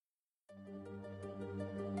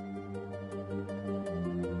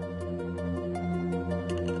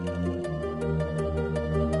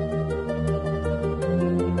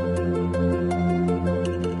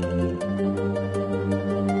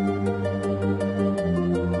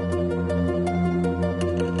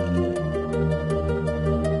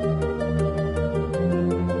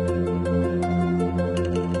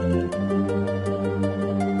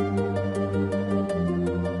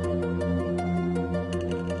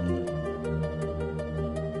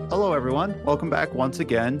Hello, everyone. Welcome back once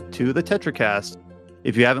again to the TetraCast.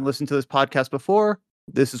 If you haven't listened to this podcast before,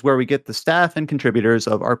 this is where we get the staff and contributors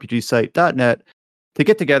of RPGsite.net to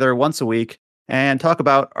get together once a week and talk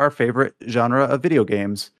about our favorite genre of video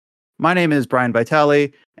games. My name is Brian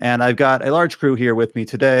Vitale, and I've got a large crew here with me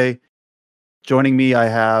today. Joining me, I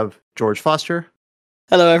have George Foster.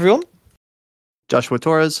 Hello, everyone. Joshua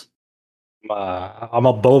Torres. I'm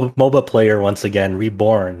a MOBA player once again,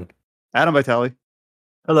 reborn. Adam Vitale.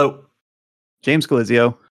 Hello. James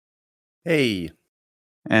Galizio. Hey.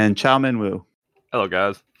 And Chao-Min Wu. Hello,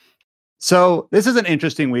 guys. So this is an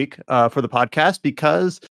interesting week for the podcast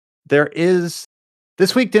because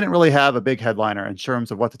this week didn't really have a big headliner in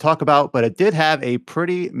terms of what to talk about, but it did have a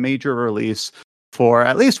pretty major release for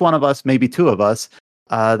at least one of us, maybe two of us,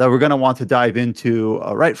 that we're going to want to dive into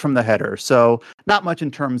right from the header. So not much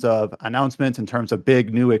in terms of announcements, in terms of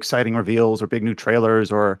big new exciting reveals or big new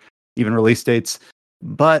trailers or even release dates.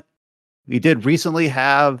 But we did recently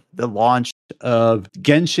have the launch of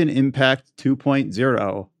Genshin Impact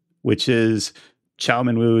 2.0, which is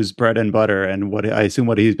Chao-Min Wu's bread and butter, and what I assume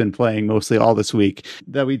what he's been playing mostly all this week.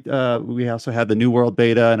 That we also had the New World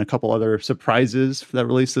beta and a couple other surprises that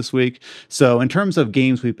released this week. So in terms of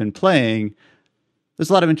games we've been playing, there's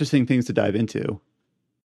a lot of interesting things to dive into.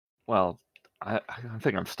 Well, I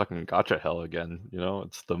think I'm stuck in gacha hell again.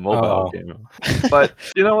 It's the mobile game. But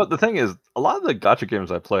you know what? The thing is, a lot of the gacha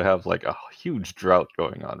games I play have like a huge drought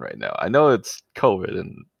going on right now. I know it's COVID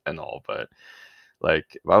and all, but like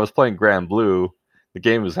if I was playing Grand Blue, the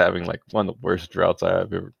game was having like one of the worst droughts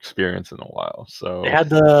I've ever experienced in a while. So they had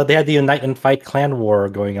the Unite and Fight clan war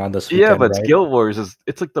going on this weekend. Yeah, but right? Guild Wars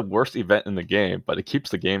it's like the worst event in the game, but it keeps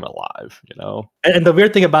the game alive, And the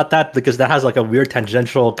weird thing about that, because that has like a weird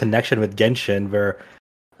tangential connection with Genshin, where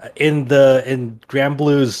in Grand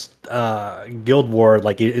Blue's Guild War,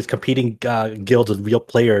 like it's competing guilds with real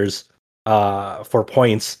players for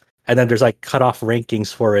points, and then there's like cutoff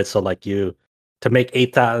rankings for it. So like to make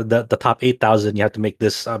the top 8,000, you have to make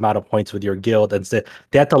this amount of points with your guild, and so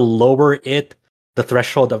they had to lower the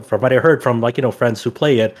threshold. From what I heard from friends who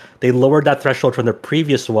play it, they lowered that threshold from the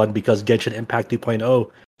previous one because Genshin Impact 2.0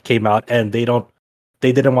 came out, and they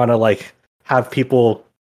didn't want to like have people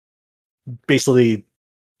basically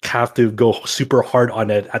have to go super hard on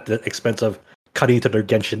it at the expense of cutting into their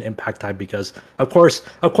Genshin Impact time, because of course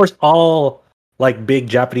all like big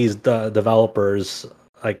Japanese developers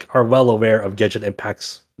like are well aware of Genshin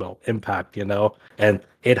Impact's impact, and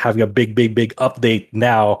it having a big update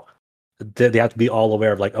now. They have to be all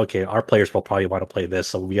aware of like, okay, our players will probably want to play this,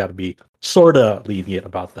 so we got to be sort of lenient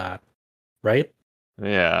about that, right?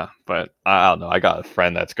 Yeah, but I don't know. I got a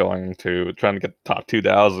friend that's trying to get top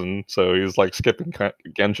 2,000, so he's like skipping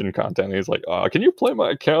Genshin content. He's like, can you play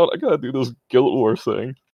my account? I gotta do this Guild Wars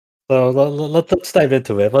thing. So let's dive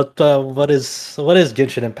into it. What is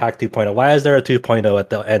Genshin Impact 2.0? Why is there a 2.0 at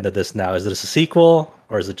the end of this now? Is this a sequel,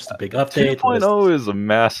 or is it just a big update? 2.0 is a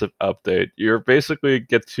massive update. You basically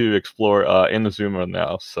get to explore Inazuma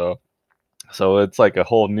now, so it's like a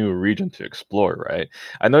whole new region to explore, right?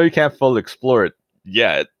 I know you can't fully explore it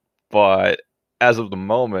yet, but as of the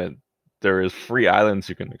moment, there is 3 islands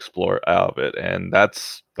you can explore out of it, and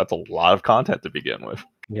that's a lot of content to begin with.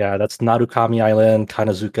 Yeah, that's Narukami Island,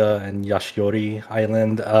 Kanazuka, and Yashiori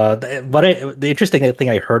Island. The interesting thing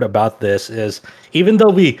I heard about this is, even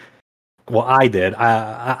though I did,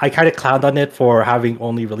 I kind of clowned on it for having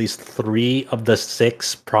only released 3 of the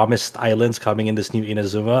 6 promised islands coming in this new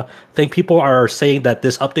Inazuma. I think people are saying that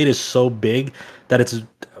this update is so big that it's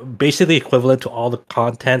basically equivalent to all the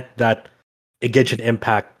content that Genshin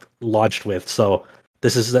Impact launched with. So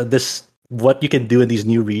this is what you can do in these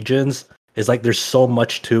new regions is like there's so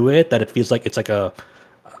much to it that it feels like it's like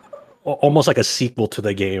almost like a sequel to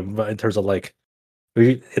the game, in terms of like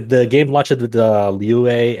the game launched with the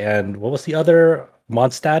Liyue and what was the other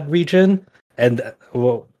Mondstadt region, and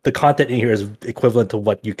the content in here is equivalent to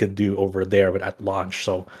what you can do over there at launch.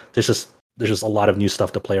 So there's just a lot of new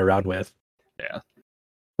stuff to play around with. Yeah.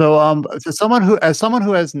 So as someone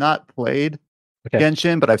who has not played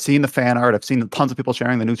Genshin, but I've seen the fan art, I've seen tons of people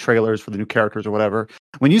sharing the new trailers for the new characters or whatever.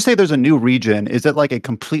 When you say there's a new region, is it like a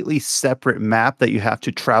completely separate map that you have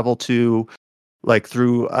to travel to, like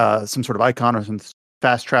through some sort of icon or some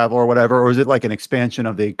fast travel or whatever, or is it like an expansion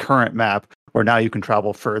of the current map where now you can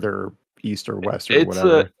travel further east or west or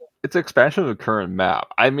whatever? It's an expansion of the current map.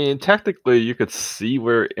 I mean, technically, you could see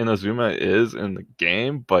where Inazuma is in the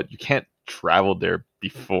game, but you can't travel there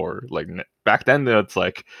before. Like back then, it's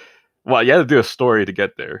like, well, you had to do a story to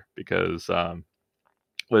get there because,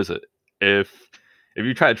 what is it? If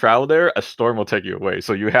you try to travel there, a storm will take you away.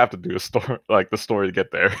 So you have to do the story to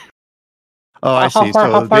get there. Oh, I see. How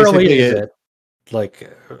So far away basically, is it? Like,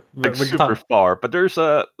 like super far. But there's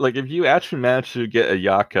like if you actually manage to get a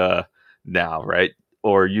Yaka now, right,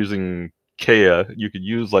 or using Kea, you could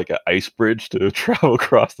use like an ice bridge to travel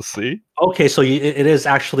across the sea. Okay, so it is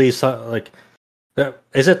actually like,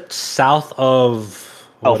 is it south of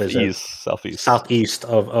what is it? Southeast. Southeast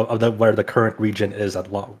of the where the current region is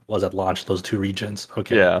was at launch. Those two regions.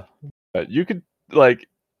 Okay. Yeah, you could like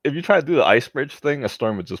if you try to do the ice bridge thing, a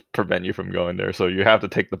storm would just prevent you from going there. So you have to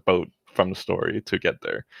take the boat from the story to get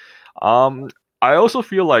there. I also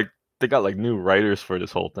feel like they got like new writers for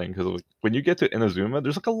this whole thing because when you get to Inazuma,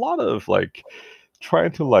 there's like a lot of like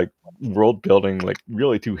trying to like world building like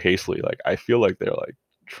really too hastily. Like I feel like they're like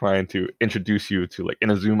trying to introduce you to like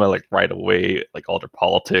Inazuma like right away, like all their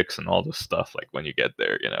politics and all this stuff. Like when you get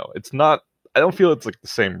there, it's not. I don't feel it's like the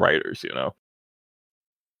same writers.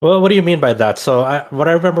 Well, what do you mean by that? So, what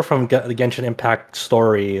I remember from the Genshin Impact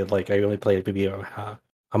story, like I only played maybe a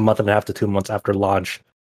month and a half to 2 months after launch,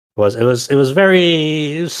 it was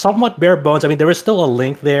very somewhat bare bones. I mean, there was still a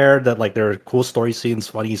link there that like there were cool story scenes,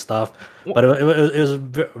 funny stuff, but it was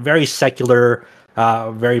very secular,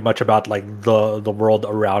 very much about like the world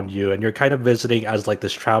around you, and you're kind of visiting as like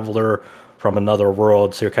this traveler from another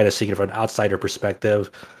world, so you're kind of seeing it from an outsider perspective.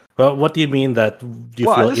 Well, what do you mean that do you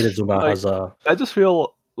Well, feel Inazuma has a? I just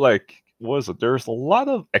feel like what is it? There's a lot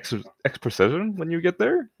of exposition when you get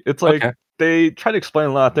there. It's like Okay. they try to explain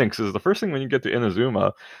a lot of things. Because the first thing when you get to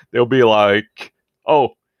Inazuma, they'll be like,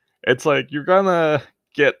 "Oh, it's like you're gonna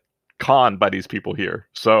get conned by these people here.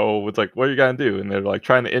 So it's like, what are you gonna do?" And they're like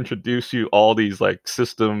trying to introduce you all these like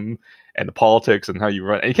system and the politics and how you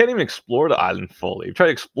run. And you can't even explore the island fully. You try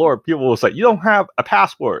to explore, people will say, "You don't have a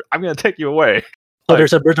passport. I'm gonna take you away." So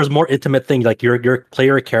there's more intimate thing, like your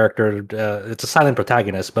player character. It's a silent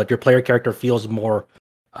protagonist, but your player character feels more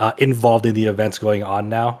involved in the events going on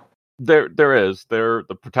now. The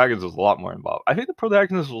protagonist is a lot more involved. I think the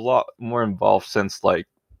protagonist is a lot more involved since like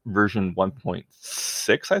version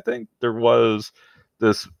 1.6. I think there was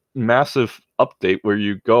this massive update where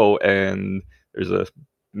you go and there's a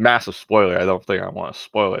massive spoiler. I don't think I want to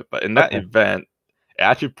spoil it, but in that event, it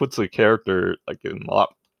actually puts the character like in a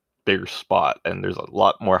lot bigger spot, and there's a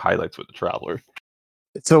lot more highlights with the traveler.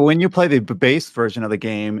 So when you play the base version of the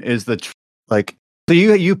game, is like so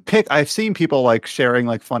you pick? I've seen people like sharing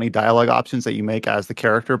like funny dialogue options that you make as the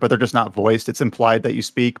character, but they're just not voiced. It's implied that you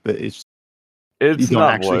speak, but it's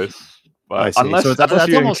not actually voiced. I see. So that's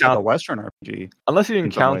almost like a Western RPG. Unless you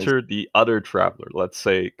encounter the other traveler, let's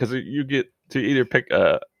say, because you get to either pick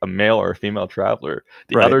a male or a female traveler.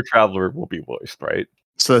 The other traveler will be voiced, right?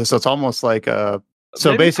 So it's almost like a.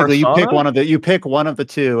 So Maybe basically, Persona? you pick one of the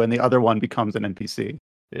two, and the other one becomes an NPC.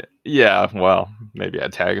 Yeah. Well, maybe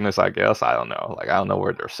antagonist, I guess. I don't know. Like I don't know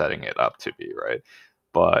where they're setting it up to be, right?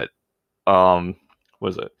 But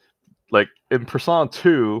was it like in Persona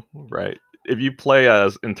 2, right? If you play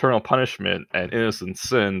as Internal Punishment and Innocent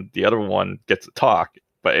Sin, the other one gets to talk,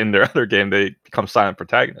 but in their other game, they become silent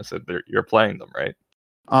protagonists, and you're playing them, right?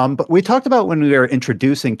 But we talked about when we were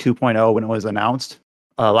introducing 2.0 when it was announced.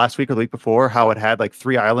 Last week or the week before, how it had like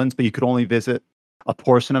 3 islands, but you could only visit a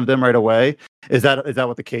portion of them right away. Is that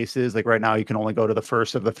what the case is? Like right now, you can only go to the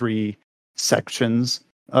first of the 3 sections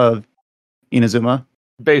of Inazuma.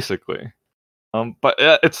 Basically, but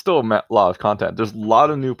it's still a lot of content. There's a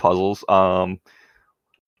lot of new puzzles.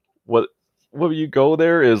 What you go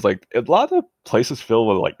there is like a lot of places filled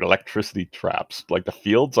with like electricity traps. Like the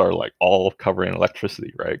fields are like all covered in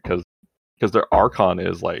electricity, right? Because their Archon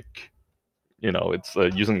is like. It's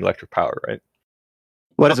using electric power, right?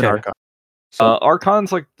 What is an Archon?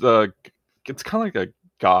 Archon's like it's kind of like a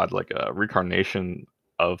god, like a reincarnation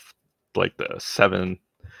of like the 7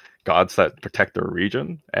 gods that protect their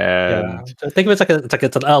region. And I think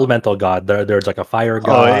it's an elemental god. There's like a fire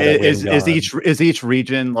god. Is each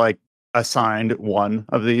region like assigned one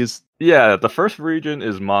of these? Yeah, the first region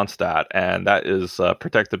is Mondstadt, and that is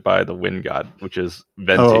protected by the wind god, which is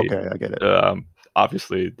Venti. Oh, okay, I get it.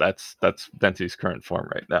 Obviously, that's Venti's current form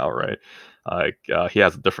right now, right? He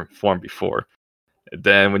has a different form before.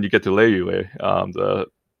 Then when you get to Liyue,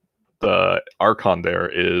 the Archon there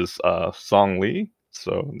is Zhongli.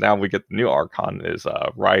 So now we get the new Archon is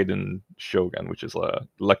Raiden Shogun, which is a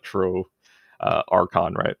Electro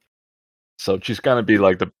Archon, right? So she's gonna be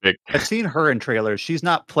like the big. I've seen her in trailers. She's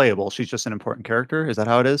not playable. She's just an important character. Is that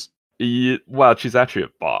how it is? Well, she's actually a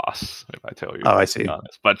boss, if I tell you. Oh, I see.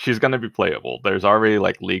 Honest. But she's going to be playable. There's already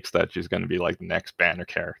like leaks that she's going to be like the next banner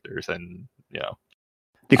characters, and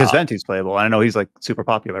because Venti's playable. I know he's like super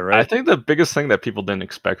popular, right? I think the biggest thing that people didn't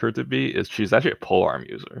expect her to be is she's actually a polearm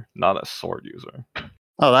user, not a sword user.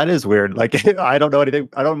 Oh, that is weird. Like, I don't know anything.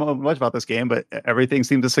 I don't know much about this game, but everything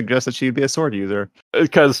seems to suggest that she'd be a sword user.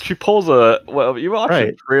 Because she pulls you watch the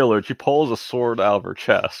Right. trailer, she pulls a sword out of her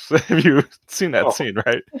chest. Have you seen that scene,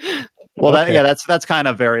 right? Well, Okay. that's kind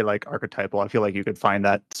of very like archetypal. I feel like you could find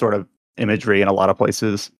that sort of imagery in a lot of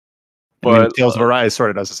places. I mean, But Tales of Arise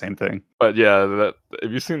sort of does the same thing. But yeah, that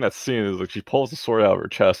if you've seen that scene, is like she pulls the sword out of her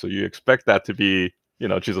chest, so you expect that to be,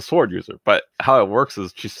 she's a sword user. But how it works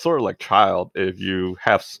is she's sort of like Child if you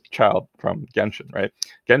have Child from Genshin, right?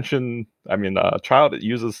 Genshin, Child, it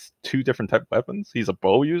uses two different type of weapons. He's a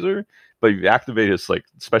bow user, but if you activate his like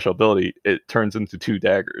special ability, it turns into two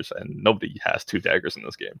daggers, and nobody has two daggers in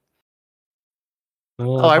this game.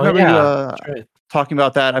 Oh, I remember you that's right. talking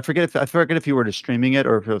about that. I forget if you were just streaming it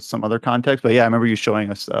or if it was some other context. But yeah, I remember you showing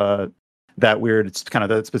us that weird. It's kind of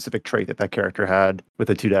the specific trait that character had with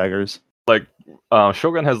the two daggers. Like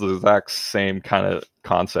Shogun has the exact same kind of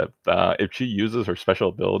concept. If she uses her special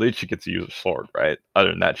ability, she gets to use a sword, right? Other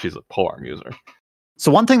than that, she's a polearm user.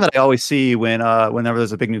 So one thing that I always see whenever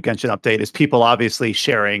there's a big new Genshin update is people obviously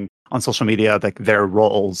sharing on social media like their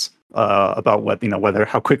roles about whether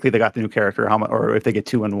how quickly they got the new character, how much, or if they get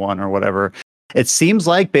 2 in 1 or whatever. It seems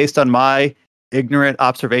like, based on my ignorant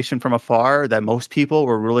observation from afar, that most people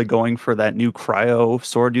were really going for that new cryo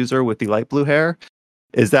sword user with the light blue hair.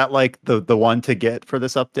 Is that like the one to get for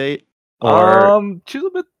this update? Or She's a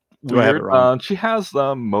bit do I have it weird. wrong? She has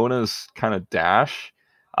Mona's kind of dash.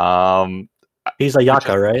 He's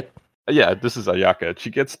Ayaka, right? Yeah, this is Ayaka. She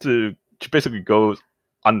basically goes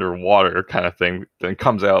underwater kind of thing, then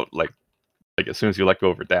comes out like as soon as you let go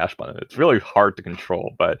of her dash button. It's really hard to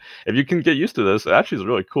control, but if you can get used to this, it actually is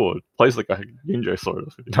really cool. It plays like a ninja sort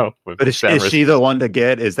of, with But is she the one to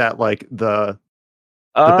get? Is that like the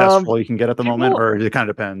best role you can get at the moment, or it kind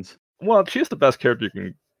of depends? Well, she's the best character you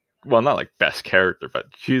can. Well, not like best character, but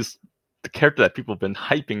she's the character that people have bbeen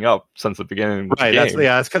hyping up since the beginning of the game.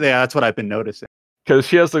 That's what I've been noticing. Because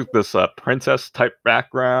she has like this princess type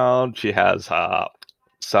background. She has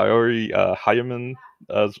Sayori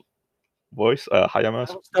Hayama's voice. Hayama.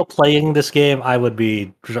 If I'm still playing this game, I would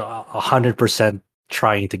be 100%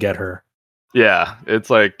 trying to get her. Yeah, it's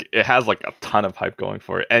like it has like a ton of hype going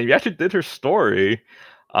for it, and you actually did her story.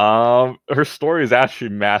 Her story is actually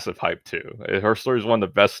massive hype too. Her story is one of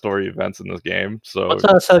the best story events in this game. So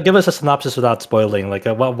give us a synopsis without spoiling. Like,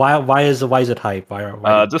 why is it hype?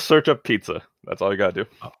 Why? Just search up pizza. That's all you gotta do.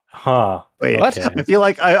 Huh. Wait, What? I feel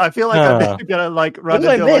like I'm gonna like run did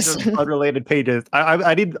I into a bunch miss? of unrelated pages.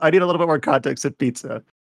 I need a little bit more context of pizza.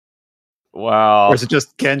 Wow. Or is it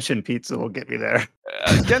just Genshin Pizza will get me there?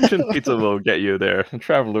 Genshin Pizza will get you there.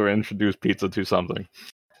 Traveler introduced pizza to something.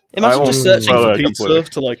 Imagine just searching spoil for it pizza completely.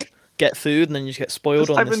 to like get food, and then you just get spoiled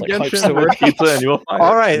Just on type this in like hype Genshin story. pizza and you'll find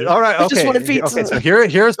All it. right, I just okay. wanted pizza. Okay, so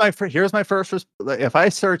here's my first. If I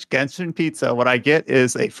search Genshin Pizza, what I get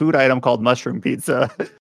is a food item called mushroom pizza.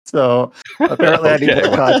 So apparently, I need Okay.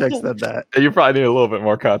 more context than that. You probably need a little bit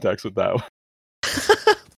more context with that one.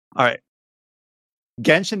 All right,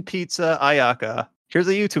 Genshin Pizza Ayaka. Here's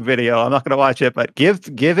a YouTube video. I'm not going to watch it, but give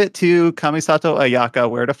it to Kamisato Ayaka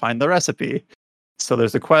where to find the recipe. So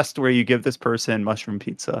there's a quest where you give this person mushroom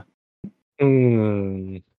pizza.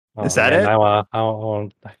 Is that it? I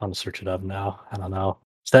want to search it up now. I don't know.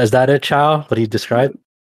 Is that it, Chow? What he described?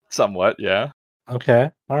 Somewhat, yeah. Okay.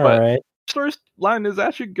 All But- right. First line is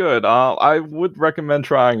actually good. I would recommend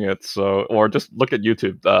trying it. Or just look at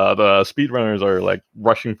YouTube. The speedrunners are like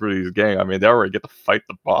rushing through these games. I mean, they already get to fight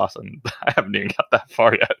the boss, and I haven't even got that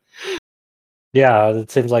far yet. Yeah, it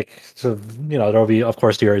seems like there'll be, of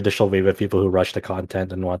course, your additional wave of people who rush the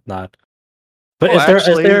content and whatnot. But Well, is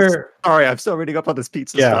there? Sorry, I'm still reading up on this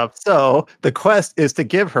pizza Yeah. stuff. So the quest is to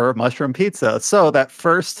give her mushroom pizza. So that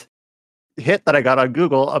first hit that I got on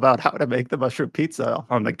Google about how to make the mushroom pizza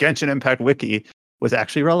on the Genshin Impact wiki was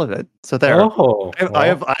actually relevant. So there, Oh,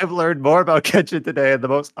 I've learned more about Genshin today in the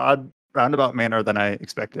most odd roundabout manner than I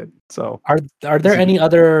expected. So Are there any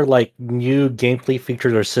other like new gameplay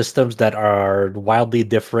features or systems that are wildly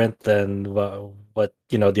different than what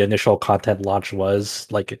the initial content launch was?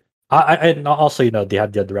 Like, and also they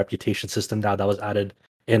had the reputation system now that was added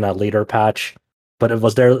in a later patch. But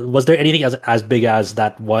was there anything as big as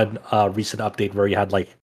that one recent update where you had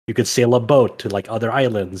like you could sail a boat to like other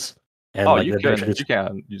islands? And You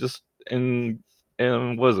can. You just in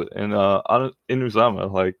what is it in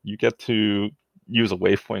Inuzama, like you get to use a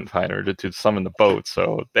waypoint finder to summon the boat.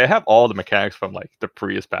 So they have all the mechanics from like the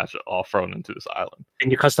previous patch all thrown into this island.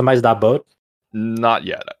 Can you customize that boat? Not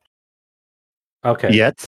yet. Okay.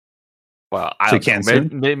 yet, Well, So I you don't can't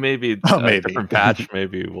know. soon? Maybe Oh, a maybe. different patch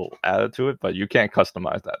maybe will add it to it, but you can't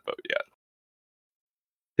customize that boat yet.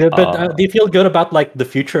 Yeah, but do you feel good about like the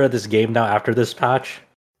future of this game now after this patch?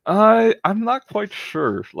 I'm not quite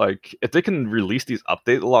sure. Like, if they can release these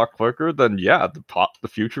updates a lot quicker, then yeah, the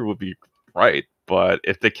future would be bright. But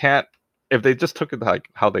if they can't, if they just took it like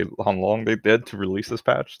how long they did to release this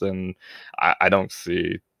patch, then I don't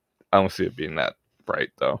see it being that bright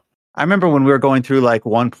though. I remember when we were going through like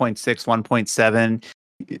 1.6, 1.7,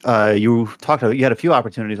 you had a few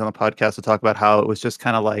opportunities on the podcast to talk about how it was just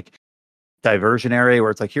kind of like diversionary, where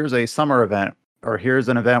it's like, here's a summer event, or here's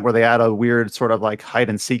an event where they add a weird sort of like hide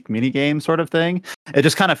and seek mini game sort of thing. It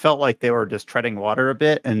just kind of felt like they were just treading water a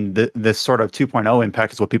bit, and this sort of 2.0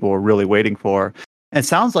 impact is what people were really waiting for. And it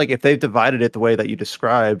sounds like if they've divided it the way that you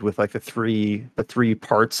described with like the three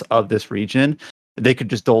parts of this region, they could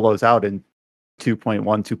just dole those out in 2.1,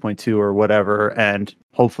 2.2 or whatever, and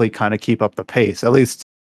hopefully kind of keep up the pace. At least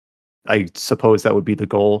I suppose that would be the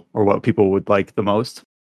goal, or what people would like the most.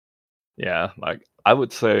 Yeah, like I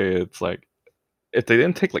would say it's like, if they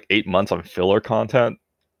didn't take like 8 months on filler content,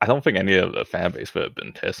 I don't think any of the fan base would have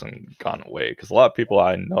been pissed and gone away. Because a lot of people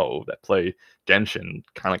I know that play Genshin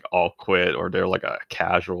kind of like all quit, or they're like a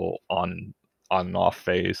casual on and off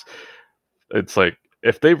phase. It's like,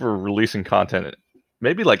 if they were releasing content,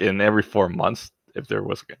 maybe like in every 4 months, if there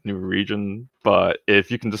was like a new region. But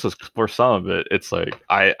if you can just explore some of it, it's like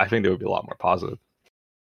I think they would be a lot more positive.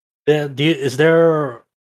 Yeah,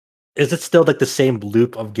 is it still like the same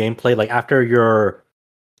loop of gameplay? Like after you're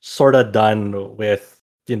sort of done with,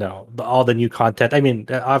 all the new content. I mean,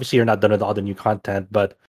 obviously you're not done with all the new content,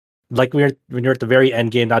 but like when you're at the very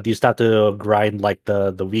end game now, do you start to grind like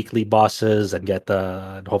the weekly bosses and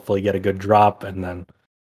hopefully get a good drop, and then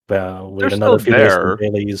wait another few days for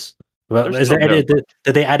dailies? Well, did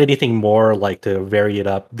they add anything more like to vary it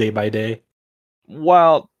up day by day?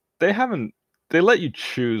 Well, they haven't. They let you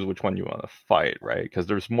choose which one you want to fight, right? Because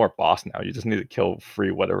there's more boss now. You just need to kill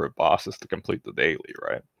free whatever bosses to complete the daily,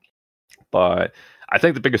 right? But I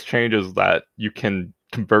think the biggest change is that you can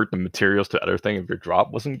convert the materials to other things if your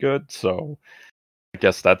drop wasn't good. So I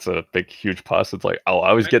guess that's a big, huge plus. It's like, I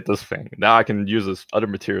always get this thing. Now I can use this other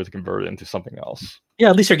material to convert it into something else. Yeah,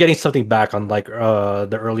 at least you're getting something back on like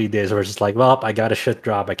the early days where it's just like, well, I got a shit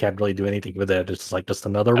drop. I can't really do anything with it. It's like just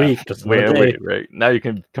another week, just another day. Right. Now you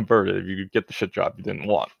can convert it if you get the shit drop you didn't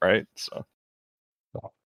want, right? So.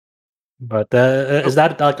 But is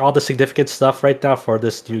that like all the significant stuff right now for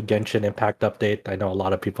this new Genshin Impact update? I know a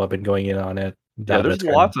lot of people have been going in on it. Yeah, there's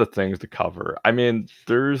lots of things to cover. I mean,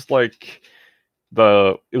 there's like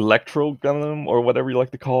the Electro Gunum, or whatever you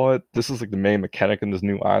like to call it. This is like the main mechanic in this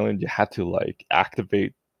new island. You had to like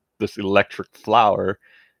activate this electric flower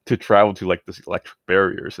to travel to like this electric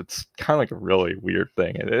barriers. It's kind of like a really weird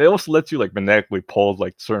thing, and it also lets you like magnetically pull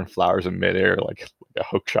like certain flowers in midair, like a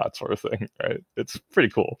hook shot sort of thing, right? It's pretty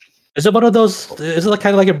cool. Is it one of those? Is it like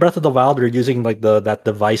kind of like in Breath of the Wild, where you're using like that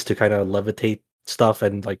device to kind of levitate stuff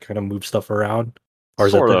and like kind of move stuff around? Or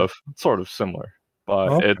is sort of similar,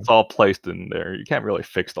 but It's all placed in there. You can't really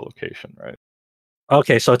fix the location, right?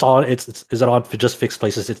 Okay, so it's all is it on just fixed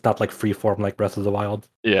places? It's not like freeform like Breath of the Wild.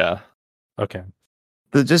 Yeah. Okay.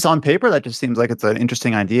 Just on paper, that just seems like it's an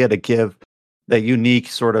interesting idea to give the unique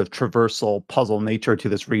sort of traversal puzzle nature to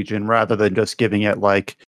this region, rather than just giving it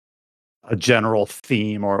like a general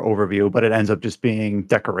theme or overview, but it ends up just being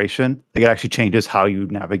decoration. Like, it actually changes how you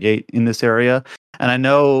navigate in this area. And I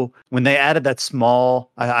know when they added that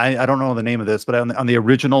small, I don't know the name of this, but on the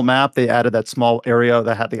original map, they added that small area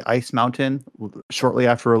that had the ice mountain shortly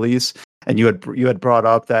after release. And you had brought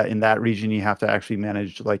up that in that region, you have to actually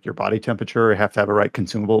manage like your body temperature. You have to have a right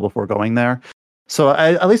consumable before going there. So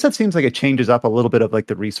at least that seems like it changes up a little bit of like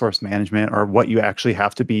the resource management, or what you actually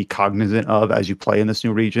have to be cognizant of as you play in this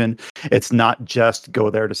new region. It's not just go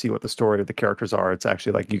there to see what the story of the characters are. It's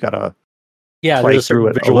actually like you gotta play through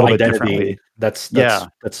it a little bit differently. That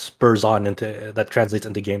spurs on into that translates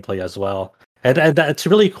into gameplay as well, and that's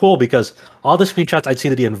really cool because all the screenshots I'd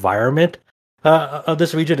seen of the environment of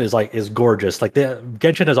this region is gorgeous. Like the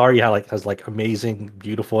Genshin has amazing,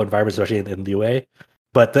 beautiful environments, especially in Liyue,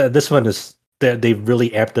 but this one is. They've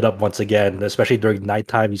really amped it up once again, especially during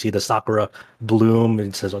nighttime. You see the sakura bloom, and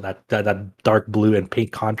it says that dark blue and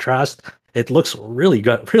pink contrast. It looks really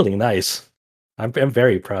good, really nice. I'm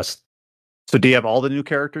very impressed. So, do you have all the new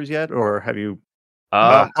characters yet, or have you?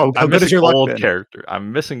 How good is your old character?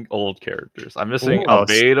 I'm missing old characters. I'm missing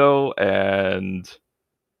Albedo, and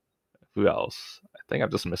who else? I think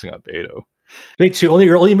I'm just missing Albedo. Wait, so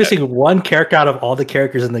you're only missing one character out of all the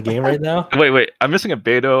characters in the game right now? Wait. I'm missing a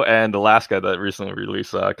Beto and the last guy that recently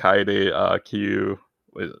released, Kaede Kyu.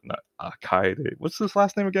 Wait, not Kaede. What's his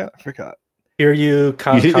last name again? I forgot.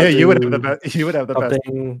 Kiryu, Yeah, you would have the best. You would have the best.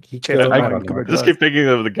 something. chance of I finding don't know. who it Just was. keep thinking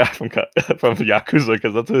of the guy from Yakuza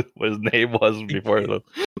because that's what his name was before the.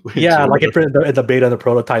 Yeah, like in the beta and the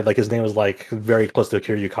prototype, like his name was like very close to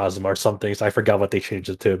Kiryu Kazuma or something. So I forgot what they changed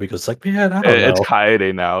it to because like, man, I don't know. It's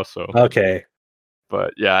Kaede now, so. Okay.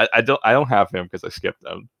 But yeah, I don't have him because I skipped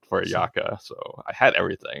him for Ayaka, so I had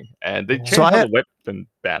everything. And they changed So how the weapon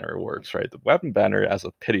banner works, right? The weapon banner has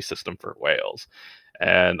a pity system for whales,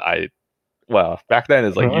 and back then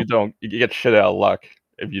it's like you get shit out of luck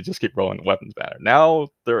if you just keep rolling the weapons banner. Now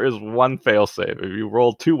there is one fail save. If you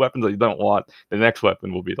roll 2 weapons that you don't want, the next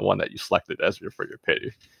weapon will be the one that you selected for your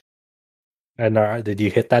pity. And did you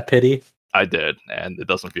hit that pity? I did, and it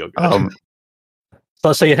doesn't feel good.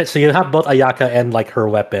 So you have both Ayaka and like her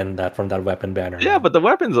weapon that from that weapon banner. Yeah, but the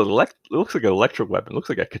weapon's looks like an electric weapon. It looks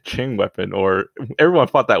like a Kaching weapon, or everyone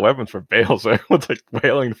thought that weapon's for Bale, so everyone's like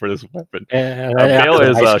wailing for this weapon. And Bale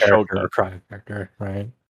is a Shogun. character, right?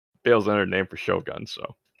 Bale's another name for Shogun.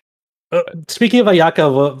 So speaking of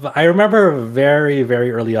Ayaka, I remember very, very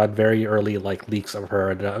early like leaks of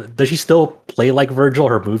her. Does she still play like Virgil?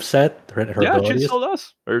 Her moveset, her yeah, abilities? she still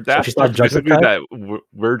does. Her dash she's not basically Judgment that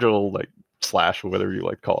Virgil like slash or whatever you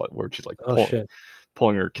like call it, where she's like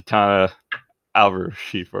pulling her katana out of her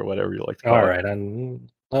sheath or whatever you like to call it. All right, and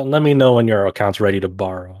let me know when your account's ready to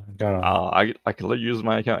borrow. I can let you use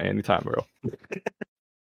my account anytime, bro.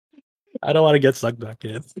 I don't want to get sucked back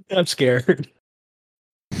in. I'm scared.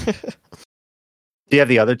 Do you have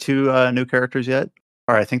the other 2 new characters yet?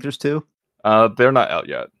 Or I think there's 2. They're not out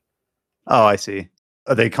yet. Oh, I see.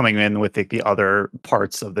 Are they coming in with the other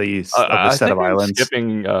parts of the set of islands?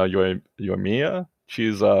 Skipping Yoimiya.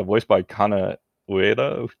 She's voiced by Kana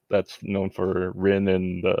Ueda. That's known for Rin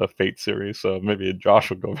in the Fate series. So maybe Josh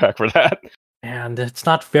will go back for that. And it's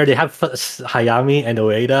not fair. They have Hayami and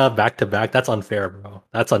Ueda back to back. That's unfair, bro.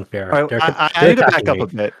 That's unfair. All right, I need to back up a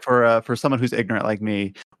bit for someone who's ignorant like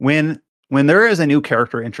me. When there is a new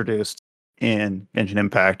character introduced in Genshin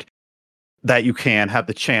Impact that you can have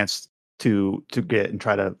the chance to get and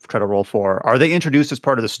try to roll for, are they introduced as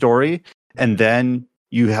part of the story and then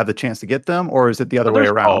you have the chance to get them, or is it the other way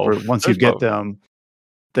around? Where once you get them,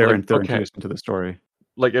 they're introduced into the story.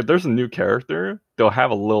 Like if there's a new character, they'll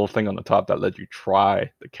have a little thing on the top that lets you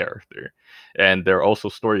try the character, and there are also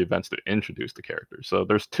story events to introduce the character. So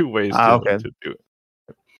there's 2 ways to do it.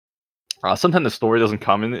 Sometimes the story doesn't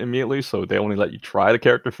come in immediately, so they only let you try the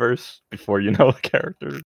character first before you know the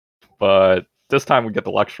character. But this time we get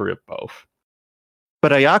the luxury of both.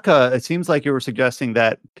 But Ayaka, it seems like you were suggesting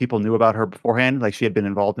that people knew about her beforehand, like she had been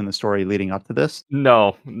involved in the story leading up to this.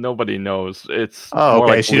 No, nobody knows. It's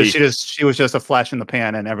okay. Like she was just a flash in the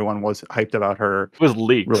pan, and everyone was hyped about her. It was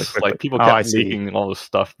leaks. Really quickly. Like people kept leaking all this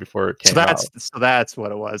stuff before it came out. So that's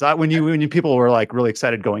what it was. When you people were like really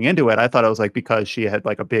excited going into it, I thought it was like because she had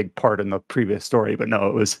like a big part in the previous story, but no,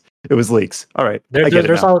 it was leaks. All right.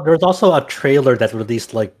 There's also a trailer that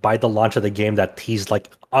released like by the launch of the game that teased like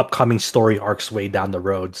upcoming story arcs way down the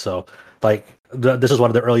road. So like this is one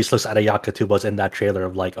of the earliest looks at Ayaka 2 was in that trailer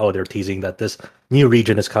of like, oh, they're teasing that this new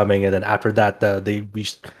region is coming, and then after that we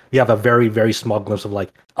have a very, very small glimpse of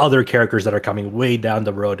like other characters that are coming way down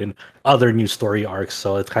the road in other new story arcs.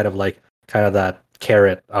 So it's kind of that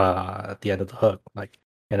carrot at the end of the hook, like,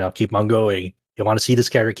 keep on going. You want to see this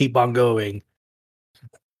character, keep on going.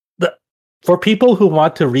 For people who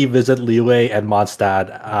want to revisit Liyue and Mondstadt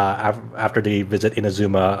after they visit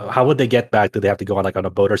Inazuma, how would they get back? Do they have to go on a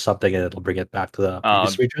boat or something, and it'll bring it back to the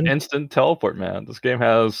previous region? Instant teleport, man. This game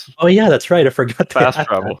has. Oh yeah, that's right. I forgot. Fast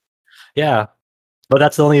travel. Yeah, but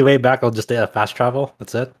that's the only way back. I'll just fast travel.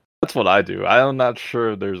 That's it. That's what I do. I'm not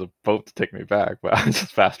sure there's a boat to take me back, but I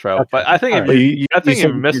just fast travel. Okay. But I think if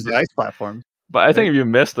you missed the ice platform. But I think if you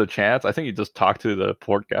missed the chance, I think you just talk to the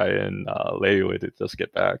port guy in Liyue to just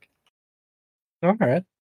get back. All right.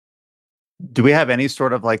 Do we have any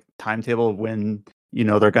sort of like timetable of when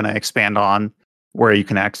they're going to expand on where you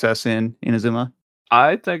can access in Inazuma?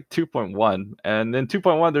 I think 2.1, and in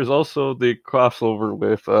 2.1 there's also the crossover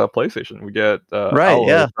with PlayStation. We get that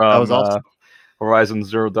was awesome. Horizon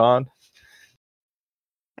Zero Dawn.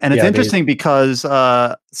 And it's interesting because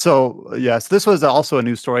this was also a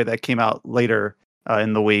news story that came out later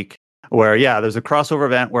in the week. Where, there's a crossover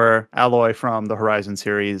event where Aloy from the Horizon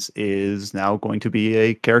series is now going to be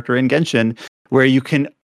a character in Genshin, where you can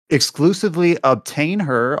exclusively obtain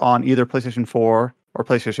her on either PlayStation 4 or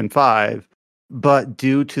PlayStation 5. But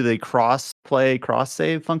due to the cross-play,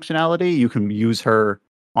 cross-save functionality, you can use her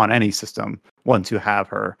on any system once you have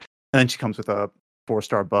her. And then she comes with a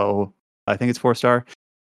 4-star bow. I think it's 4-star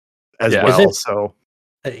as well.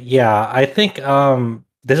 I think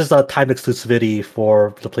this is a timed exclusivity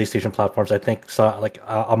for the PlayStation platforms. I think so. Like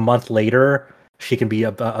a month later, she can be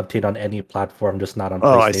obtained on any platform, just not on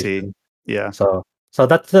PlayStation. Oh, I see. Yeah. So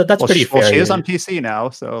that's pretty fair. Well, she is on PC now,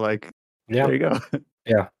 so like, yeah, there you go.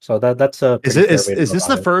 yeah. So that's a. Is this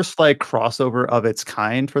the first like crossover of its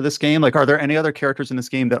kind for this game? Like, are there any other characters in this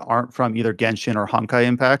game that aren't from either Genshin or Honkai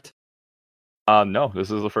Impact? No,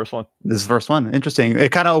 this is the first one. This is the first one. Interesting.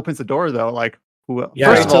 It kind of opens the door though. Like,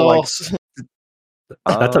 Yeah. first of all, like,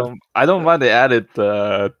 I don't mind they added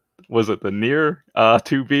was it the Nier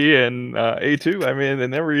 2B and A2? I mean,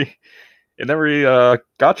 in every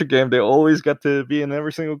gacha game, they always got to be in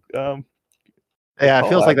every single. Yeah, it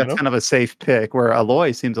feels like that's kind of a safe pick. Where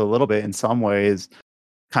Aloy seems a little bit, in some ways,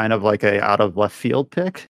 kind of like a out of left field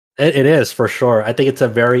pick. It is for sure. I think it's a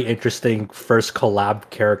very interesting first collab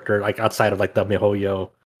character, like outside of like the MiHoYo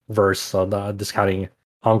verse on the discounting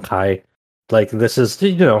Honkai. Like this is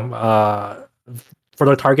for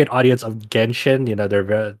the target audience of Genshin,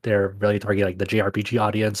 they're really targeting like the JRPG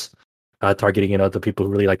audience, targeting the people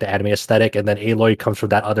who really like the anime aesthetic, and then Aloy comes from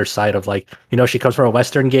that other side of like she comes from a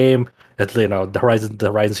Western game. It's, the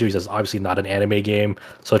Horizon series is obviously not an anime game,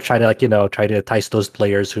 so try to entice those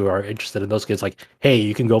players who are interested in those games. Like, hey,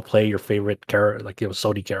 you can go play your favorite character, like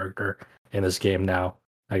Sony character in this game now.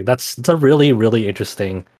 Like it's a really really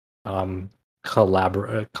interesting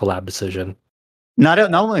collab decision.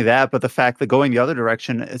 Not only that, but the fact that going the other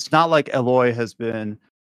direction, it's not like Aloy has been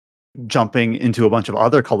jumping into a bunch of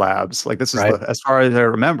other collabs. Like this is as far as I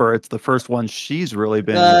remember, it's the first one she's really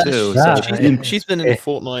been into. Yeah, she's been in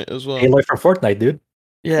Fortnite as well. Aloy from Fortnite, dude.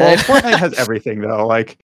 Yeah. Well, Fortnite has everything though.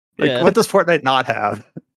 Like what does Fortnite not have?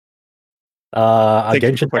 A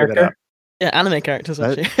Genshin character. Yeah, anime characters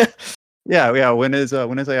actually. yeah. When is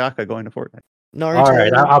Ayaka going to Fortnite? Naruto. All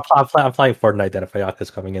right, I'm playing Fortnite then if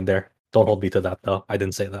Ayaka's coming in there. Don't hold me to that though. I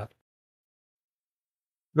didn't say that.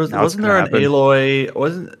 Wasn't there an Aloy?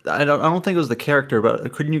 I don't think it was the character,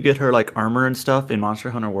 but couldn't you get her like armor and stuff in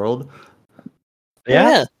Monster Hunter World?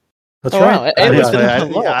 Yeah. That's right.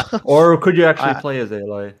 Yeah. Or could you actually play as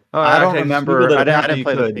Aloy? I don't remember. I didn't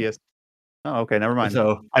play the PS. Oh, okay, never mind.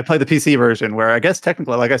 So I played the PC version, where I guess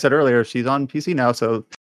technically, like I said earlier, she's on PC now, so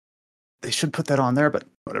they should put that on there. But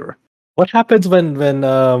whatever. What happens when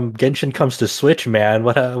Genshin comes to Switch, man?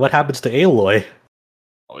 What happens to Aloy?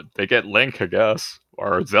 Oh, they get Link, I guess,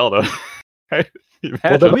 or Zelda. Will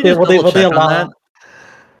they allow that?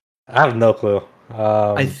 I have no clue.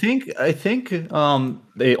 I think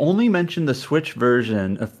they only mentioned the Switch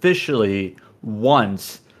version officially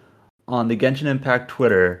once on the Genshin Impact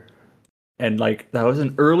Twitter, and like that was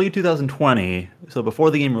in early 2020, so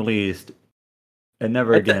before the game released. And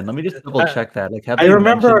never again. Let me just double check that. Like, I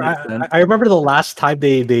remember the last time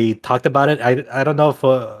they talked about it. I don't know if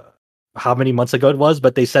how many months ago it was,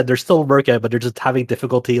 but they said they're still working, but they're just having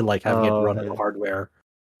difficulty like having it run on the hardware.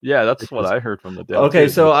 Yeah, that's what I heard from the dev. Okay,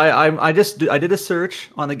 so I did a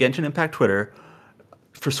search on the Genshin Impact Twitter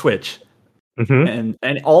for Switch, and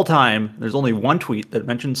all time there's only one tweet that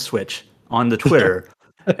mentions Switch on the Twitter,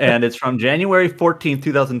 and it's from January 14th,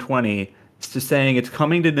 2020. Just saying it's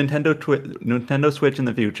coming to Nintendo Switch in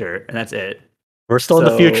the future, and that's it. We're still in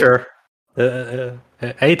the future.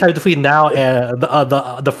 Anytime between now and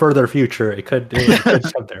the further future, it could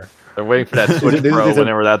come there. They're waiting for that Switch Pro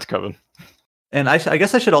whenever that's coming. And I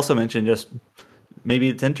guess I should also mention, just maybe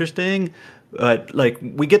it's interesting, but like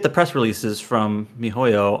we get the press releases from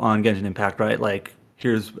MiHoYo on Genshin Impact, right? Like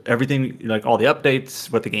here's everything, like all the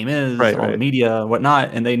updates, what the game is, all the media, whatnot,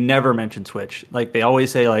 and they never mention Switch. Like they always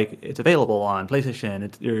say like it's available on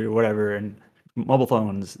PlayStation, or whatever, and mobile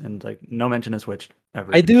phones, and like no mention of Switch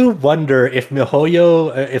ever. I do wonder if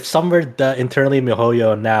MiHoYo, if somewhere internally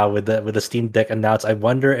MiHoYo now with the Steam Deck announced, I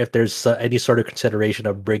wonder if there's any sort of consideration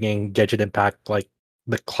of bringing Genshin Impact like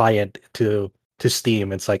the client to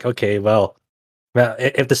Steam. It's like, okay, well,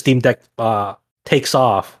 if the Steam Deck takes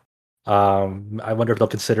off. I wonder if they'll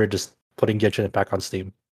consider just putting Genshin Impact on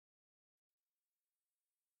Steam.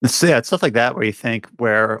 So yeah, it's stuff like that where you think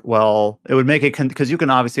it would make it because you can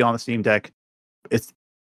obviously on the Steam Deck, it's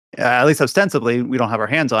at least ostensibly we don't have our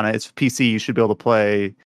hands on it. It's PC, you should be able to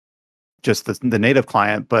play just the native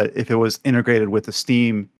client. But if it was integrated with the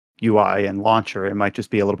Steam UI and launcher, it might just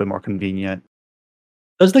be a little bit more convenient.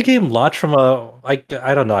 Does the game launch from I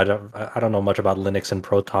don't know. I don't know much about Linux and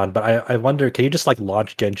Proton, but I wonder, can you just like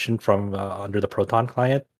launch Genshin from under the Proton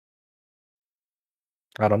client?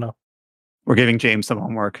 I don't know. We're giving James some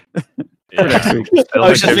homework. I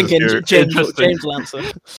was just thinking James will answer.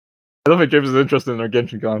 I don't think James is interested in our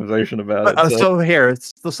Genshin conversation about it.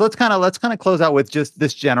 So let's kind of close out with just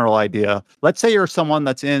this general idea. Let's say you're someone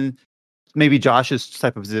that's in maybe Josh's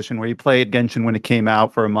type of position where you played Genshin when it came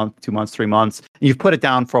out for a month, 2 months, 3 months. You've put it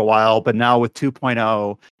down for a while, but now with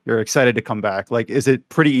 2.0, you're excited to come back. Like, is it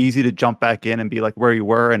pretty easy to jump back in and be like where you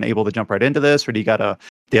were and able to jump right into this? Or do you have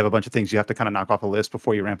a bunch of things you have to kind of knock off a list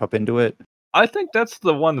before you ramp up into it? I think that's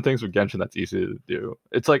one of the things with Genshin that's easy to do.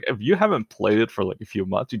 It's like if you haven't played it for like a few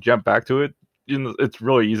months, you jump back to it, it's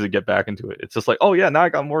really easy to get back into it. It's just like, oh yeah, now I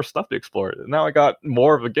got more stuff to explore. Now I got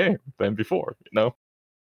more of a game than before, you know?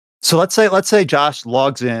 So let's say Josh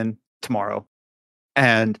logs in tomorrow,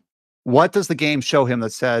 and what does the game show him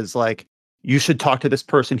that says like you should talk to this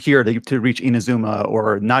person here to reach Inazuma,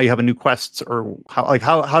 or now you have a new quest, or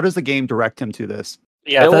how does the game direct him to this?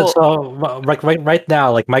 Yeah, so like right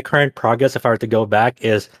now, like my current progress, if I were to go back,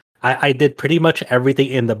 is I did pretty much everything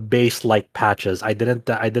in the base like patches. I didn't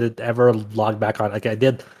ever log back on. Like I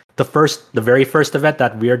did the very first event,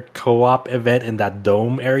 that weird co-op event in that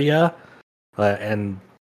dome area, and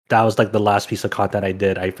that was like the last piece of content I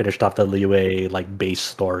did. I finished off the Liyue like base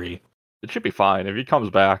story. It should be fine. If he comes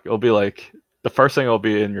back, it'll be like the first thing will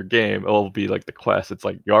be in your game. It'll be like the quest. It's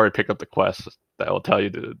like you already picked up the quest that will tell you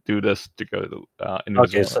to do this to go to.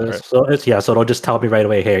 Okay, so it'll just tell me right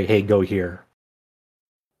away. Hey, go here.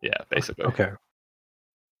 Yeah, basically. Okay.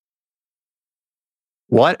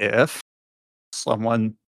 What if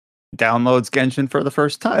someone downloads Genshin for the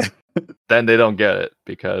first time? Then they don't get it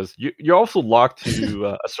because you're also locked to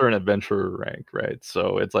a certain adventurer rank, right?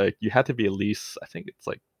 So it's like you have to be at least, I think it's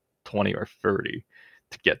like 20 or 30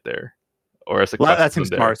 to get there. Or it's that seems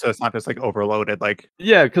smart, so it's not just like overloaded. Like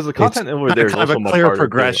because the content over there is kind also of a clear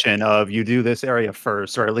progression of you do this area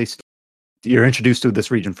first, or at least you're introduced to this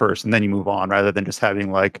region first, and then you move on, rather than just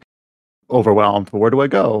having like overwhelmed. Where do I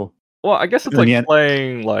go? Well, I guess it's like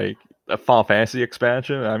playing like a Final Fantasy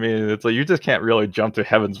expansion. I mean, it's like you just can't really jump to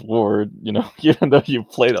Heaven's Ward, you know, even though you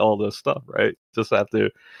played all this stuff, right? Just have to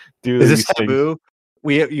do. Is this taboo?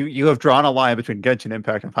 You have drawn a line between Genshin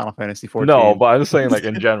Impact and Final Fantasy 14. No, but I'm just saying, like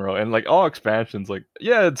in general, and like all expansions, like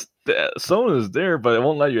it's Sona is there, but it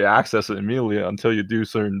won't let you access it immediately until you do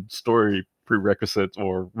certain story prerequisites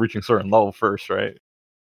or reaching certain level first, right?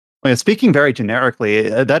 Well, speaking very generically,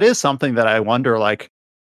 that is something that I wonder, like,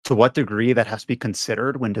 to what degree that has to be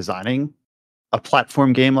considered when designing a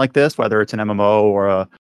platform game like this, whether it's an MMO or a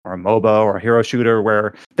MOBA or a hero shooter,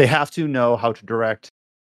 where they have to know how to direct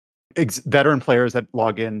veteran players that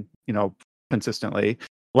log in, you know, consistently,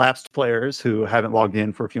 lapsed players who haven't logged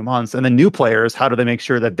in for a few months, and then new players. How do they make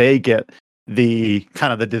sure that they get the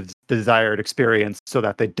kind of the desired experience so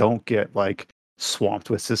that they don't get like swamped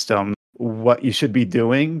with systems? What you should be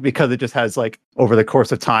doing, because it just has like over the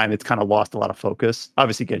course of time, it's kind of lost a lot of focus.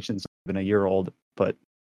 Obviously, Genshin's been a year old, but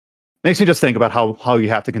makes me just think about how you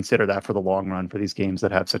have to consider that for the long run for these games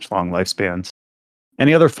that have such long lifespans.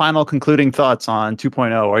 Any other final concluding thoughts on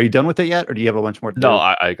 2.0? Are you done with it yet, or do you have a bunch more to do? No,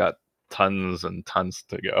 I got tons and tons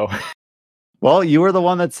to go. Well, you were the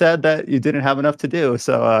one that said that you didn't have enough to do,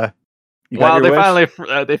 so they finally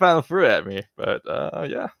threw it at me, but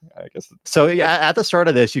yeah, I guess. So yeah, at the start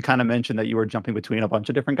of this, you kind of mentioned that you were jumping between a bunch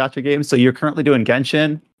of different gacha games. So you're currently doing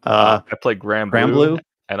Genshin. I played Granblue,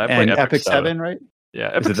 and I played Epic 7, right? Yeah,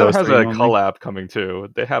 Epic 7 has a collab coming too.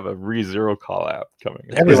 They have a ReZero collab coming.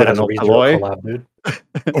 Everyone has a ReZero collab, dude.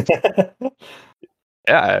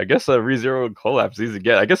 Yeah, I guess a ReZero collab's easy to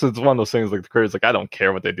get. I guess it's one of those things like the creators like, I don't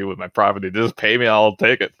care what they do with my property. They just pay me, I'll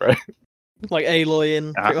take it, right? Like Aloy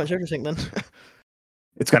and pretty much everything then.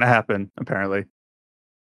 It's going to happen, apparently.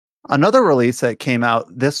 Another release that came out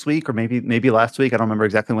this week, or maybe last week, I don't remember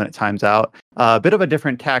exactly when it times out, a bit of a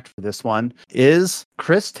different tact for this one, is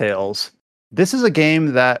Cris Tales. This is a game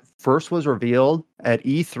that first was revealed at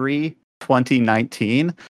E3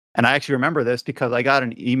 2019. And I actually remember this because I got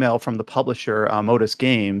an email from the publisher, Modus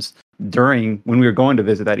Games, when we were going to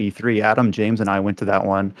visit that E3. Adam, James, and I went to that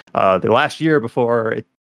one the last year before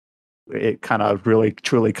it kind of really,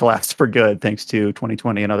 truly collapsed for good, thanks to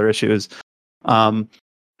 2020 and other issues.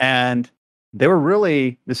 And they were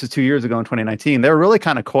really, this is 2 years ago in 2019, they were really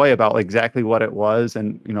kind of coy about like exactly what it was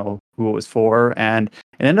and, you know, who it was for. And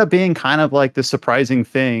it ended up being kind of like this surprising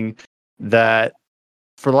thing that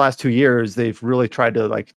for the last 2 years, they've really tried to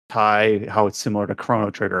like tie how it's similar to Chrono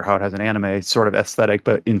Trigger, how it has an anime sort of aesthetic,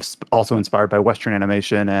 but also inspired by Western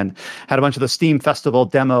animation, and had a bunch of the Steam Festival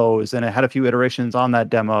demos, and it had a few iterations on that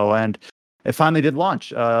demo, and it finally did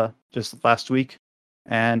launch just last week,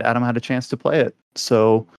 and Adam had a chance to play it.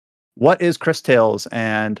 So what is Cris Tales,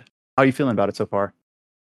 and how are you feeling about it so far?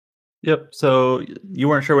 Yep. So you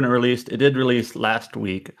weren't sure when it released. It did release last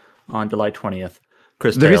week on July 20th.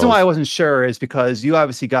 The reason why I wasn't sure is because you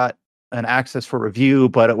obviously got an access for review,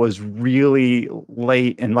 but it was really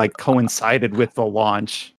late and like coincided with the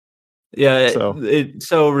launch. Yeah.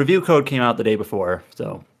 So review code came out the day before.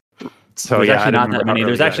 So there's actually not that many.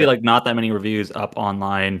 There's actually like not that many reviews up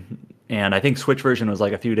online, and I think Switch version was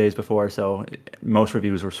like a few days before. So most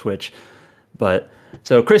reviews were Switch. But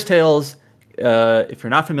so Cris Tales, if you're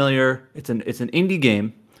not familiar, it's an indie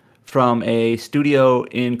game from a studio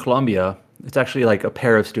in Colombia. It's actually like a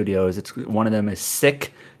pair of studios. It's one of them is Syck.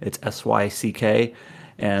 It's SYCK,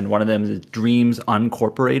 and one of them is Dreams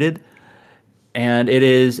Uncorporated. And it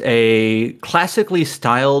is a classically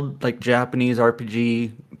styled like Japanese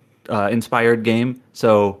RPG inspired game.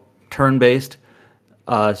 So turn-based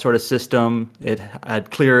sort of system. It had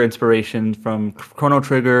clear inspiration from Chrono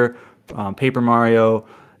Trigger, Paper Mario,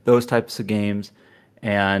 those types of games.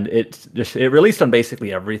 And it released on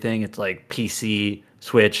basically everything. It's like PC,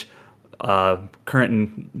 Switch, current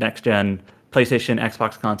and next gen PlayStation,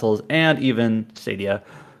 Xbox consoles, and even Stadia.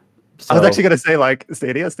 So, I was actually going to say like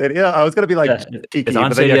Stadia. I was going to be like, it's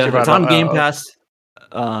on Stadia. It's on Game Pass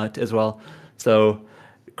as well. So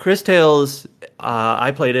Cris Tales,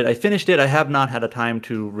 I played it. I finished it. I have not had a time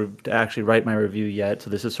to actually write my review yet. So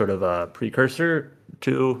this is sort of a precursor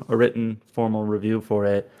to a written formal review for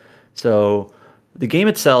it. So the game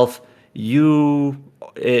itself,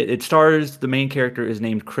 it stars, the main character is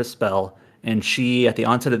named Crispell, and she, at the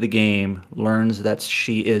onset of the game, learns that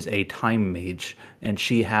she is a time mage, and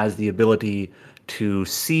she has the ability to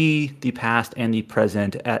see the past and the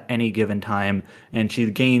present at any given time, and she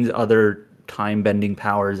gains other time-bending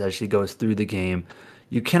powers as she goes through the game.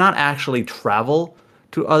 You cannot actually travel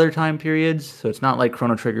to other time periods, so it's not like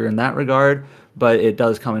Chrono Trigger in that regard, but it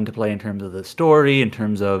does come into play in terms of the story, in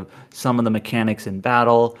terms of some of the mechanics in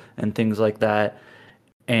battle, and things like that.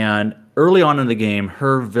 And early on in the game,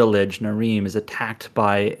 her village, Narim, is attacked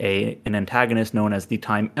by an antagonist known as the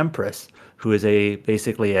Time Empress, who is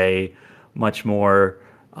basically a much more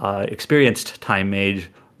experienced time mage,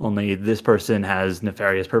 only this person has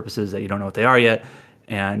nefarious purposes that you don't know what they are yet.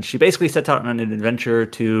 And she basically sets out on an adventure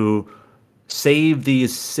to save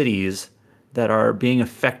these cities that are being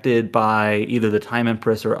affected by either the Time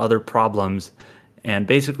Empress or other problems. And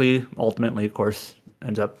basically, ultimately, of course,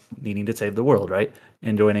 ends up needing to save the world, right?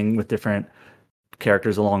 And joining with different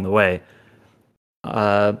characters along the way.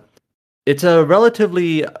 It's a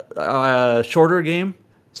relatively shorter game.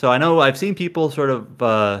 So I know I've seen people sort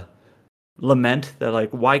of lament that, like,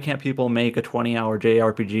 why can't people make a 20-hour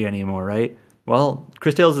JRPG anymore, right? Well,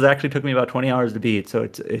 Cris Tales actually took me about 20 hours to beat. So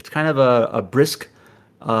it's kind of a brisk,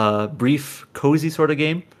 brief, cozy sort of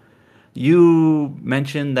game. You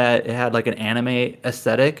mentioned that it had like an anime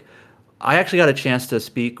aesthetic. I actually got a chance to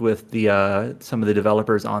speak with some of the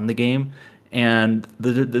developers on the game, and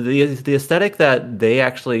the aesthetic that they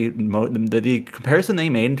actually the comparison they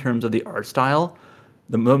made in terms of the art style,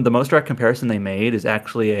 the most direct comparison they made is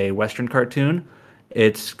actually a Western cartoon.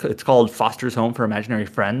 It's called Foster's Home for Imaginary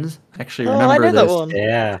Friends. I actually remember I know this.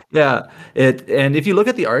 That one. Yeah. And if you look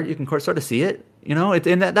at the art, you can sort of see it. You know,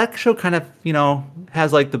 and that show kind of, you know,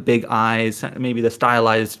 has like the big eyes, maybe the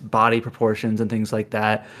stylized body proportions and things like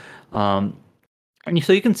that. And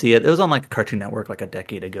so you can see it. It was on like Cartoon Network like a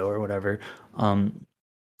decade ago or whatever.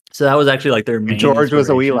 So that was actually like their main. George was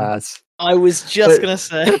a wee lass. I was just gonna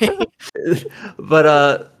say.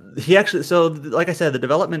 But he actually, so like I said, the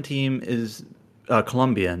development team is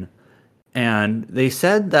Colombian, and they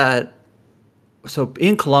said that so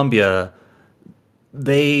in Colombia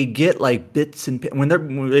they get like bits and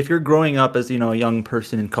if you're growing up as, you know, a young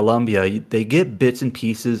person in Colombia, they get bits and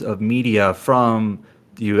pieces of media from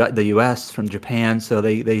the US, from Japan. So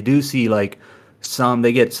they do see like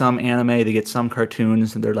they get some anime, they get some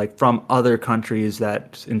cartoons, and they're like from other countries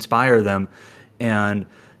that inspire them. And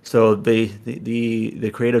so the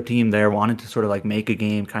creative team there wanted to sort of like make a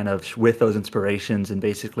game kind of with those inspirations and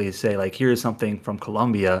basically say like, here's something from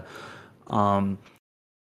Colombia. And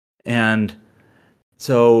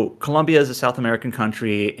so Colombia is a South American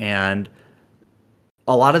country, and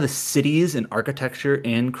a lot of the cities and architecture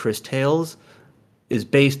in Cris Tales is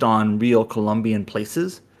based on real Colombian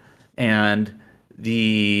places. And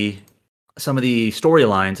some of the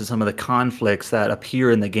storylines and some of the conflicts that appear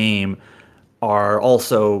in the game are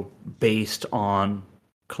also based on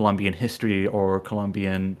Colombian history or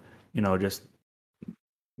Colombian, you know, just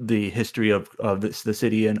the history of the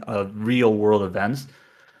city and of real world events.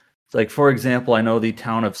 It's like, for example, I know the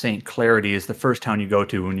town of St. Clarity is the first town you go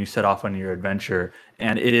to when you set off on your adventure.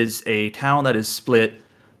 And it is a town that is split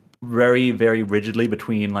very, very rigidly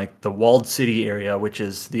between like the walled city area, which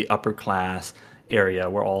is the upper class area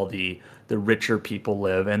where all the richer people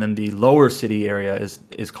live, and then the lower city area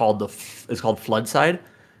is called Floodside,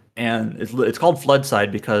 and it's called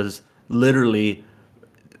Floodside because literally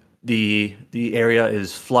the area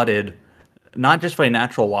is flooded, not just by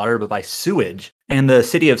natural water, but by sewage. And the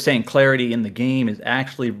city of St. Clarity in the game is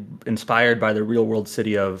actually inspired by the real world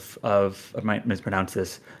city of I might mispronounce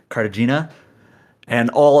this, Cartagena.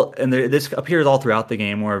 This appears all throughout the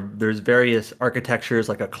game, where there's various architectures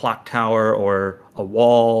like a clock tower or a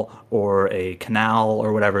wall or a canal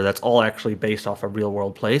or whatever. That's all actually based off a real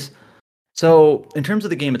world place. So in terms of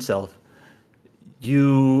the game itself,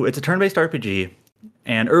 it's a turn-based RPG,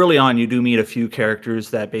 and early on you do meet a few characters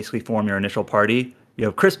that basically form your initial party. You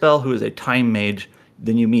have Crispell, who is a time mage.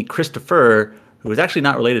 Then you meet Christopher, who is actually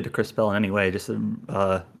not related to Crispell in any way, just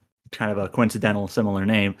a kind of a coincidental similar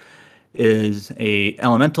name, is a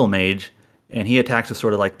elemental mage, and he attacks with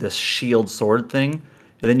sort of like this shield sword thing.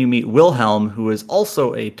 And then you meet Wilhelm, who is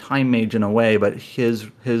also a time mage in a way, but his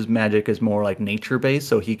magic is more like nature-based,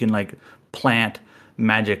 so he can like plant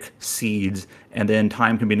magic seeds, and then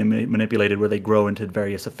time can be manipulated where they grow into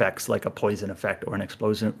various effects, like a poison effect or an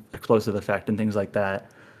explosive effect and things like that.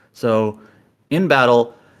 So in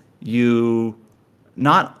battle, so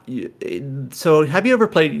have you ever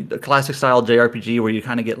played a classic style JRPG where you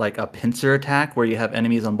kind of get like a pincer attack where you have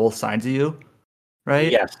enemies on both sides of you,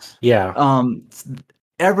 right? Yes. Yeah.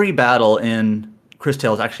 Every battle in Cris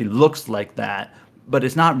Tales actually looks like that, but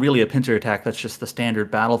it's not really a pincer attack. That's just the standard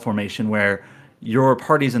battle formation where your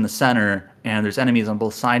party's in the center and there's enemies on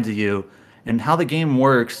both sides of you. And how the game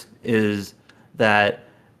works is that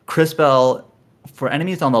Crispell, for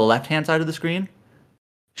enemies on the left-hand side of the screen,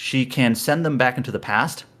 she can send them back into the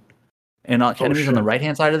past. And enemies on the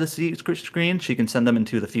right-hand side of the screen, she can send them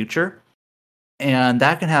into the future. And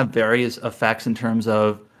that can have various effects in terms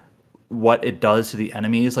of what it does to the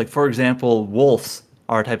enemies. Like, for example, wolves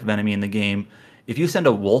are a type of enemy in the game. If you send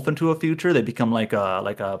a wolf into a future, they become like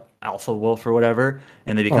a alpha wolf or whatever,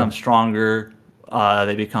 and they become stronger.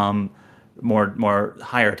 They become more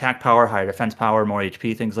higher attack power, higher defense power, more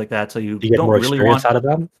HP, things like that. So you Do you get don't more really experience want out of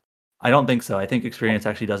them? I don't think so. I think experience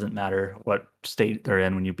actually doesn't matter what state they're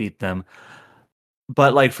in when you beat them.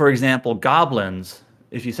 But like, for example, goblins,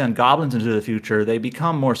 if you send goblins into the future, they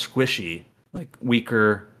become more squishy, like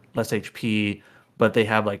weaker, less HP, but they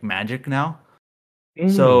have like magic now.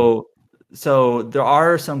 So there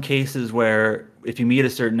are some cases where if you meet a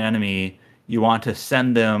certain enemy, you want to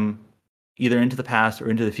send them either into the past or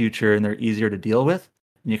into the future, and they're easier to deal with.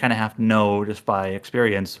 And you kind of have to know just by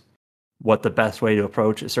experience what the best way to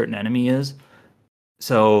approach a certain enemy is.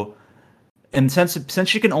 So, and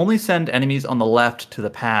since you can only send enemies on the left to the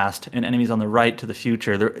past and enemies on the right to the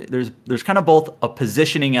future, there's kind of both a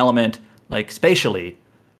positioning element, like spatially,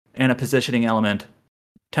 and a positioning element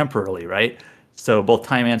temporally, right? So both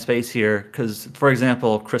time and space here, because, for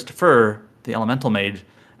example, Christopher, the elemental mage,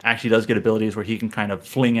 actually does get abilities where he can kind of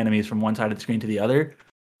fling enemies from one side of the screen to the other.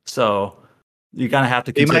 So you kind of have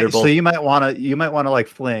to consider both. So you might want to like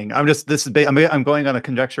fling. I'm going on a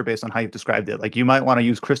conjecture based on how you've described it. Like, you might want to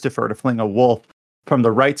use Christopher to fling a wolf from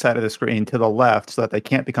the right side of the screen to the left, so that they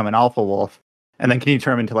can't become an alpha wolf. And then can you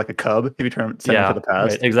turn them into like a cub if you send them to the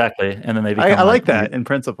past? Right, exactly. And then they become I like that in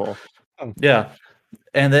principle. Yeah.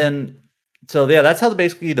 And then, so yeah, that's how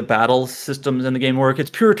basically the battle systems in the game work. It's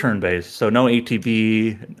pure turn-based, so no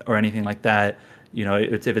ATB or anything like that. You know,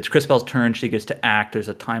 if it's Crispell's turn, she gets to act. There's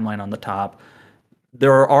a timeline on the top.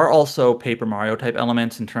 There are also Paper Mario type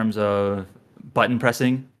elements in terms of button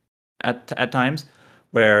pressing at times,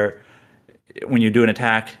 where when you do an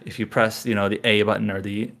attack, if you press, the A button or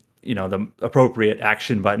the appropriate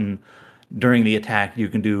action button during the attack, you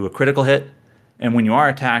can do a critical hit. And when you are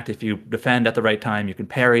attacked, if you defend at the right time, you can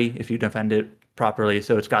parry if you defend it properly.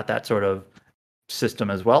 So it's got that sort of system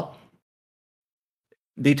as well.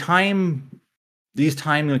 These time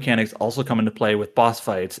mechanics also come into play with boss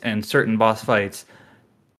fights, and certain boss fights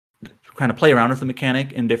kind of play around with the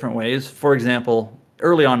mechanic in different ways. For example,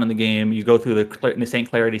 early on in the game, you go through the St.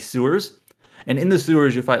 Clarity sewers, and in the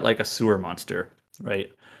sewers, you fight like a sewer monster,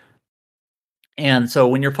 right? And so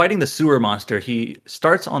when you're fighting the sewer monster, he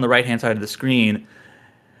starts on the right-hand side of the screen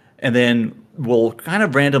and then will kind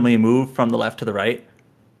of randomly move from the left to the right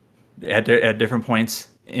at different points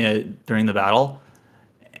during the battle.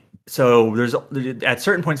 So at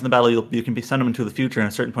certain points in the battle, you can send him into the future, and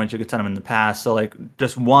at certain points you can send him in the past. So like,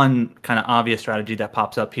 just one kind of obvious strategy that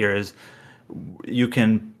pops up here is you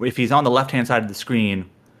can, if he's on the left-hand side of the screen,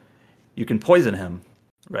 you can poison him,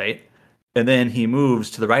 right? And then he moves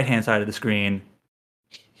to the right-hand side of the screen.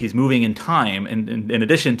 He's moving in time in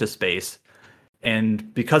addition to space.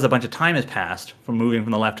 And because a bunch of time has passed from moving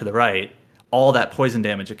from the left to the right, all that poison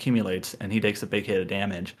damage accumulates, and he takes a big hit of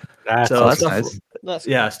damage. That's nice.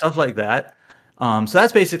 Stuff like that. So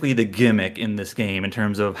that's basically the gimmick in this game in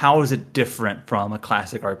terms of how is it different from a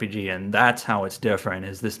classic RPG, and that's how it's different,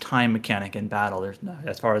 is this time mechanic in battle. There's no,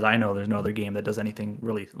 as far as I know, there's no other game that does anything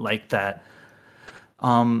really like that.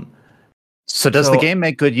 So does the game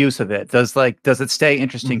make good use of it? Does it stay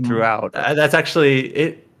interesting throughout? That's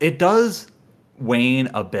actually it does wane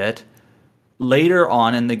a bit. Later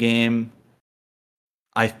on in the game,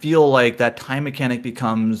 I feel like that time mechanic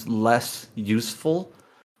becomes less useful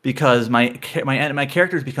because my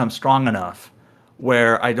characters become strong enough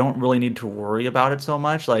where I don't really need to worry about it so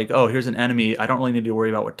much. Like, oh, here's an enemy. I don't really need to worry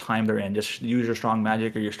about what time they're in. Just use your strong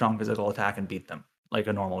magic or your strong physical attack and beat them like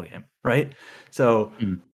a normal game, right? So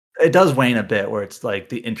it does wane a bit where it's like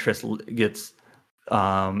the interest gets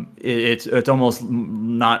it's almost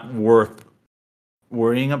not worth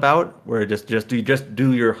worrying about, where just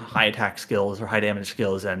do your high attack skills or high damage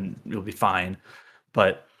skills and you'll be fine.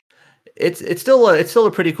 But it's still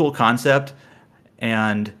a pretty cool concept,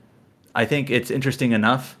 and I think it's interesting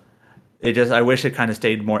enough. I wish it kind of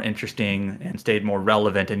stayed more interesting and stayed more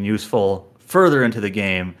relevant and useful further into the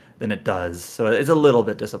game than it does. So it's a little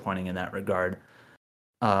bit disappointing in that regard.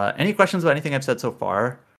 Any questions about anything I've said so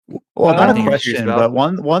far? Well, not a question, but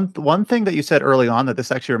one thing that you said early on that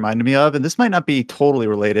this actually reminded me of, and this might not be totally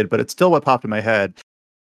related, but it's still what popped in my head.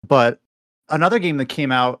 But another game that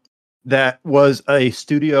came out that was a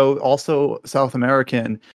studio, also South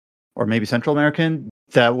American or maybe Central American,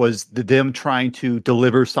 that was them trying to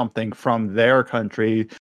deliver something from their country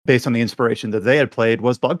based on the inspiration that they had played,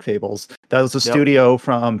 was Bug Fables. That was a studio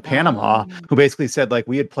from Panama who basically said, like,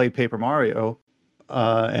 we had played Paper Mario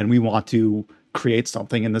and we want to create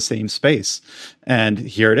something in the same space, and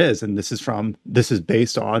here it is. And this is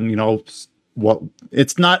based on, you know, what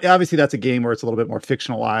it's not, obviously that's a game where it's a little bit more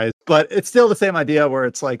fictionalized, but it's still the same idea where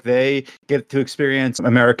it's like they get to experience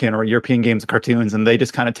American or European games and cartoons, and they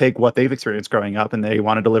just kind of take what they've experienced growing up and they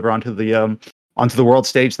want to deliver onto the world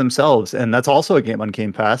stage themselves. And that's also a game on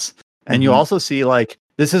Game Pass. And you also see, like,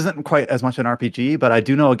 this isn't quite as much an RPG, but I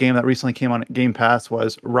do know a game that recently came on Game Pass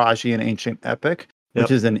was Raji: An Ancient Epic,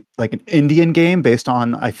 which is an Indian game based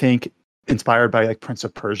on, I think, inspired by like Prince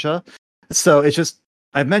of Persia. So it's just,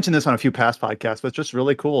 I've mentioned this on a few past podcasts, but it's just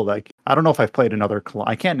really cool. Like, I don't know if I've played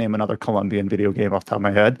I can't name another Colombian video game off the top of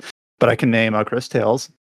my head, but I can name Cris Tales.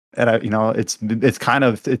 And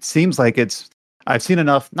it seems like I've seen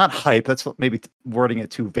enough, not hype, that's maybe wording it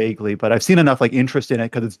too vaguely, but I've seen enough like interest in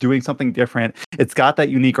it because it's doing something different. It's got that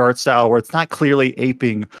unique art style where it's not clearly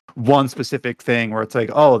aping one specific thing where it's like,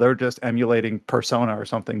 oh, they're just emulating Persona or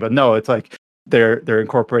something. But no, it's like they're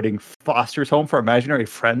incorporating Foster's Home for Imaginary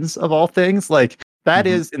Friends of all things. Like, that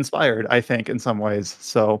is inspired, I think, in some ways.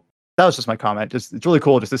 So that was just my comment. Just, it's really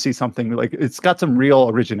cool just to see something like it's got some real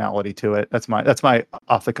originality to it. That's my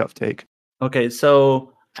off the cuff take. Okay,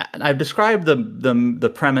 so I've described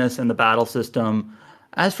the premise and the battle system.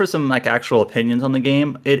 As for some like actual opinions on the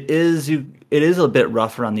game, it is a bit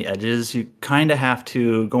rough around the edges. You kind of have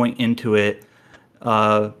to, going into it,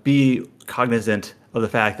 be cognizant of the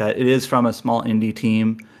fact that it is from a small indie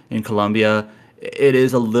team in Colombia. It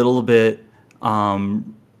is a little bit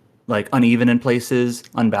like uneven in places,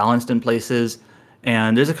 unbalanced in places,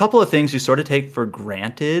 and there's a couple of things you sort of take for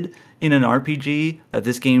granted in an RPG that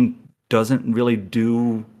this game doesn't really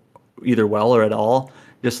do either well or at all.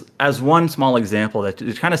 Just as one small example that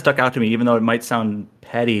it kind of stuck out to me, even though it might sound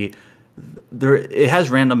petty, it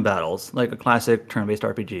has random battles like a classic turn-based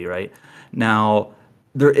RPG, right? Now,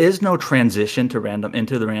 there is no transition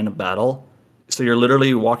into the random battle. So you're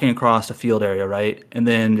literally walking across a field area, right? And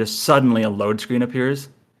then just suddenly a load screen appears,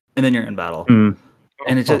 and then you're in battle. And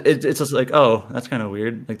it's just like, oh, that's kind of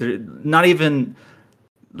weird. Like, they're not even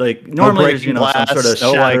like, normally there's, you know, some sort of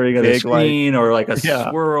shattering of the screen or like a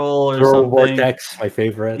swirl or something. Vortex, my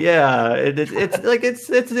favorite. Yeah, it's like it's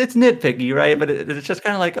nitpicky, right? But it's just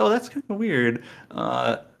kind of like, oh, that's kind of weird.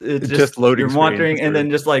 It's just loading. You're wandering, and then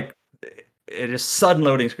just like it is sudden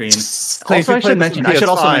loading screen. Also, I should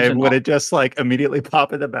also mention, would it just like immediately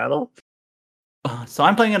pop into battle? So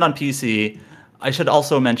I'm playing it on PC. I should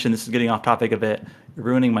also mention, this is getting off topic a bit, you're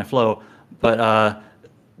ruining my flow, but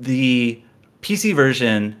the PC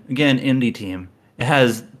version, again, indie team, it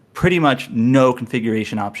has pretty much no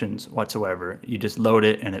configuration options whatsoever. You just load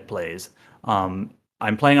it and it plays.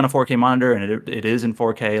 I'm playing on a 4K monitor, and it is in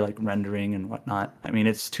 4K, like rendering and whatnot. I mean,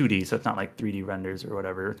 it's 2D, so it's not like 3D renders or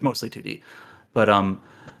whatever. It's mostly 2D. But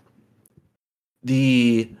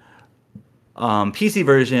the PC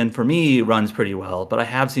version, for me, runs pretty well. But I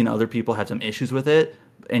have seen other people have some issues with it.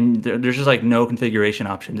 And there's just like no configuration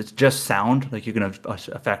options. It's just sound. Like, you can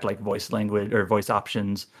affect like voice language or voice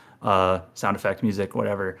options, sound effects, music,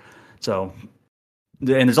 whatever. So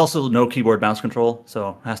And there's also no keyboard mouse control,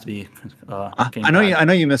 so it has to be. I know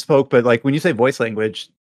you misspoke, but like when you say voice language,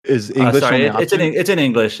 is English? Sorry, it's in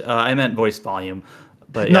English. I meant voice volume.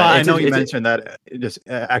 But no, yeah, I know you mentioned that just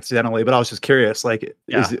accidentally, but I was just curious. Like,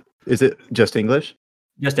 is it just English?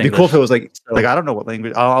 Just English. It'd be cool if it was like I don't know what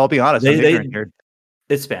language. I'll be honest. I'm ignorant here.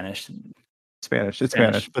 It's Spanish. It's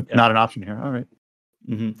Spanish, but not an option here. All right.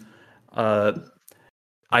 Mm-hmm.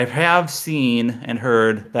 I have seen and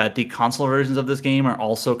heard that the console versions of this game are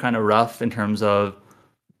also kind of rough in terms of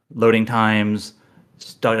loading times,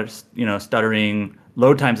 stuttering.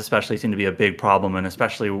 Load times especially seem to be a big problem, and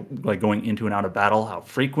especially like going into and out of battle, how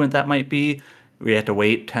frequent that might be. We have to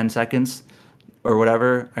wait 10 seconds or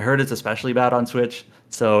whatever. I heard it's especially bad on Switch,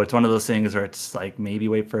 so it's one of those things where it's like maybe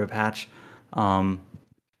wait for a patch.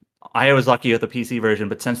 I was lucky with the PC version,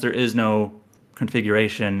 but since there is no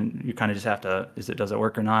configuration, you kind of just have to, does it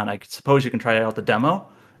work or not? I suppose you can try out the demo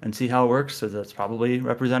and see how it works, so that's probably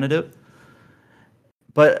representative.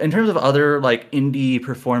 But in terms of other like indie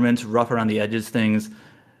performance, rough around the edges things,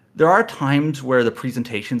 there are times where the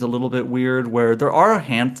presentation's a little bit weird, where there are a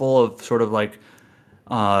handful of sort of like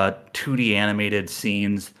 2D animated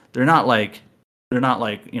scenes. They're not like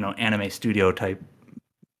anime studio type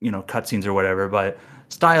cutscenes or whatever, but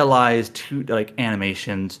stylized like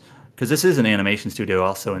animations, because this is an animation studio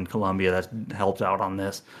also in Colombia that helps out on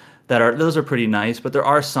this. Those are pretty nice, but there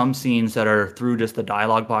are some scenes that are through just the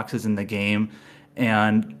dialogue boxes in the game.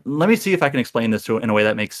 And let me see if I can explain this in a way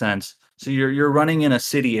that makes sense. So you're running in a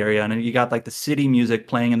city area, and you got like the city music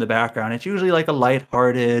playing in the background. It's usually like a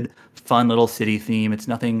lighthearted, fun little city theme. It's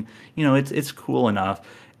nothing, it's cool enough.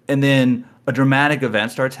 And then a dramatic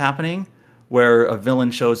event starts happening where a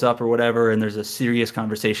villain shows up or whatever, and there's a serious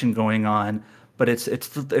conversation going on. But it's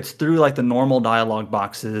through like the normal dialogue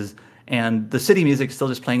boxes, and the city music is still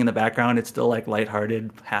just playing in the background. It's still like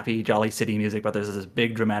lighthearted, happy, jolly city music, but there's this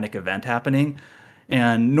big dramatic event happening.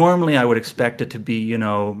 And normally I would expect it to be,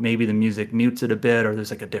 maybe the music mutes it a bit, or there's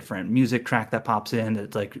like a different music track that pops in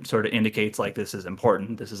that like sort of indicates like this is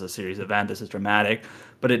important, this is a serious event, this is dramatic,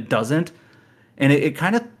 but it doesn't. And it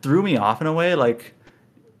kind of threw me off in a way, like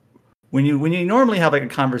when you normally have like a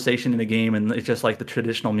conversation in a game and it's just like the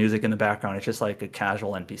traditional music in the background, it's just like a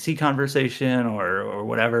casual NPC conversation or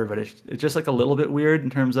whatever, but it's just like a little bit weird in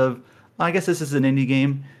terms of, I guess this is an indie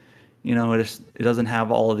game, it doesn't have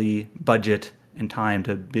all the budget and time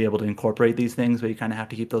to be able to incorporate these things, but you kind of have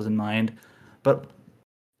to keep those in mind. But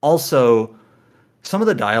also, some of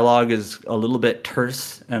the dialogue is a little bit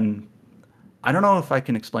terse, and I don't know if I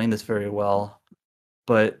can explain this very well,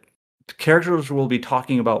 but characters will be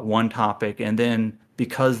talking about one topic, and then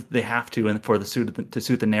because they have to, and to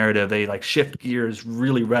suit the narrative, they like shift gears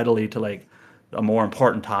really readily to like a more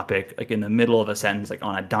important topic, like in the middle of a sentence, like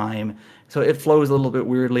on a dime. So it flows a little bit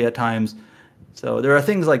weirdly at times. So there are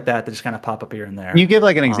things like that just kind of pop up here and there. You give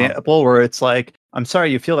like an example where it's like, I'm sorry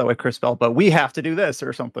you feel that way, Chris Bell, but we have to do this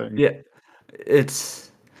or something. Yeah,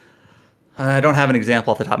 I don't have an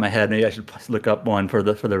example off the top of my head. Maybe I should look up one for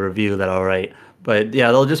the review that I'll write. But yeah,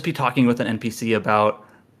 they'll just be talking with an NPC about,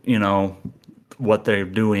 what they're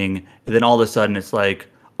doing. And then all of a sudden it's like,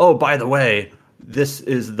 oh, by the way, this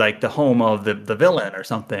is like the home of the villain or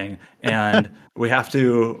something. And we have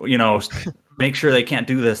to, make sure they can't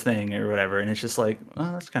do this thing or whatever. And it's just like,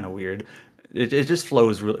 oh, that's kind of weird. It just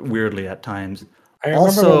flows really weirdly at times. I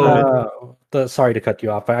remember sorry to cut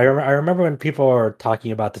you off, but I remember when people were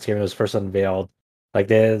talking about this game when it was first unveiled, like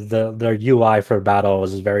their UI for battle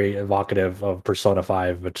was very evocative of Persona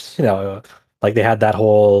 5, which, like they had that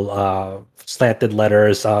whole slanted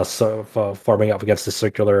letters forming up against the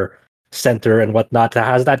circular center and whatnot.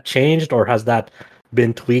 Has that changed, or has that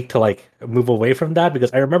been tweaked to like move away from that?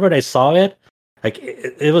 Because I remember when I saw it, like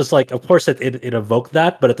it was like, of course it evoked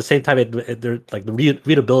that, but at the same time like the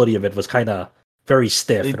readability of it was kind of very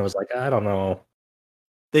stiff, and I was like, I don't know.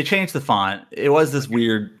 They changed the font. It was this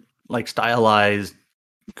weird, like stylized,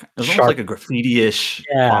 it was almost like a graffiti-ish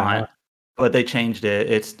font, but they changed it.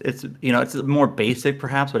 It's more basic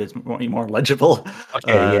perhaps, but it's more legible.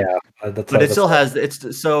 Okay, but it still has.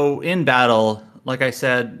 So in battle, like I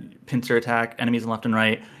said, pincer attack, enemies left and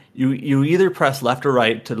right. You either press left or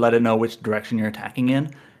right to let it know which direction you're attacking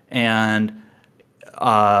in, and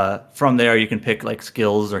from there you can pick like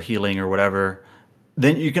skills or healing or whatever.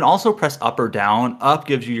 Then you can also press up or down. Up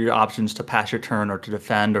gives you your options to pass your turn or to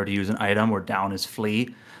defend or to use an item, where down is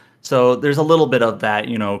flee. So there's a little bit of that,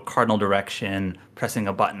 cardinal direction, pressing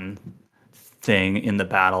a button thing in the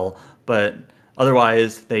battle. But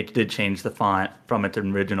otherwise, they did change the font from its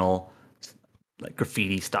original like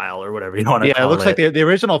graffiti style or whatever you want to call it. Yeah, it looks like the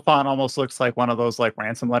original font almost looks like one of those like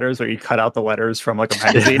ransom letters where you cut out the letters from like a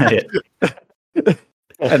magazine.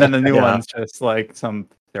 and then the new one's just like some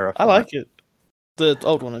Terraform. I like it. The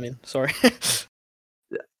old one, I mean. Sorry.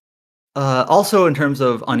 Also, in terms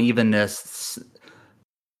of unevenness,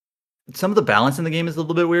 some of the balance in the game is a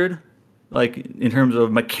little bit weird. Like in terms of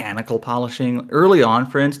mechanical polishing. Early on,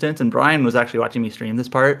 for instance, and Brian was actually watching me stream this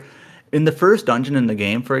part. In the first dungeon in the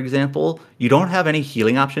game, for example, you don't have any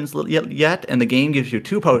healing options yet, and the game gives you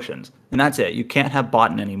 2 potions, and that's it. You can't have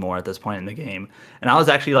Botan anymore at this point in the game. And I was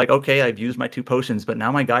actually like, okay, I've used my 2 potions, but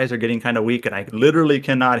now my guys are getting kind of weak, and I literally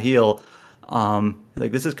cannot heal.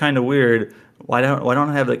 Like this is kind of weird. Why don't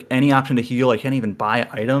I have like any option to heal? I can't even buy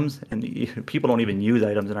items, and people don't even use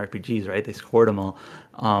items in RPGs, right? They hoard them all.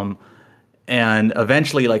 And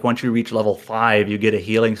eventually, like once you reach level 5, you get a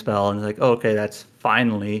healing spell, and it's like, oh, okay, that's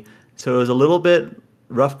finally. So it was a little bit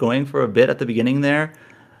rough going for a bit at the beginning there,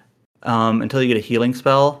 until you get a healing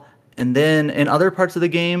spell. And then in other parts of the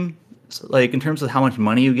game, like in terms of how much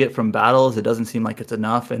money you get from battles, it doesn't seem like it's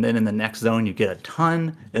enough. And then in the next zone, you get a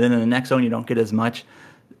ton. And then in the next zone, you don't get as much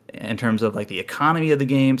in terms of like the economy of the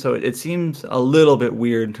game. So it seems a little bit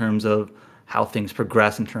weird in terms of how things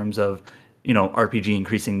progress in terms of, RPG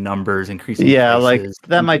increasing numbers, increasing prices. Like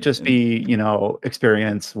that might just be,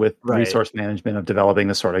 experience with resource management of developing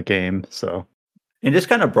this sort of game. So, and just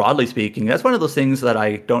kind of broadly speaking, that's one of those things that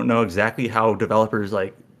I don't know exactly how developers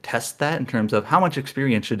like test that in terms of how much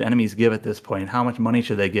experience should enemies give at this point? How much money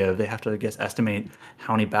should they give? They have to, I guess, estimate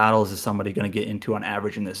how many battles is somebody going to get into on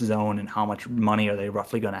average in this zone, and how much money are they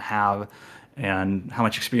roughly going to have, and how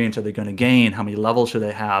much experience are they going to gain? How many levels should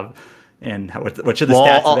they have? And what should the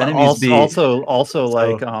stats of enemies be?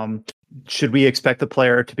 Also, should we expect the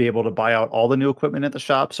player to be able to buy out all the new equipment at the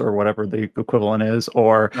shops or whatever the equivalent is,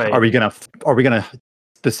 or are we gonna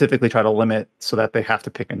specifically try to limit so that they have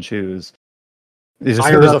to pick and choose?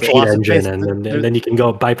 Fire up the engine, and then you can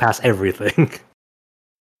go bypass everything.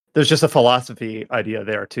 There's just a philosophy idea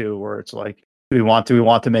there too, where it's like, do we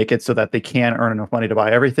want to make it so that they can earn enough money to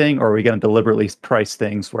buy everything, or are we going to deliberately price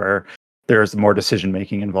things where there's more decision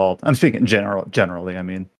making involved? I'm speaking generally. I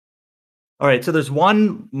mean, all right. So there's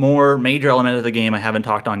one more major element of the game I haven't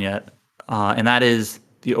talked on yet, and that is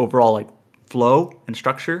the overall like flow and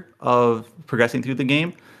structure of progressing through the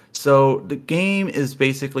game. So the game is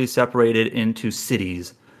basically separated into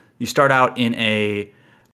cities. You start out in a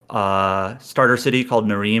starter city called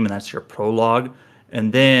Narim, and that's your prologue,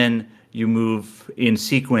 and then you move in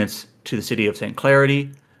sequence to the city of St.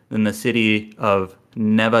 Clarity, then the city of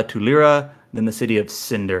Neva Tulira, then the city of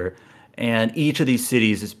Cinder. And each of these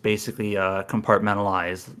cities is basically a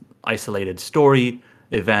compartmentalized, isolated story,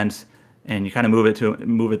 events, and you kind of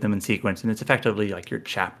move at them in sequence. And it's effectively like your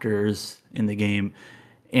chapters in the game.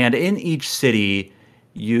 And in each city,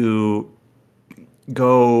 you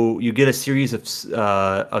get a series of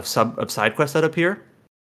side quests that appear.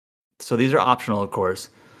 So these are optional, of course.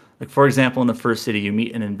 Like for example, in the first city, you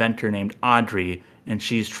meet an inventor named Audrey, and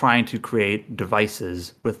she's trying to create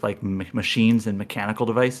devices with like machines and mechanical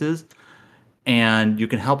devices. And you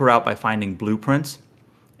can help her out by finding blueprints.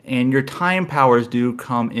 And your time powers do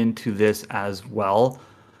come into this as well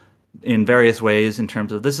in various ways, in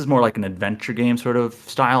terms of this is more like an adventure game sort of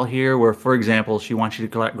style here, where, for example, she wants you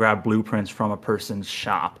to grab blueprints from a person's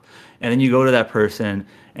shop. And then you go to that person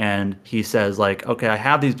and he says like, okay, I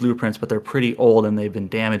have these blueprints, but they're pretty old and they've been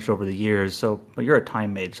damaged over the years. But you're a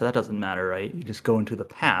time mage, so that doesn't matter, right? You just go into the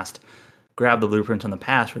past, grab the blueprints on the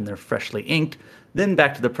past when they're freshly inked, then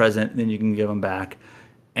back to the present, and then you can give them back,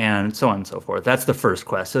 and so on and so forth. That's the first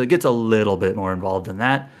quest. So it gets a little bit more involved than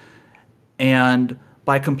that. And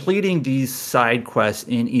by completing these side quests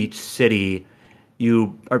in each city,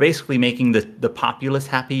 you are basically making the populace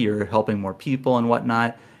happy. You're helping more people and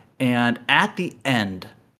whatnot. And at the end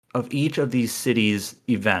of each of these cities'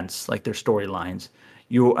 events, like their storylines,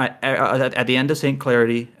 you at the end of St.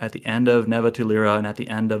 Clarity, at the end of Neva Tulira, and at the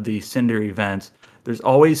end of the Cinder events, there's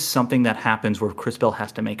always something that happens where Crispell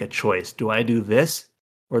has to make a choice. Do I do this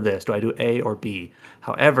or this? Do I do A or B?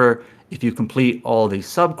 However, if you complete all these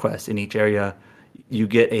subquests in each area, you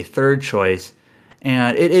get a third choice,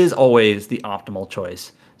 and it is always the optimal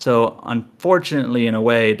choice. So unfortunately, in a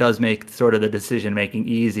way, it does make sort of the decision-making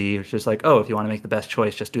easy. It's just like, oh, if you want to make the best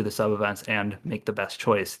choice, just do the sub-events and make the best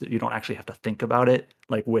choice. You don't actually have to think about it,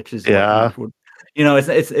 like which is yeah.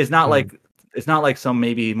 It's not like some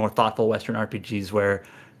maybe more thoughtful Western RPGs where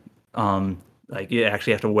like you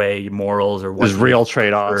actually have to weigh morals or there's real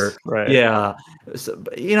trade-offs, right? Yeah. So,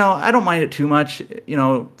 I don't mind it too much.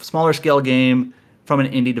 Smaller scale game from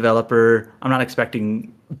an indie developer. I'm not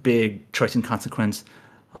expecting big choice and consequence.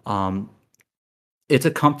 It's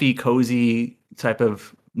a comfy, cozy type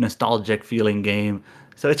of nostalgic feeling game.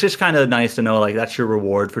 So it's just kind of nice to know like that's your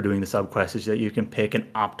reward for doing the sub quest is that you can pick an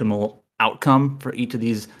optimal outcome for each of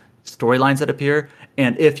these storylines that appear.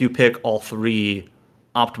 And if you pick all 3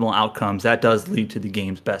 optimal outcomes, that does lead to the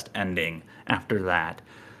game's best ending after that.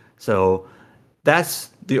 So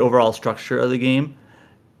that's the overall structure of the game.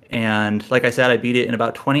 And like I said, I beat it in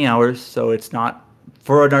about 20 hours. So it's not,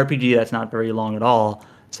 for an RPG, that's not very long at all.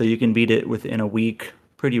 So you can beat it within a week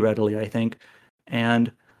pretty readily, I think.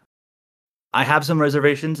 And I have some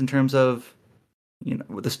reservations in terms of,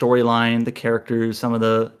 the storyline, the characters, some of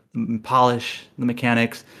the polish, the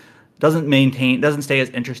mechanics. Doesn't stay as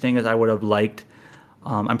interesting as I would have liked.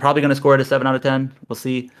 I'm probably going to score it a 7 out of 10. We'll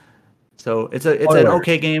see. So it's an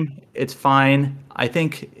okay game. It's fine. I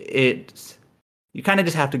think you kind of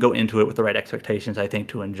just have to go into it with the right expectations, I think,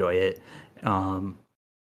 to enjoy it. But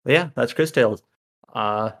yeah, that's Cris Tales.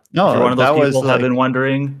 If you're one of those people who have been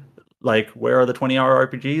wondering, like, where are the 20-hour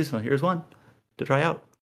RPGs? Well, here's one to try out.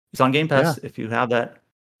 It's on Game Pass if you have that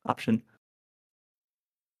option.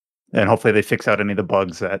 And hopefully they fix out any of the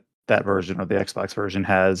bugs that version or the Xbox version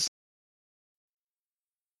has.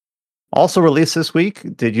 Also released this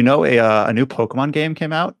week, did you know a new Pokemon game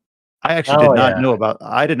came out? I actually did not know about.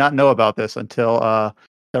 I did not know about this until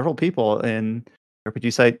several people in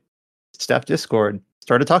RPG site staff Discord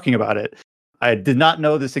started talking about it. I did not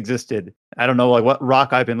know this existed. I don't know like what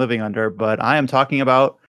rock I've been living under, but I am talking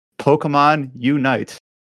about Pokemon Unite.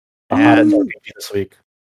 And this week.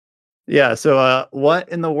 Yeah, so what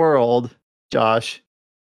in the world, Josh,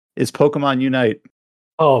 is Pokemon Unite?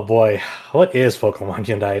 Oh boy, what is Pokemon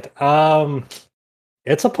Unite?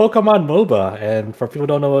 It's a Pokemon MOBA, and for people who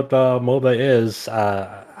don't know what MOBA is,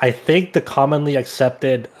 I think the commonly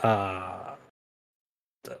accepted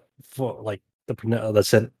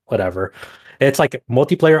whatever. It's like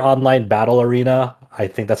multiplayer online battle arena. I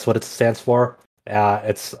think that's what it stands for.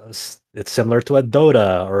 It's similar to a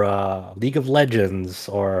Dota or a League of Legends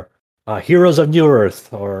or Heroes of New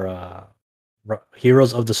Earth or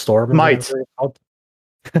Heroes of the Storm. Might.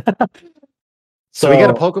 So we got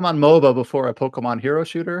a Pokemon MOBA before a Pokemon hero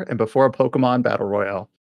shooter and before a Pokemon battle royale.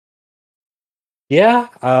 Yeah,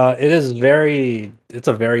 it's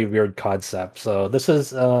a very weird concept. So this is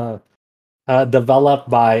developed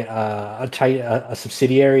by a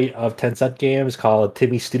subsidiary of Tencent Games called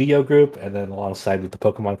Timmy Studio Group, and then alongside with the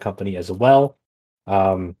Pokemon Company as well.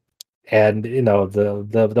 And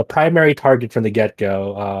the primary target from the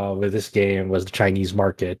get-go with this game was the Chinese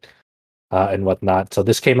market. And whatnot. So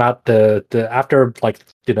this came out after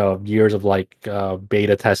years of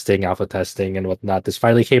beta testing, alpha testing, and whatnot. This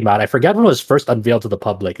finally came out. I forgot when it was first unveiled to the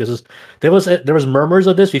public. There was murmurs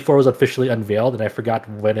of this before it was officially unveiled, and I forgot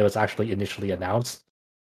when it was actually initially announced.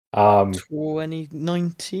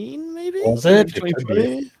 2019, maybe. Was it?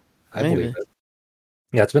 2020? I believe it.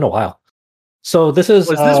 Yeah, it's been a while. So this is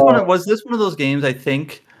was this one of those games? I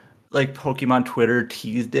think like Pokemon Twitter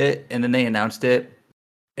teased it, and then they announced it.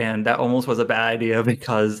 And that almost was a bad idea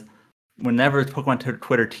because whenever Pokemon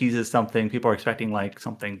Twitter teases something, people are expecting like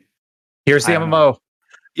something. Here's the MMO.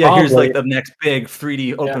 Yeah, here's like the next big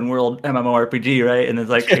 3D open world MMORPG, right? And it's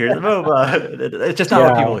like, here's the MOBA. It's just not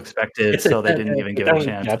what people expected, so they didn't even give it a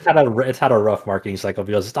chance. Yeah, it's had a rough marketing cycle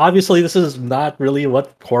because obviously this is not really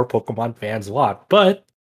what core Pokemon fans want. But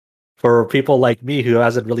for people like me who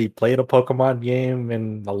hasn't really played a Pokemon game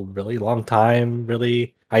in a really long time,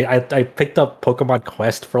 I picked up Pokemon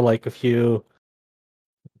Quest for like a few.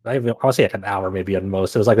 I want to say like an hour, maybe at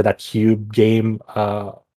most. It was like that cube game.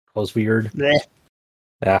 It was weird.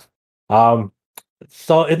 Yeah.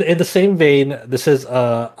 So in the same vein, this is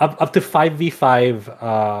up to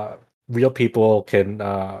 5v5. Real people can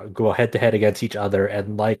go head to head against each other,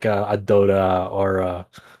 and like a Dota or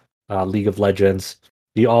a League of Legends,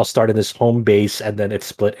 you all start in this home base, and then it's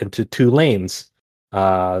split into 2 lanes.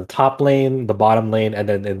 Top lane, the bottom lane, and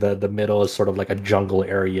then in the middle is sort of like a jungle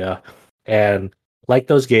area. And like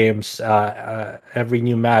those games, every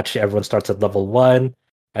new match, everyone starts at level 1,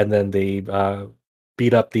 and then they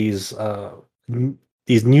beat up these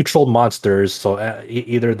neutral monsters. So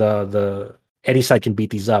either the any side can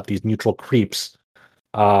beat these up. These neutral creeps.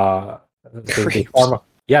 They form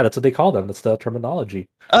that's what they call them. That's the terminology.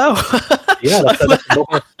 Oh. Yeah, that's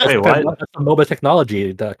MOBA. That's the MOBA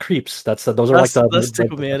technology. The creeps. That's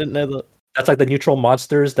tickled me. I didn't know that. That's like the neutral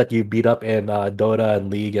monsters that you beat up in Dota and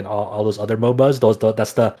League and all those other MOBAs.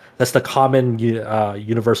 That's the common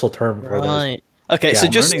universal term for those. Okay, so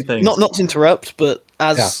just not to interrupt, but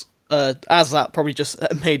as that probably just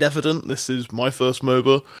made evident, this is my first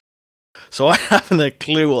MOBA, so I haven't a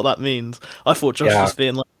clue what that means. I thought Josh was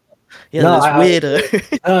being like, Yeah, no, that's weirder.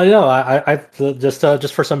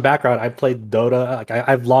 Just for some background, I played Dota. Like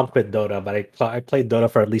I've long quit Dota, but I played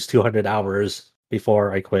Dota for at least 200 hours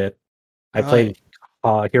before I quit. I played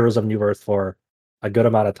Heroes of New Earth for a good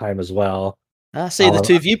amount of time as well. I see the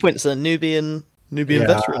two viewpoints, a newbie and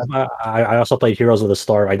veteran. I also played Heroes of the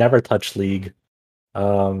Storm. I never touched League.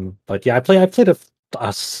 But yeah, I played a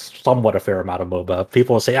somewhat a fair amount of MOBA.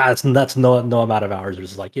 People will say, that's no amount of hours.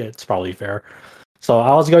 It's like, yeah, it's probably fair. So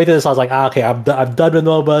I was going through this. I was like, okay, I'm done with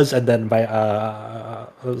MOBAs. And then my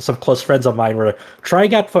some close friends of mine were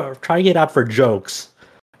trying it out for jokes,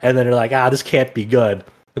 and then they're like, this can't be good.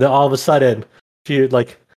 And then all of a sudden,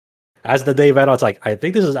 as the day went on, it's like, I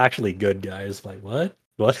think this is actually good, guys. Like, what?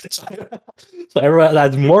 So everyone,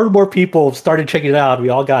 as more and more people started checking it out, we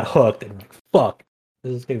all got hooked. And fuck,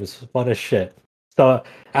 this game is fun as shit. So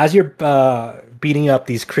as you're beating up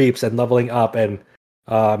these creeps and leveling up and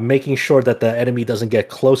making sure that the enemy doesn't get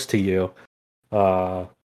close to you,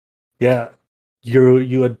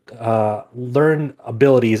 you would learn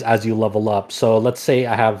abilities as you level up. So let's say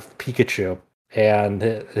I have Pikachu, and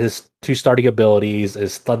his two starting abilities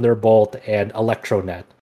is Thunderbolt and Electronet.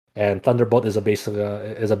 And Thunderbolt is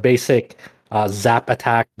a basic zap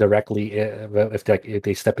attack directly if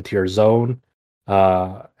they step into your zone.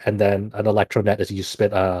 And then an Electronet is you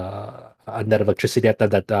spit a net of electricity at them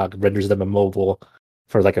that renders them immobile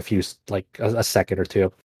for like a second or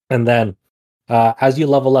two. And then as you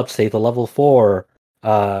level up, say to level 4,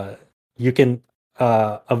 you can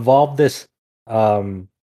evolve this the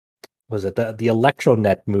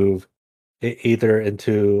Electronet move either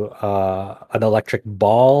into an electric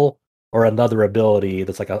ball or another ability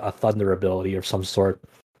that's like a thunder ability of some sort.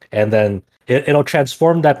 And then it'll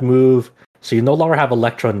transform that move, so you no longer have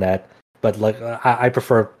Electronet, but like I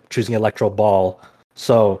prefer choosing Electro Ball.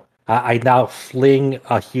 So I now fling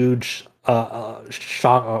a huge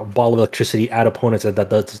shock ball of electricity at opponents that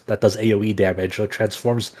does AoE damage. So it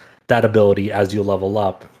transforms that ability as you level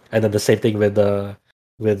up. And then the same thing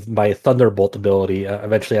with my Thunderbolt ability.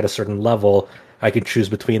 Eventually, at a certain level, I can choose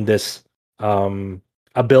between this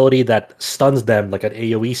ability that stuns them, like an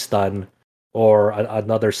AoE stun, or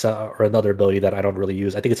another ability that I don't really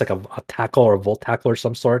use. I think it's like a tackle or a volt tackle or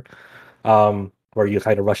some sort, where you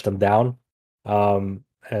kind of rush them down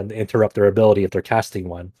and interrupt their ability if they're casting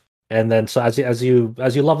one. And then so as you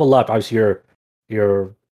level up, obviously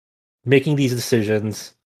you're making these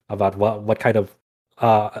decisions about what kind of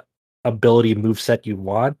ability moveset you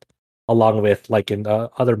want, along with like in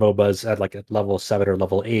other MOBAs at level 7 or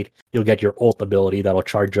level 8, you'll get your ult ability that will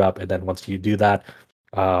charge up, and then once you do that,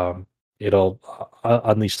 it'll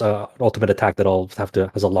unleash an ultimate attack that'll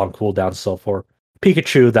has a long cooldown. So for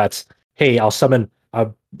Pikachu, that's, hey, I'll summon a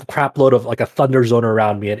crap load of like a thunder zone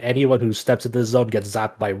around me, and anyone who steps into the zone gets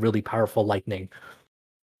zapped by really powerful lightning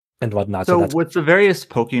and whatnot. So with the various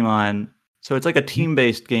Pokemon, so it's like a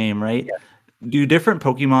team-based game, right? Yeah. Do different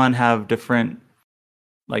Pokemon have different,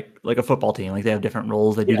 like a football team? Like they have different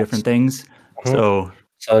roles, they do different things. Mm-hmm.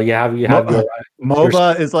 So you have your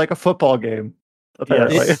MOBA is like a football game.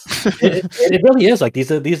 Apparently. It really is. Like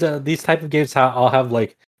these type of games all have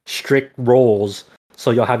like strict roles.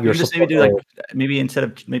 So you'll have your maybe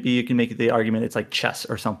you can make the argument it's like chess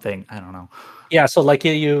or something. I don't know. Yeah, so like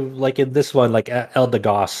in this one, like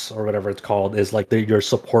Eldegoss or whatever it's called, is like your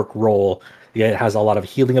support role. Yeah, it has a lot of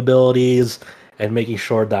healing abilities and making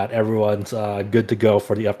sure that everyone's good to go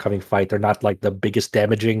for the upcoming fight. They're not like the biggest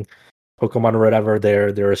damaging Pokemon or whatever.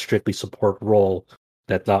 They're a strictly support role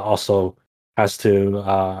that also has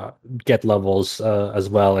to get levels as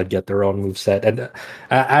well and get their own moveset. And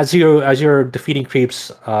as you're defeating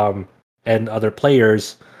creeps and other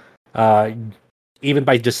players, even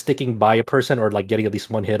by just sticking by a person or like getting at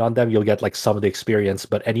least one hit on them, you'll get like some of the experience.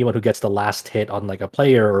 But anyone who gets the last hit on like a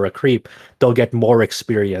player or a creep, they'll get more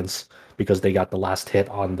experience because they got the last hit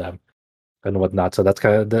on them and whatnot. So that's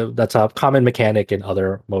kind of that's a common mechanic in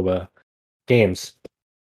other MOBA games.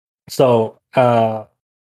 So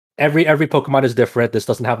every Pokemon is different. This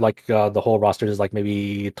doesn't have like the whole roster. There's like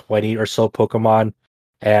maybe 20 or so Pokemon,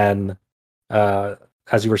 and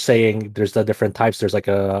as you were saying, there's the different types. There's like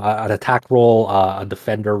an attack role, a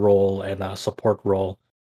defender role, and a support role.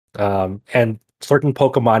 And certain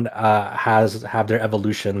Pokemon have their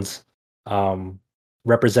evolutions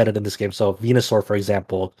represented in this game. So Venusaur, for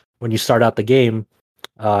example, when you start out the game,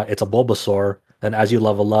 it's a Bulbasaur. Then as you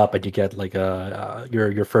level up and you get like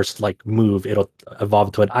your first like move, it'll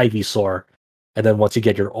evolve to an Ivysaur. And then once you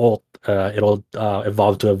get your ult, it'll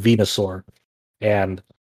evolve to a Venusaur. And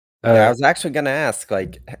I was actually going to ask,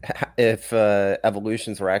 like, if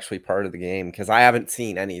evolutions were actually part of the game, because I haven't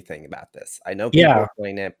seen anything about this. I know people are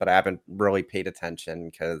playing it, but I haven't really paid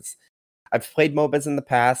attention because I've played MOBAs in the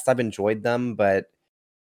past. I've enjoyed them, but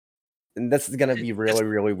this is going to be really,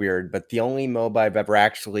 really weird. But the only MOBA I've ever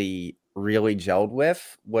actually really gelled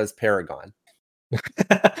with was Paragon.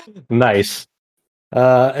 Nice.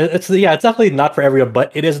 It's definitely not for everyone,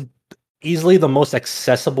 but it is easily the most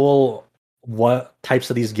accessible types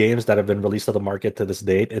of these games that have been released to the market to this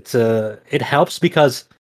date. It helps because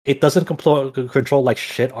it doesn't control like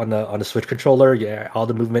shit on the Switch controller. Yeah, all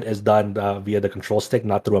the movement is done via the control stick,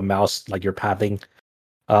 not through a mouse. Like you're pathing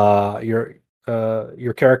your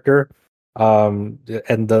character, and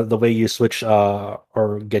the way you switch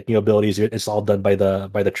or get new abilities, it's all done by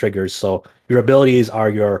the triggers. So your abilities are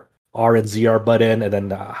your R and ZR button, and then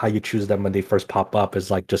how you choose them when they first pop up is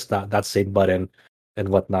like just that same button and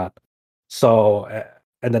whatnot. So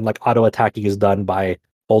and then like auto attacking is done by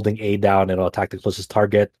holding A down and it'll attack the closest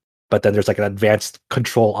target. But then there's like an advanced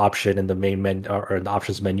control option in the main menu or in the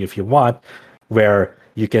options menu if you want, where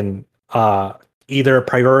you can either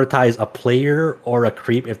prioritize a player or a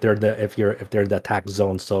creep if they're in the attack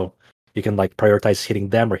zone. So you can like prioritize hitting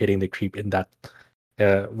them or hitting the creep in that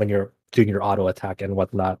when you're doing your auto attack and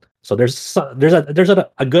whatnot. So there's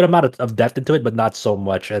a good amount of depth into it, but not so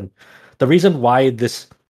much. And the reason why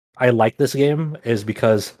I like this game is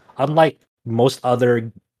because unlike most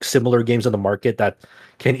other similar games on the market that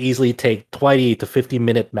can easily take 20 to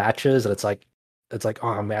 50-minute matches, and it's like,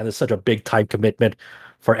 oh man, it's such a big time commitment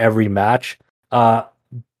for every match.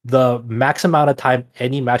 The max amount of time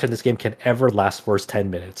any match in this game can ever last for is 10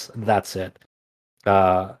 minutes. That's it.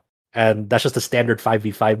 And that's just a standard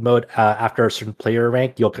 5v5 mode. After a certain player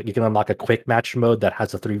rank, you can unlock a quick match mode that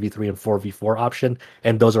has a 3v3 and 4v4 option,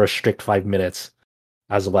 and those are a strict 5 minutes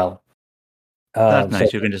as well. That's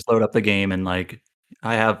nice. You can just load up the game and like,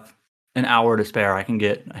 I have an hour to spare. I can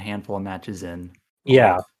get a handful of matches in.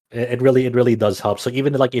 Yeah, it really does help. So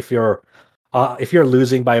even like if you're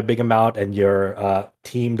losing by a big amount and your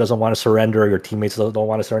team doesn't want to surrender, your teammates don't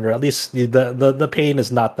want to surrender, at least the pain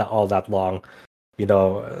is not all that long. You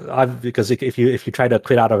know, because if you try to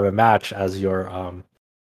quit out of a match as your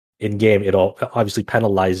in game, it'll obviously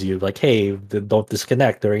penalize you. Like, hey, don't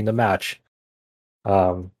disconnect during the match.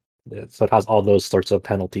 So it has all those sorts of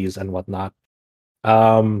penalties and whatnot.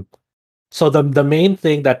 So the main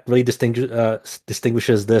thing that really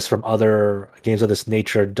distinguishes this from other games of this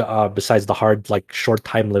nature, besides the hard like short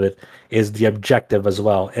time limit, is the objective as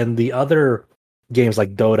well. And the other games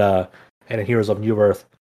like Dota and Heroes of Newerth,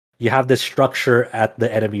 you have this structure at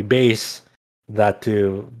the enemy base that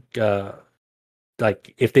to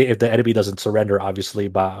like if the enemy doesn't surrender, obviously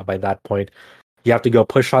by that point, you have to go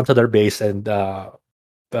push onto their base and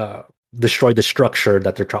destroy the structure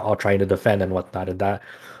that they're all trying to defend and whatnot. And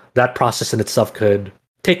that process in itself could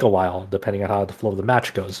take a while, depending on how the flow of the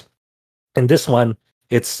match goes. In this one,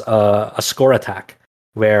 it's a score attack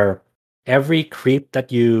where every creep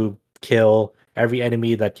that you kill, every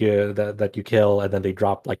enemy that you kill, and then they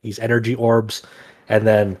drop like these energy orbs, and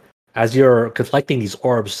then as you're collecting these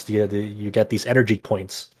orbs, you get these energy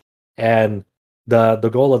points. And the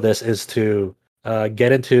goal of this is to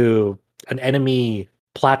get into an enemy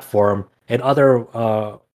platform and other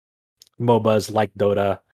MOBAs like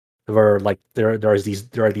Dota, where like there are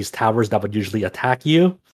these towers that would usually attack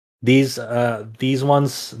you. These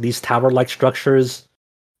tower-like structures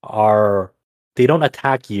they don't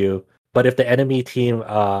attack you, but if the enemy team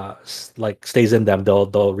like stays in them,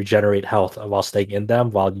 they'll regenerate health while staying in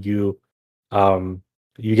them, while you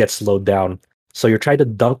get slowed down. So you're trying to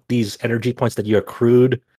dunk these energy points that you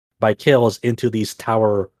accrued by kills into these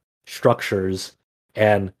tower structures,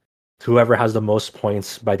 and whoever has the most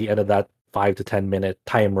points by the end of that 5 to 10 minute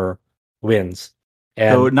timer wins.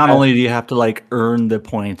 And so not only do you have to like earn the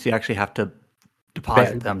points, you actually have to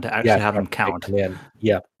deposit them to actually have them count.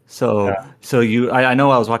 Yeah. So I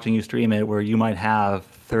know I was watching you stream it where you might have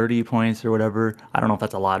 30 points or whatever. I don't know if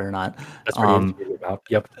that's a lot or not. That's pretty about.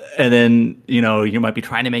 Yep. And then, you might be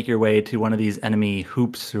trying to make your way to one of these enemy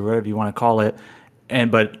hoops or whatever you want to call it.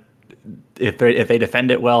 But if they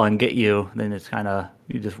defend it well and get you, then it's kind of,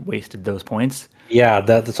 you just wasted those points. Yeah,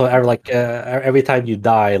 so every time you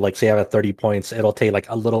die, like say I have 30 points, it'll take like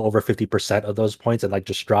a little over 50% of those points and like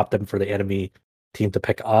just drop them for the enemy team to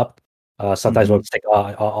pick up. Sometimes we'll take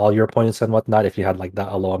all your points and whatnot if you had like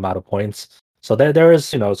that a low amount of points. So there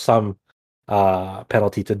is some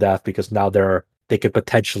penalty to death, because now they could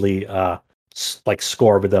potentially like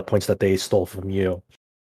score with the points that they stole from you.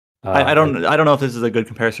 I don't know if this is a good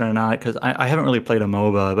comparison or not, because I haven't really played a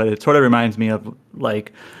MOBA, but it sort of reminds me of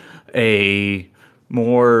like a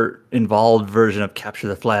more involved version of Capture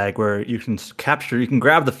the Flag, where you can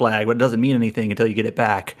grab the flag, but it doesn't mean anything until you get it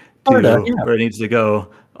back to where it needs to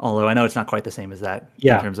go. Although I know it's not quite the same as that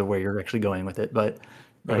in terms of where you're actually going with it, but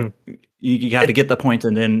like you have to get the points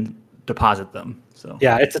and then deposit them. So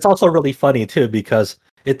yeah, it's also really funny too because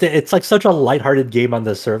it's like such a lighthearted game on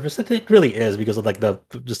the surface. It really is because of like it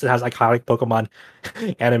has iconic Pokemon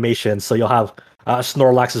animations. So you'll have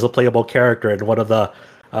Snorlax as a playable character, and one of the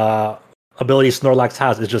abilities Snorlax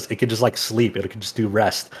has is it can just like sleep. It can just do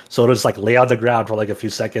rest. So it'll just like lay on the ground for like a few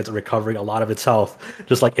seconds, recovering a lot of its health,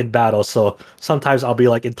 just like in battle. So sometimes I'll be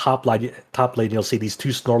like in top lane, you'll see these two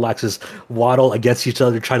Snorlaxes waddle against each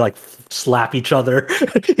other, try to like slap each other,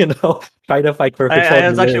 trying to fight for control. I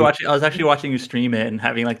was actually watching you stream it and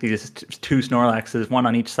having like these two Snorlaxes, one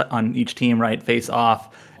on each team, right, face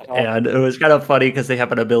off. And it was kind of funny because they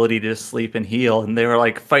have an ability to just sleep and heal, and they were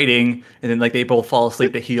like fighting, and then like they both fall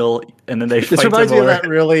asleep to heal, and then they. This reminds me of that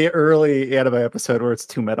really early anime episode where it's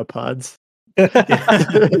two Metapods. Yeah.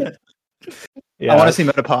 I want to see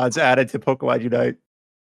Metapods added to Pokemon Unite.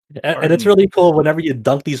 And it's really cool whenever you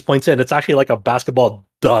dunk these points in. It's actually like a basketball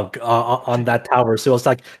dunk on that tower. So it's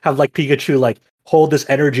like have like Pikachu like hold this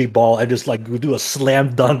energy ball and just like do a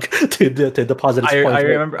slam dunk to deposit its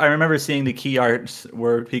points. I remember seeing the key arts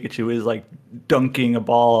where Pikachu is like dunking a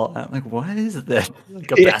ball. I'm like, what is this?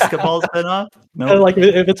 Like a basketball spin off? No, like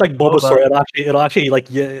if it's like Bulbasaur, it'll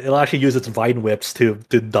actually use its Vine Whips to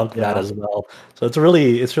dunk that as well. So it's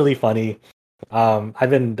really funny. I've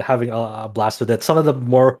been having a blast with it. Some of the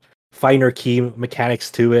more finer key mechanics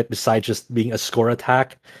to it, besides just being a score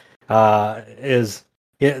attack, is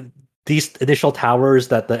these initial towers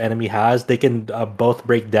that the enemy has, they can both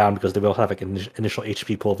break down because they will have like an initial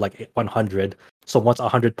HP pool of like 100. So once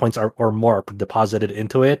 100 points or more are deposited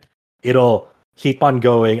into it, it'll keep on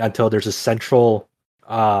going until there's a central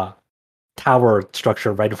tower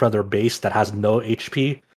structure right in front of their base that has no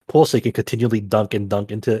HP pool, so you can continually dunk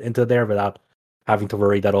into there without having to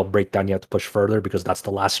worry that it'll break down. You have to push further because that's the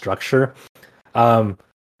last structure.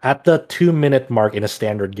 At the 2-minute mark in a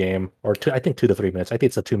standard game, or 2 to 3 minutes, I think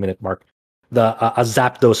it's a 2-minute mark, a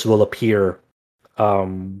Zapdos will appear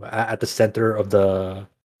at the center of the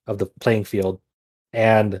playing field,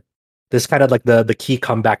 and this kind of like the key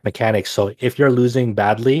comeback mechanics. So if you're losing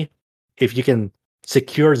badly, if you can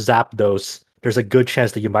secure Zapdos, there's a good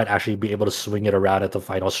chance that you might actually be able to swing it around at the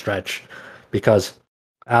final stretch, because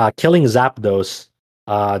killing Zapdos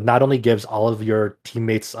not only gives all of your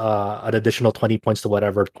teammates an additional 20 points to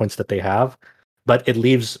whatever points that they have, but it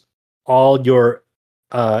leaves all your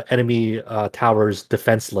enemy towers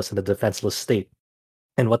defenseless in a defenseless state.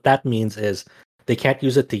 And what that means is they can't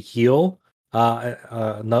use it to heal.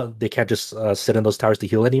 No, they can't just sit in those towers to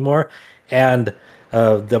heal anymore. And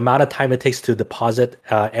the amount of time it takes to deposit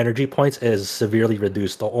energy points is severely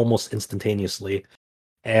reduced, almost instantaneously.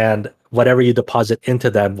 And whatever you deposit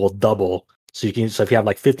into them will double. So if you have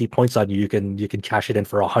like 50 points on you can cash it in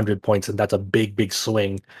for 100 points, and that's a big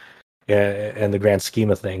swing in the grand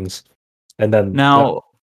scheme of things. And then now,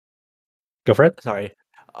 go for it. Sorry.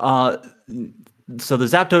 So the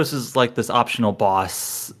Zapdos is like this optional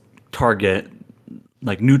boss target,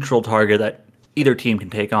 like neutral target that either team can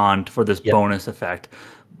take on for this bonus effect.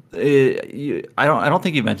 I don't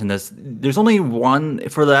think you mentioned this. There's only one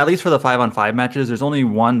at least for the 5-on-5 matches. There's only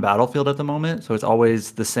one battlefield at the moment, so it's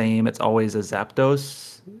always the same. It's always a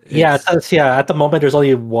Zapdos. At the moment, there's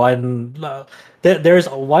only one. There's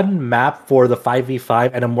one map for the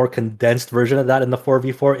 5v5 and a more condensed version of that in the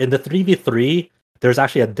 4v4. In the 3v3, there's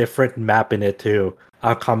actually a different map in it to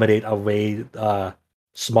accommodate a way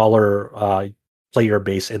smaller player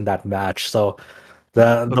base in that match. So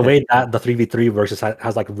the way that the 3v3 works is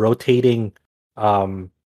has like rotating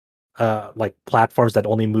like platforms that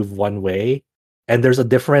only move one way, and there's a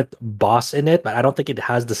different boss in it, but I don't think it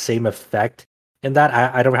has the same effect in that.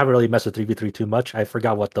 I haven't really messed with 3v3 too much. I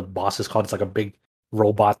forgot what the boss is called. It's like a big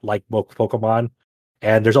robot like Pokemon,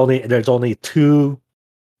 and there's only two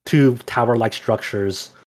tower like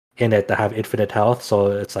structures in it that have infinite health, so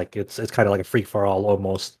it's kind of like a free for all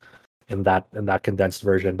almost in that condensed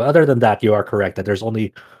version. But other than that, you are correct that there's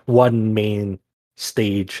only one main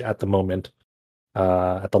stage at the moment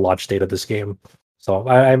at the launch date of this game. So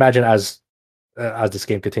I imagine as this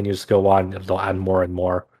game continues to go on, they'll add more and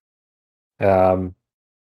more.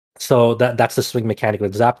 So that's the swing mechanic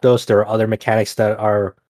with Zapdos. There are other mechanics that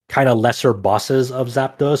are kind of lesser bosses of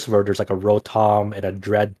Zapdos, where there's like a Rotom and a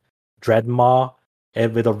Dreadmaw.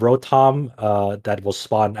 And with a Rotom that will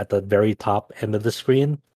spawn at the very top end of the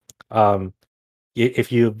screen,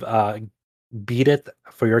 if you beat it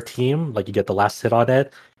for your team, like you get the last hit on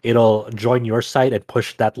it, it'll join your side and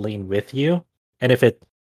push that lane with you. And if it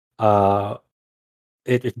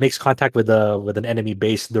makes contact with an enemy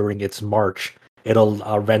base during its march, it'll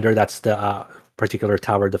render that's the particular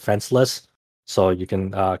tower defenseless, so you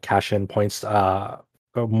can cash in points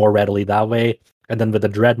more readily that way. And then with the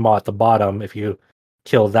Dreadmaw at the bottom, if you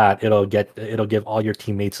kill that, it'll give all your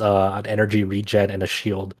teammates an energy regen and a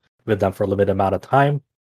shield with them for a limited amount of time.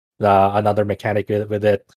 Another mechanic with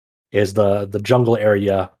it is the jungle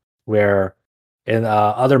area, where in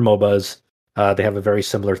other MOBAs they have a very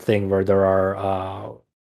similar thing where there are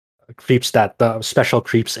creeps special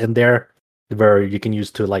creeps in there where you can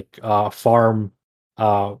use to like farm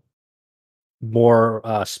more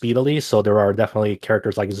speedily. So there are definitely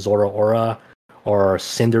characters like Zoroark or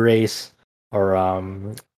Cinderace or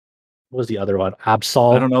what was the other one?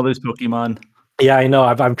 Absol. I don't know these Pokemon. Yeah, I know.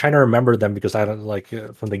 I'm trying to remember them because I don't like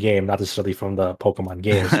from the game, not necessarily from the Pokemon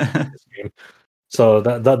games. So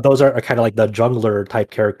those are kind of like the jungler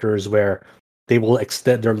type characters where they will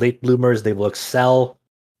extend their late bloomers. They will excel,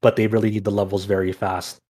 but they really need the levels very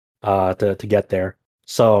fast to get there.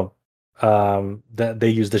 So they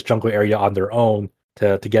use this jungle area on their own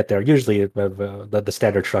to get there. Usually the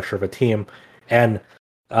standard structure of a team, and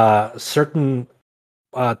certain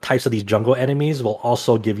types of these jungle enemies will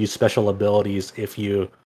also give you special abilities if you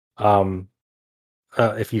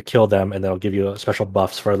kill them, and they'll give you special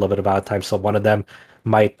buffs for a limited amount of time. So one of them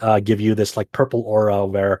might give you this like purple aura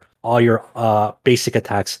where all your basic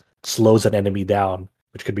attacks slows an enemy down,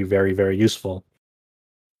 which could be very, very useful.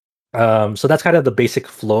 So that's kind of the basic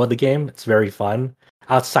flow of the game. It's very fun.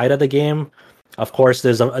 Outside of the game, of course,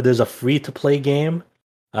 there's a free to play game.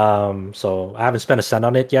 So I haven't spent a cent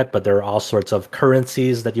on it yet, but there are all sorts of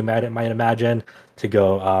currencies that you might imagine to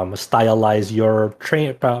go stylize your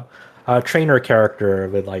trainer character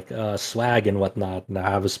with like swag and whatnot. And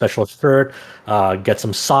have a special shirt, get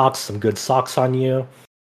some socks, some good socks on you.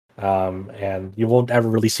 And you won't ever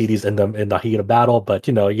really see these in the heat of battle, but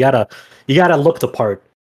you gotta look the part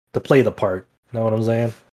to play the part. You know what I'm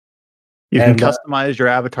saying? You can customize your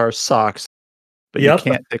avatar's socks, but you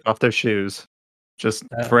can't take off their shoes. Just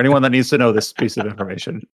for anyone that needs to know this piece of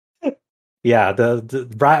information. Yeah,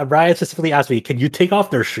 Brian specifically asked me, "Can you take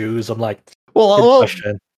off their shoes?" I'm like, well,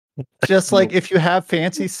 just like if you have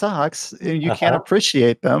fancy socks, you can't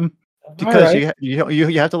appreciate them because you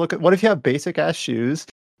have to look at what if you have basic ass shoes,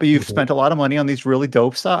 but you've spent a lot of money on these really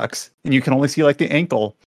dope socks, and you can only see like the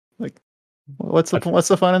ankle. Like, what's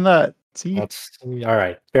the fun in that? See, that's all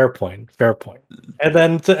right. Fair point. And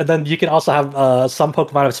then you can also have some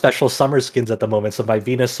Pokemon have special summer skins at the moment. So my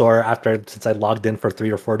Venusaur, since I logged in for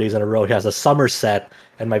 3 or 4 days in a row, he has a summer set,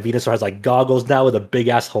 and my Venusaur has like goggles now with a big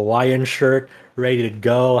ass Hawaiian shirt, ready to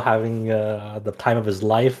go, having the time of his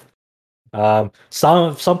life. Some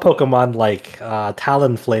Pokemon like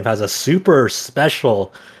Talonflame has a super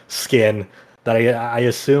special skin that I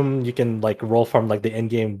assume you can like roll from like the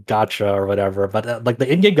in-game gacha or whatever, but like the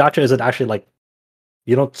in-game gacha isn't actually like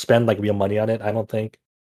you don't spend like real money on it, I don't think.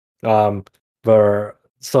 So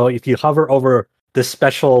if you hover over this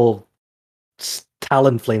special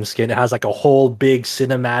Talonflame skin, it has like a whole big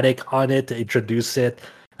cinematic on it to introduce it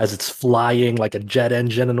as it's flying like a jet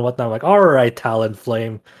engine and whatnot. I'm like, all right,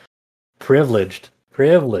 Talonflame, privileged,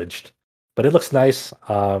 but it looks nice.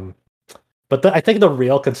 But I think the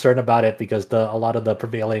real concern about it, because a lot of the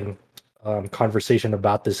prevailing conversation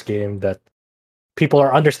about this game that people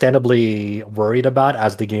are understandably worried about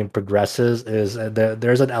as the game progresses, is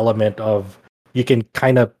there's an element of you can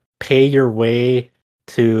kind of pay your way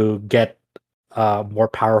to get more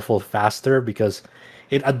powerful faster, because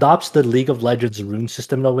it adopts the League of Legends rune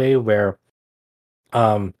system in a way where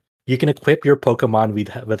you can equip your Pokemon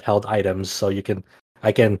with held items. So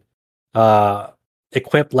I can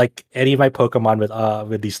equip like any of my Pokemon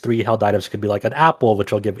with these 3 held items. It could be like an apple,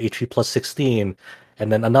 which will give HP plus 16,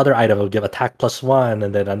 and then another item will give attack plus 1,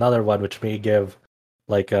 and then another one which may give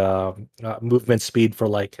like movement speed for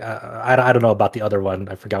like I don't know about the other one.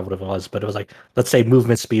 I forgot what it was, but it was like, let's say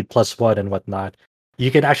movement speed plus 1 and whatnot.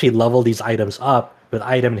 You can actually level these items up with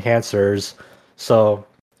item enhancers. So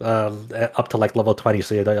up to like level 20.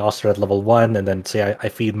 So they all start at level 1, and then say I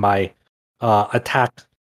feed my attack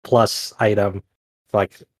plus item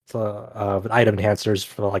like with item enhancers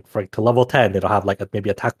for to level 10. It'll have like maybe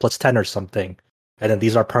attack plus 10 or something, and then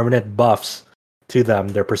these are permanent buffs to them.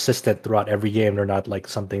 They're persistent throughout every game. They're not like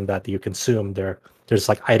something that you consume. There's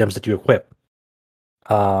like items that you equip.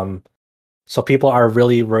 So people are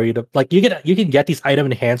really worried. Like you can get these item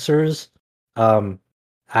enhancers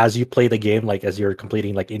as you play the game, like as you're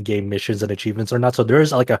completing like in-game missions and achievements or not. So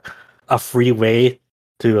there's like a free way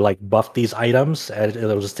to like buff these items, and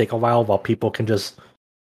it'll just take a while people can just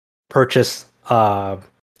purchase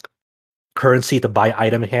currency to buy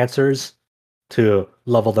item enhancers to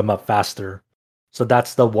level them up faster. So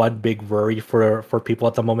that's the one big worry for people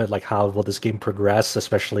at the moment. Like, how will this game progress,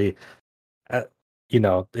 especially,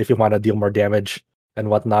 if you want to deal more damage and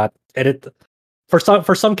whatnot. And it for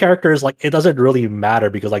some characters, like, it doesn't really matter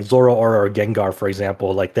because, like, Zoroark or Gengar, for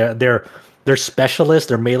example, like they're specialists,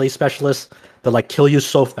 they're melee specialists that like kill you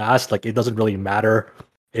so fast. Like, it doesn't really matter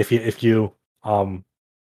if you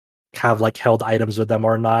have like held items with them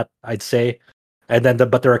or not, I'd say. And then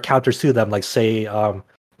but there are counters to them, like, say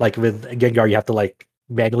like with Gengar, you have to like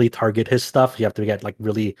manually target his stuff. You have to you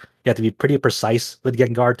have to be pretty precise with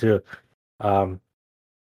Gengar to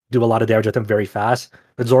do a lot of damage with him very fast.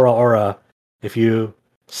 With Zoroark, if you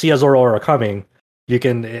see a Zoroark coming, you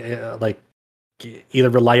can either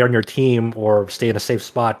rely on your team or stay in a safe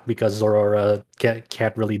spot because Zoroark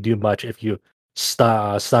can't really do much if you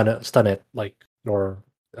stun it, like, or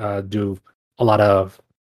do a lot of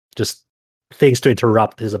just things to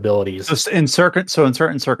interrupt his abilities. So in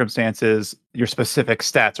certain circumstances, your specific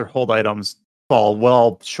stats or hold items fall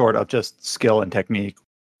well short of just skill and technique.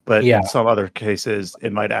 But in some other cases,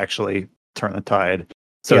 it might actually turn the tide.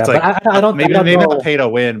 So it's like I don't not pay to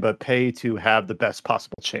win, but pay to have the best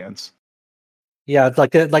possible chance. Yeah, it's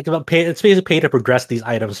it's basically pay to progress these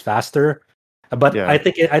items faster. But I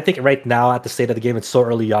think right now at the state of the game, it's so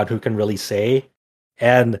early on, who can really say?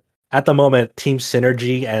 And at the moment, team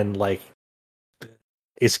synergy and like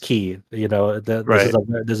is key.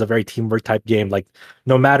 This is a very teamwork type game. Like,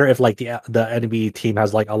 no matter if like the enemy team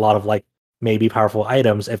has like a lot of like maybe powerful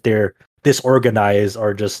items, if they're disorganized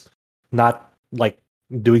or just not like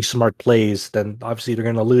doing smart plays, then obviously they're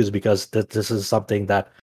going to lose because this is something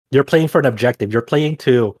that you're playing for an objective. You're playing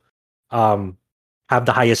to have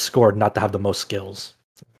the highest score, not to have the most skills.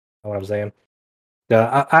 You know what I'm saying?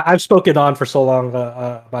 I've spoken on for so long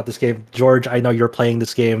about this game. George, I know you're playing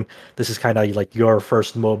this game. This is kind of like your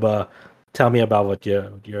first MOBA. Tell me about what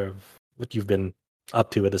you've been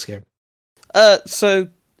up to with this game. So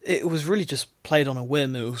it was really just played on a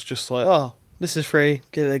whim. It was just like, oh, this is free,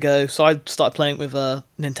 give it a go. So I started playing with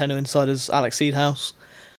Nintendo Insider's Alex Seedhouse,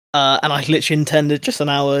 and I literally intended just an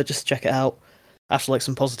hour just to check it out after like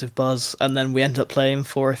some positive buzz, and then we ended up playing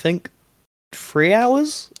for I think 3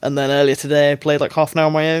 hours, and then earlier today I played like half an hour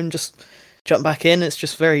on my own, just jumped back in. It's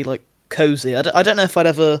just very like cozy. I don't know if I'd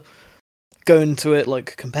ever go into it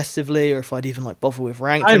like competitively or if I'd even like bother with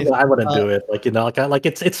ranked. I wouldn't do it like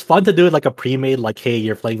it's fun to do it like a pre-made, like, hey,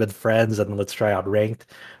 you're playing with friends and let's try out ranked,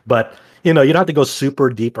 but you don't have to go super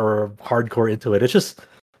deep or hardcore into it. It's just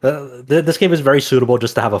this game is very suitable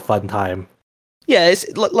just to have a fun time. Yeah, it's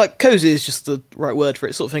like cozy is just the right word for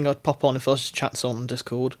it. Sort of thing I'd pop on if I was just chatting on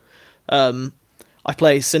Discord. I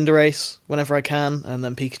play Cinderace whenever I can, and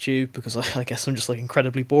then Pikachu because I guess I'm just like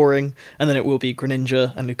incredibly boring. And then it will be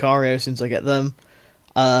Greninja and Lucario as soon as I get them.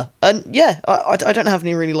 And yeah, I don't have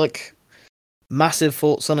any really like massive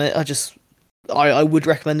thoughts on it. I would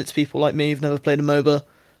recommend it to people like me who've never played a MOBA.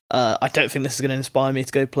 I don't think this is going to inspire me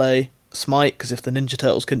to go play Smite, because if the Ninja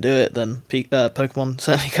Turtles can do it, then Pokemon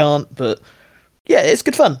certainly can't. But yeah, it's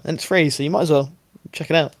good fun and it's free, so you might as well check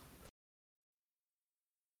it out.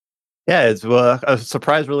 Yeah, it's a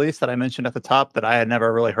surprise release that I mentioned at the top that I had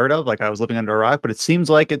never really heard of. Like, I was living under a rock, but it seems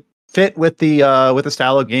like it fit with the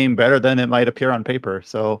style of game better than it might appear on paper.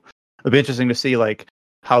 So it'll be interesting to see like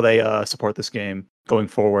how they support this game going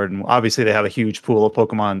forward. And obviously, they have a huge pool of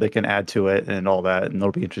Pokemon they can add to it and all that, and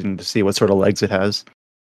it'll be interesting to see what sort of legs it has.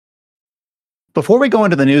 Before we go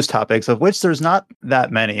into the news topics, of which there's not that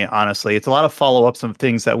many, honestly, it's a lot of follow-ups of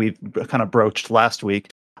things that we've kind of broached last week.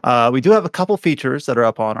 We do have a couple features that are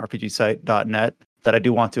up on rpgsite.net that I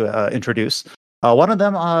do want to introduce. One of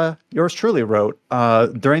them, yours truly wrote.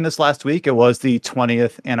 During this last week, it was the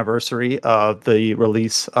 20th anniversary of the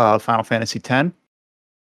release of Final Fantasy X.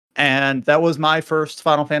 And that was my first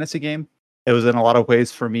Final Fantasy game. It was in a lot of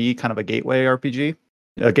ways for me kind of a gateway RPG,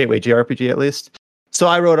 a gateway JRPG at least. So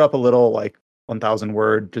I wrote up a little like 1,000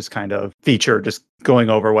 word just kind of feature, just going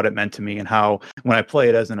over what it meant to me and how when I play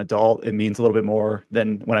it as an adult, it means a little bit more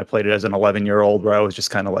than when I played it as an 11-year-old, where I was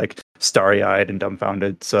just kind of like starry-eyed and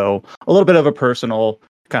dumbfounded. So a little bit of a personal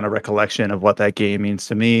kind of recollection of what that game means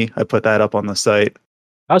to me. I put that up on the site.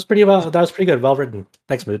 That was pretty good, well written.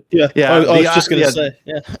 Thanks, Mood. Yeah. I was just going to say,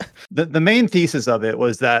 yeah. The main thesis of it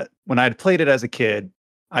was that when I'd played it as a kid,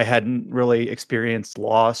 I hadn't really experienced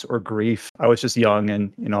loss or grief. I was just young,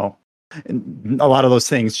 and and a lot of those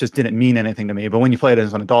things just didn't mean anything to me. But when you play it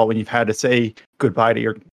as an adult, when you've had to say goodbye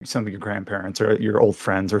to some of your grandparents or your old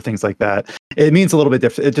friends or things like that, it means a little bit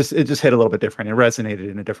different. It just hit a little bit different. It resonated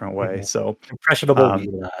in a different way. Mm-hmm. So impressionable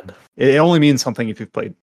lad. It only means something if you've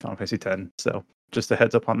played Final Fantasy X. So just a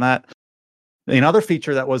heads up on that. Another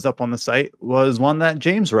feature that was up on the site was one that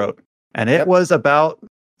James wrote. and it was about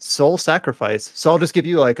Soul Sacrifice. So I'll just give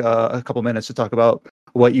you like a couple minutes to talk about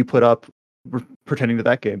what you put up pertaining to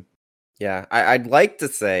that game. Yeah, I'd like to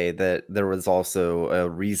say that there was also a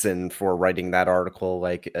reason for writing that article,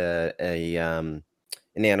 like an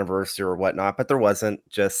anniversary or whatnot, but there wasn't.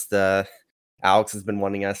 Just Alex has been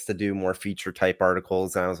wanting us to do more feature type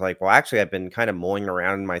articles, and I was like, well, actually, I've been kind of mulling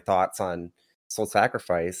around in my thoughts on Soul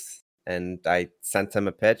Sacrifice, and I sent him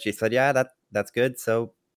a pitch. He said, yeah, that's good,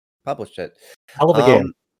 so published it. Hell of a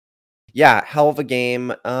game. Yeah, hell of a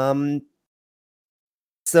game.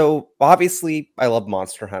 So obviously, I love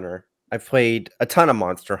Monster Hunter. I've played a ton of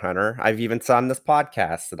Monster Hunter. I've even said on this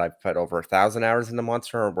podcast that I've put over 1,000 hours in the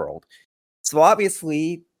Monster Hunter world. So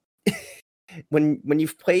obviously, when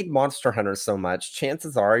you've played Monster Hunter so much,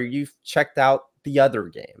 chances are you've checked out the other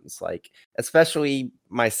games. Like, especially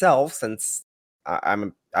myself, since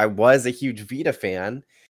I was a huge Vita fan,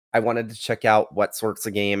 I wanted to check out what sorts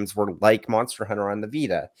of games were like Monster Hunter on the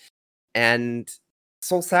Vita. And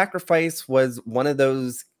Soul Sacrifice was one of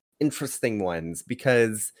those interesting ones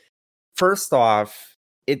because first off,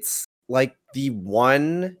 it's like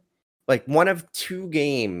one of two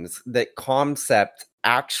games that Concept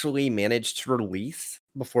actually managed to release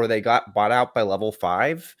before they got bought out by Level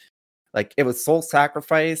 5. Like, it was Soul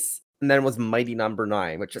Sacrifice, and then it was Mighty Number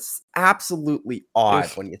 9, which is absolutely odd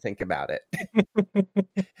when you think about it.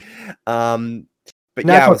 But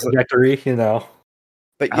yeah, it was trajectory, you know.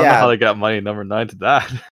 But I don't know how they got Mighty Number 9 to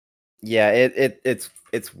that. Yeah, it's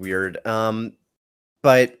weird.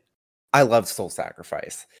 But I love Soul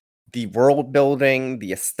Sacrifice. The world building,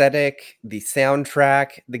 the aesthetic, the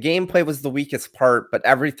soundtrack, the gameplay was the weakest part, but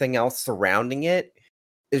everything else surrounding it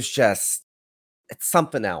is just, it's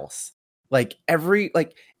something else. Like in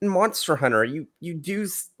Monster Hunter, you do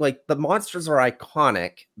like the monsters are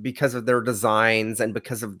iconic because of their designs and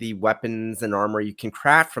because of the weapons and armor you can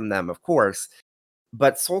craft from them, of course.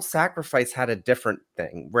 But Soul Sacrifice had a different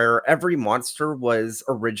thing where every monster was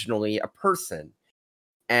originally a person.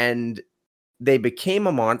 And they became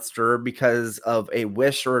a monster because of a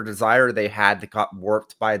wish or a desire they had that got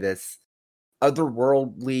warped by this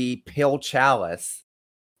otherworldly pale chalice.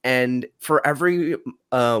 And for every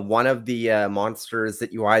one of the monsters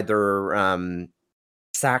that you either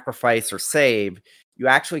sacrifice or save, you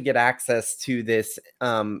actually get access to this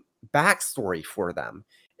backstory for them.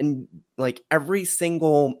 And like every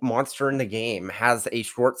single monster in the game has a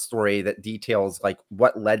short story that details like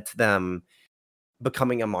what led to them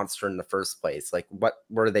becoming a monster in the first place. Like, what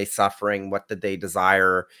were they suffering? What did they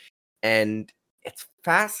desire? And it's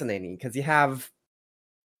fascinating because you have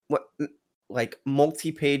what like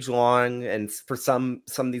multi-page long, and for some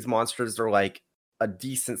of these monsters are like a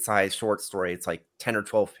decent sized short story. It's like 10 or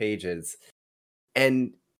 12 pages,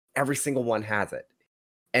 and every single one has it.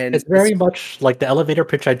 And it's very much like the elevator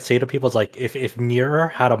pitch I'd say to people is like, if Nier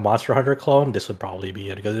had a Monster Hunter clone, this would probably be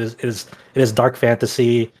it, because it is dark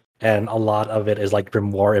fantasy, and a lot of it is like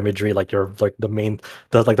grimoire imagery. Like you're like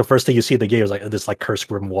the first thing you see in the game is like this like cursed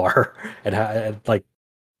grimoire, and like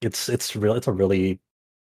it's a really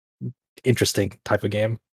interesting type of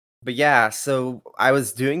game. But yeah, so I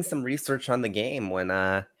was doing some research on the game when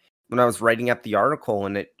I was writing up the article,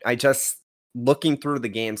 and I just looking through the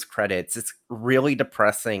game's credits, it's really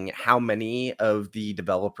depressing how many of the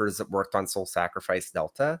developers that worked on Soul Sacrifice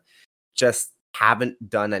Delta just haven't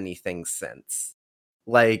done anything since.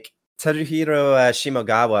 Like, Teruhiro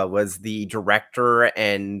Shimogawa was the director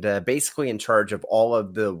and basically in charge of all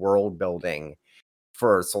of the world building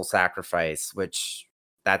for Soul Sacrifice, which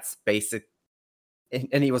that's basic.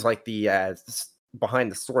 And he was like the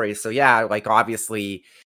behind the story. So yeah, like obviously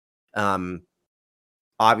Inafune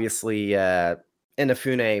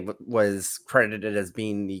was credited as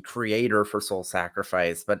being the creator for Soul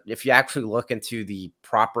Sacrifice, but if you actually look into the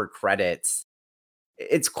proper credits,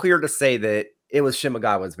 it's clear to say that it was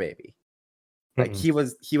Shimogawa's baby. Like he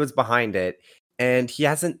was behind it, and he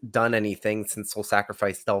hasn't done anything since Soul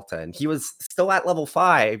Sacrifice Delta, and he was still at level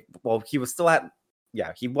 5. Well, he was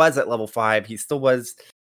at level 5. He still was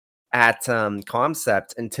at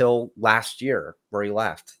Concept until last year, where he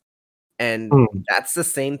left. And that's the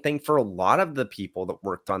same thing for a lot of the people that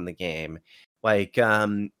worked on the game. Like,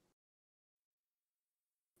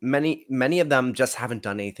 many of them just haven't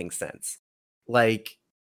done anything since. Like,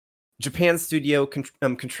 Japan Studio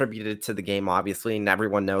contributed to the game, obviously, and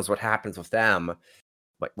everyone knows what happens with them.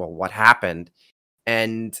 Like, well, what happened?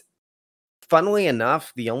 And funnily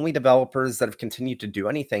enough, the only developers that have continued to do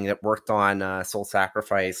anything that worked on Soul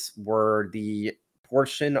Sacrifice were the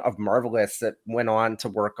portion of Marvelous that went on to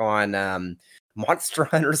work on Monster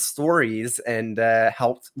Hunter Stories and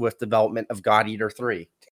helped with development of God Eater 3.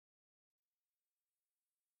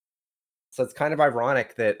 So it's kind of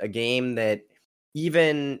ironic that a game that,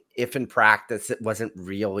 even if in practice it wasn't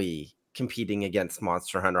really competing against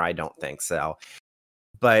Monster Hunter, I don't think so.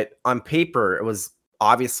 But on paper, it was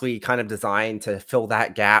obviously kind of designed to fill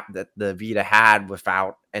that gap that the Vita had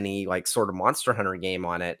without any like sort of Monster Hunter game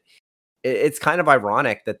on it. It's kind of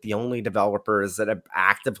ironic that the only developers that have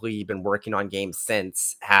actively been working on games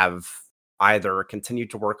since have either continued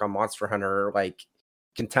to work on Monster Hunter like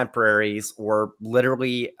contemporaries or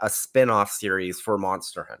literally a spin-off series for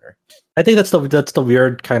Monster Hunter. I think that's the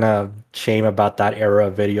weird kind of shame about that era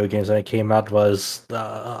of video games when it came out was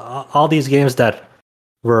all these games that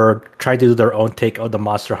were trying to do their own take of the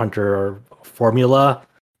Monster Hunter formula,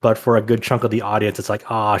 but for a good chunk of the audience, it's like,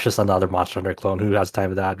 it's just another Monster Hunter clone. Who has time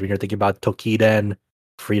for that? When you're thinking about Tokiden,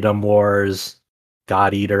 Freedom Wars,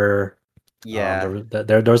 God Eater,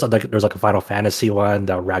 there's like a Final Fantasy one,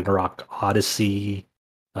 the Ragnarok Odyssey.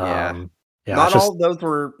 Not all of those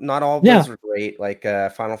were great. Like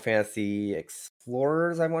Final Fantasy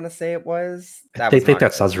Explorers, I want to say it was. I think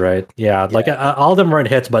that sounds right. Yeah, like all of them weren't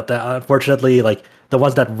hits, but unfortunately, like the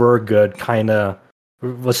ones that were good, kind of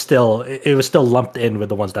was still lumped in with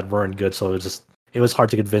the ones that weren't good. So it was hard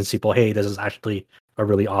to convince people, hey, this is actually a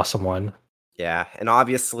really awesome one. Yeah, and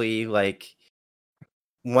obviously, like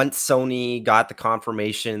once Sony got the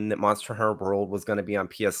confirmation that Monster Hunter World was going to be on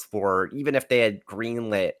PS4, even if they had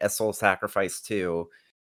greenlit a Soul Sacrifice 2,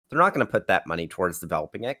 they're not going to put that money towards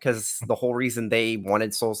developing it, because the whole reason they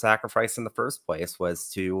wanted Soul Sacrifice in the first place was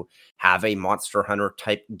to have a Monster Hunter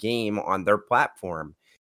type game on their platform.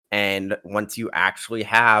 And once you actually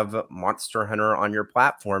have Monster Hunter on your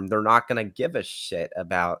platform, they're not going to give a shit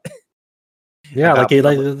about now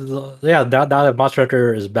that Monster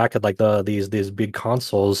Hunter is back at like these big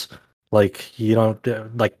consoles, like you don't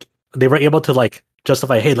like they were able to like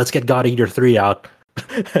justify, hey, let's get God Eater 3 out,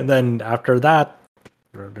 and then after that,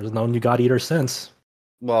 there's no new God Eater since.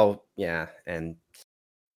 Well, yeah, and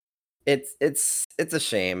it's a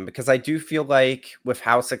shame, because I do feel like with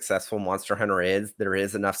how successful Monster Hunter is, there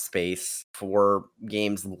is enough space for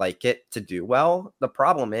games like it to do well. The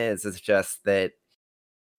problem is just that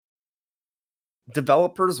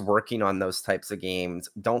developers working on those types of games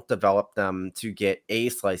don't develop them to get a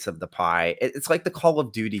slice of the pie. It's like the Call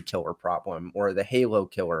of Duty killer problem, or the Halo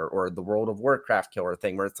killer, or the World of Warcraft killer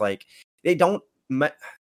thing, where it's like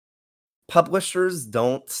publishers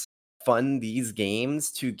don't fund these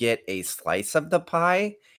games to get a slice of the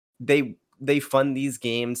pie. They fund these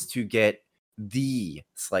games to get the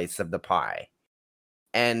slice of the pie.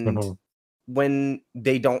 And when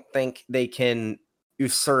they don't think they can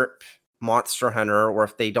usurp Monster Hunter, or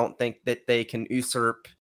if they don't think that they can usurp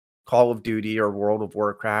Call of Duty or World of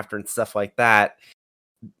Warcraft and stuff like that,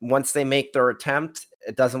 once they make their attempt,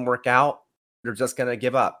 it doesn't work out, they're just going to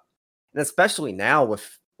give up. And especially now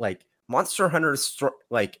with like Monster Hunter is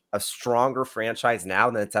like a stronger franchise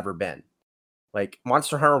now than it's ever been. Like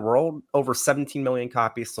Monster Hunter World, over 17 million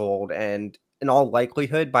copies sold, and in all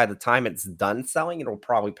likelihood, by the time it's done selling, it'll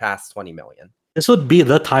probably pass 20 million. This would be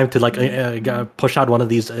the time to like push out one of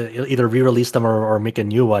these, either re-release them or make a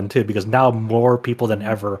new one too, because now more people than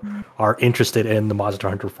ever are interested in the Monster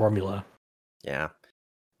Hunter formula. Yeah,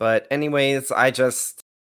 but anyways,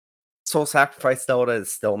 Soul Sacrifice Delta is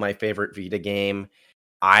still my favorite Vita game.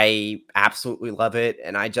 I absolutely love it,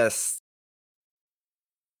 and I guess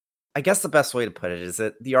the best way to put it is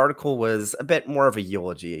that the article was a bit more of a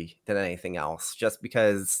eulogy than anything else, just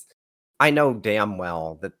because I know damn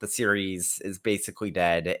well that the series is basically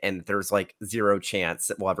dead, and there's like zero chance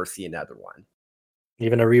that we'll ever see another one.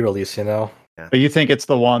 Even a re-release, you know? Yeah. But you think it's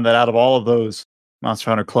the one that out of all of those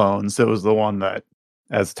Monster Hunter clones, it was the one that,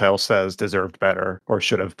 as the title says, deserved better or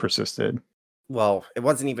should have persisted? Well, it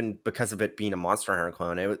wasn't even because of it being a Monster Hunter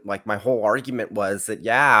clone. It was like my whole argument was that,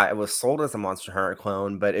 yeah, it was sold as a Monster Hunter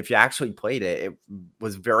clone, but if you actually played it, it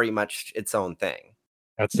was very much its own thing.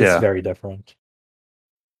 It's very different.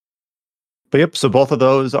 But yep, so both of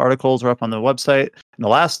those articles are up on the website. And the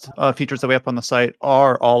last features that we have on the site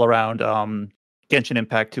are all around Genshin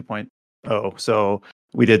Impact 2.0. So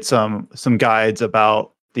we did some guides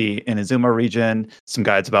about the Inazuma region, some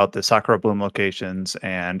guides about the Sakura Bloom locations,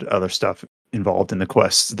 and other stuff involved in the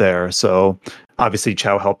quests there. So obviously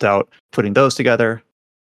Chow helped out putting those together,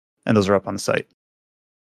 and those are up on the site.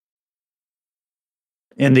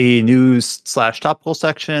 In the news/topical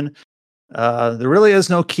section, there really is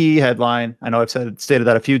no key headline. I know I've stated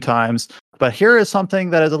that a few times, but here is something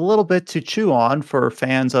that is a little bit to chew on for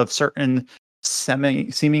fans of certain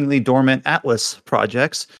seemingly dormant Atlas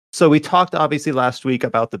projects. So we talked obviously last week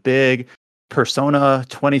about the big Persona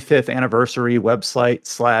 25th anniversary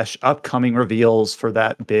website / upcoming reveals for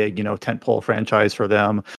that big, tentpole franchise for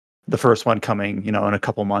them. the first one coming, in a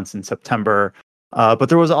couple months in September. But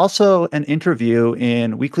there was also an interview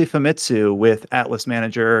in Weekly Famitsu with Atlas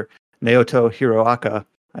manager Naoto Hiroaka.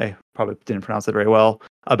 I probably didn't pronounce it very well,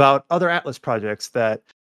 about other Atlas projects that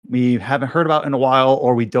we haven't heard about in a while,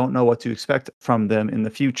 or we don't know what to expect from them in the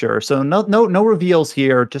future. So no reveals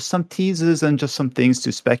here, just some teases and just some things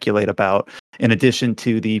to speculate about, in addition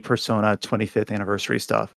to the Persona 25th anniversary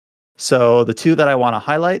stuff. So the two that I want to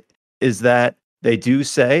highlight is that they do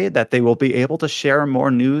say that they will be able to share more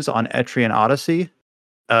news on Etrian Odyssey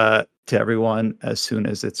to everyone as soon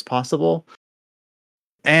as it's possible.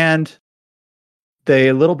 And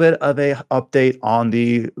a little bit of a update on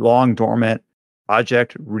the long dormant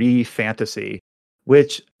Project ReFantasy,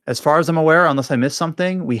 which, as far as I'm aware, unless I missed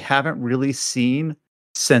something, we haven't really seen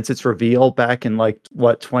since its reveal back in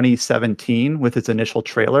 2017 with its initial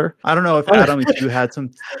trailer. I don't know if Adam, if you had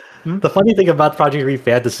some. The funny thing about Project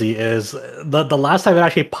ReFantasy is the last time it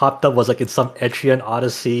actually popped up was in some Etrian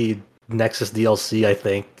Odyssey Nexus DLC, I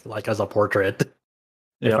think, as a portrait.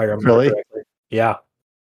 If I remember correctly. Yeah.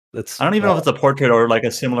 I don't even know if it's a portrait or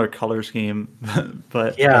a similar color scheme,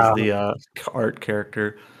 but as the art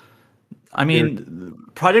character. I mean,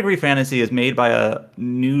 Project ReFantasy is made by a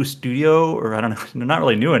new studio, or I don't know, they're not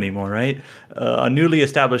really new anymore, right? A newly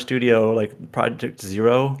established studio like Project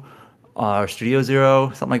Zero or Studio Zero,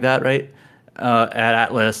 something like that, right? At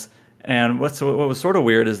Atlas. And what was sort of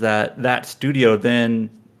weird is that studio then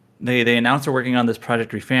they announced they're working on this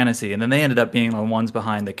Project ReFantasy, and then they ended up being the ones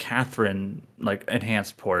behind the Catherine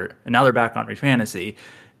enhanced port, and now they're back on ReFantasy,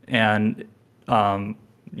 and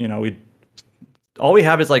all we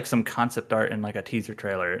have is some concept art and a teaser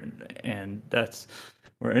trailer, and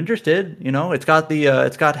we're interested. It's got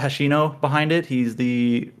Hashino behind it. He's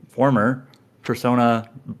the former Persona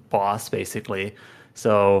boss, basically.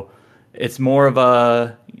 So it's more of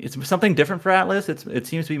it's something different for Atlas. It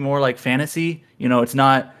seems to be more like fantasy. It's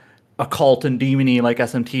not occult and demony like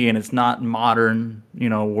SMT, and it's not modern,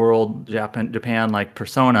 world Japan like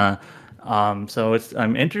Persona. So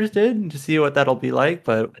I'm interested to see what that'll be like,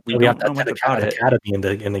 but we don't know much about it.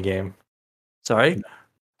 Academy in the game. Sorry?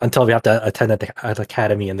 Until we have to attend at the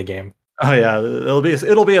academy in the game. Oh yeah, it'll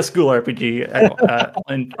be a school RPG,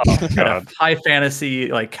 and high fantasy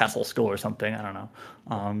castle school or something. I don't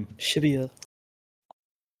know. Should be a.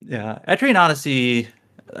 Yeah, Etrian Odyssey.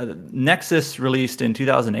 Nexus released in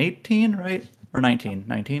 2018, right? Or 19?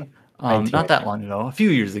 Not that long ago, a few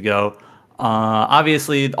years ago.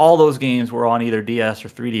 Obviously, all those games were on either DS or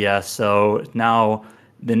 3DS, so now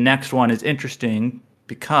the next one is interesting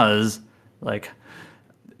because,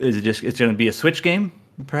 it's going to be a Switch game,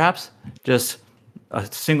 perhaps? Just a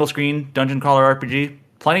single-screen dungeon crawler RPG?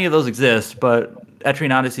 Plenty of those exist, but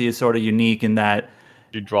Etrian Odyssey is sort of unique in that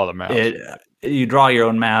you draw the maps. You draw your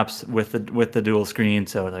own maps with the dual screen.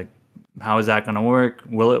 So how is that going to work?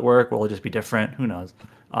 Will it work? Will it just be different? Who knows?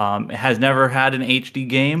 It has never had an HD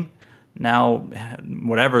game. Now,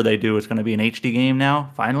 whatever they do, it's going to be an HD game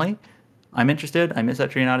now. Finally, I'm interested. I miss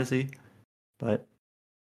Etrian Odyssey, but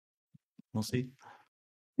we'll see.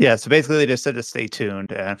 Yeah. So basically, they just said to stay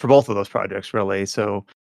tuned, and for both of those projects, really. So,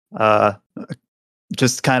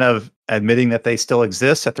 just kind of admitting that they still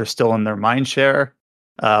exist, that they're still in their mind share.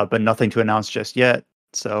 But nothing to announce just yet.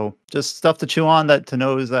 So just stuff to chew on, to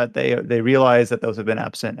know is that they realize that those have been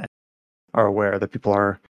absent and are aware that people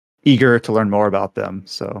are eager to learn more about them.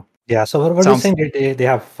 So yeah. So what are they saying? They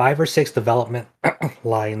have 5 or 6 development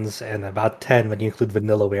lines and about 10 when you include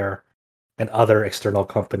Vanillaware and other external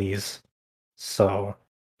companies. So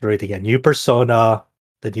right again, new Persona,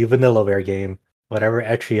 the new Vanillaware game, whatever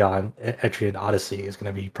Etrian Odyssey is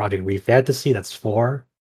going to be Project ReFantasy. That's 4.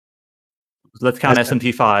 So let's count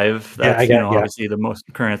SMT 5. That's obviously the most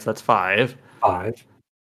current. So that's 5. 5.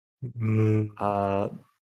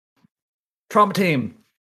 Trauma Team.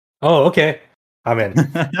 Oh, okay. I'm in.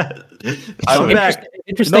 I'm back.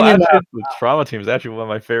 Interesting. The Trauma Team is actually one of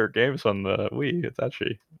my favorite games on the Wii. It's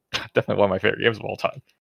actually definitely one of my favorite games of all time.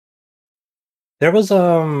 There was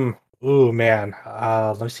oh man.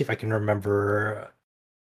 Let me see if I can remember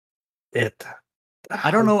it. I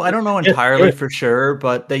don't know entirely for sure,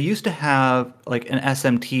 but they used to have an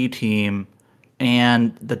SMT team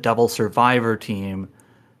and the Devil Survivor team.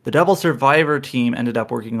 The Devil Survivor team ended up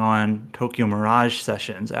working on Tokyo Mirage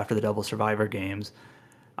Sessions after the Devil Survivor games.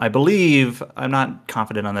 I believe, I'm not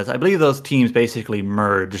confident on this, I believe those teams basically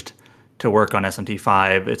merged to work on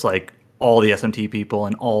SMT5. It's all the SMT people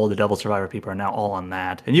and all the Devil Survivor people are now all on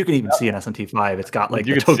that. And you can even see in SMT5, it's got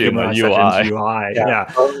you the Tokyo Mirage Sessions UI.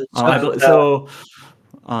 Yeah.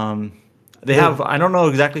 They have, I don't know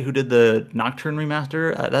exactly who did the Nocturne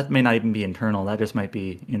remaster. That may not even be internal. That just might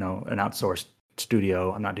be, an outsourced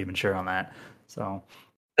studio. I'm not even sure on that. So,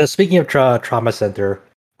 speaking of Trauma Center,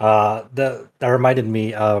 that reminded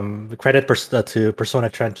me. Credit to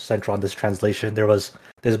Persona Central on this translation. There was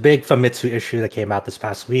this big Famitsu issue that came out this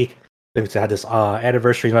past week. Famitsu had this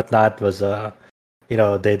anniversary and whatnot. Was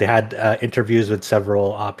they had interviews with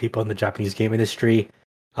several people in the Japanese game industry.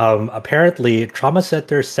 Apparently, Trauma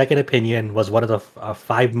Center's Second Opinion was one of the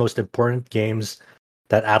 5 most important games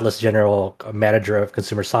that Atlus General Manager of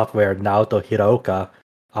Consumer Software, Naoto Hiraoka,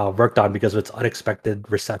 worked on because of its unexpected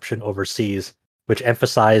reception overseas, which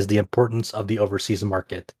emphasized the importance of the overseas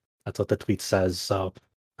market. That's what the tweet says. So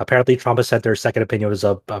apparently, Trauma Center's Second Opinion was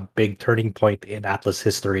a big turning point in Atlus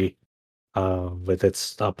history with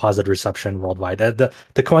its positive reception worldwide.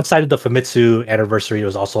 To coincide with the Famitsu anniversary,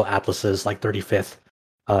 was also Atlus's 35th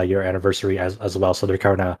year anniversary as well. So they're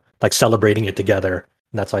kind of celebrating it together.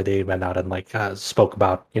 And that's why they went out and spoke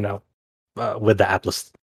about with the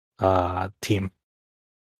Atlus team.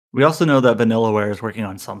 We also know that Vanillaware is working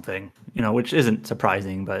on something, which isn't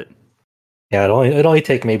surprising, but yeah, it only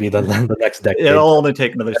take maybe the next decade. It'll only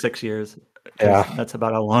take another 6 years. Yeah, that's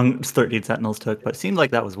about how long 13 Sentinels took, but it seemed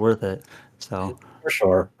like that was worth it. So for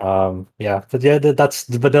sure, yeah, but yeah, that's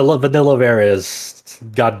Vanillaware is,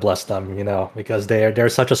 God bless them, because they're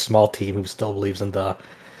such a small team who still believes in the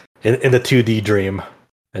 2D dream,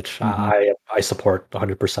 which I support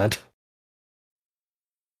 100%.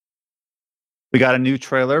 We got a new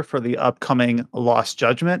trailer for the upcoming Lost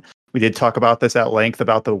Judgment. We did talk about this at length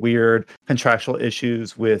about the weird contractual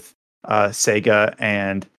issues with Sega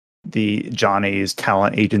and the Johnny's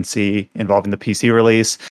talent agency involving the PC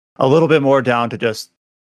release. A little bit more down to just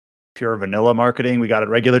pure vanilla marketing. We got a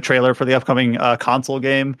regular trailer for the upcoming console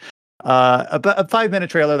game. A 5-minute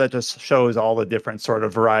trailer that just shows all the different sort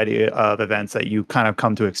of variety of events that you kind of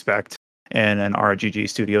come to expect in an RGG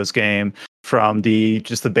Studios game, from the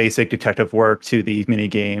basic detective work to the mini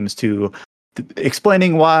games to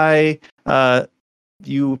explaining why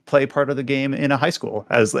you play part of the game in a high school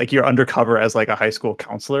as you're undercover as a high school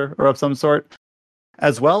counselor or of some sort,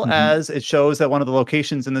 as well as it shows that one of the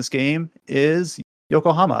locations in this game is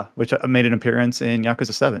Yokohama, which made an appearance in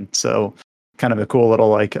Yakuza 7. So kind of a cool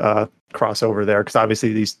little crossover there, because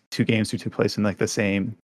obviously these two games do take place in the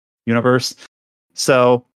same universe.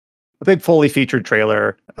 So a big fully featured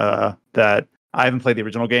trailer that I haven't played the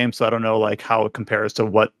original game, so I don't know how it compares to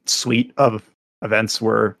what suite of events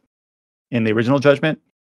were in the original Judgment.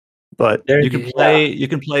 But you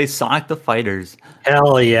can play Sonic the Fighters.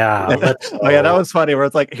 Hell yeah! Oh yeah, that was funny. Where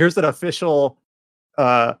it's here's an official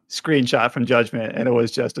screenshot from Judgment, and it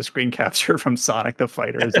was just a screen capture from Sonic the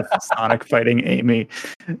Fighters of Sonic fighting Amy.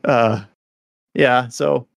 Yeah,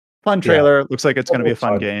 so fun trailer. Yeah. Looks like it's going to be a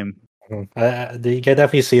fun game. You can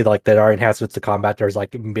definitely see there are enhancements to combat. There's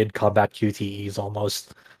mid-combat QTEs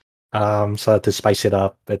almost, so to spice it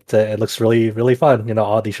up. It looks really, really fun.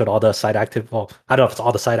 They showed all the side active. Well, I don't know if it's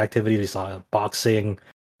all the side activities. We saw boxing,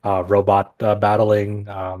 robot battling,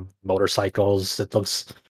 motorcycles. It looks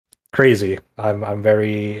crazy. I'm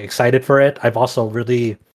very excited for it. I'm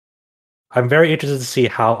very interested to see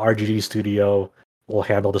how RGG Studio will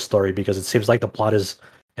handle the story, because it seems like the plot is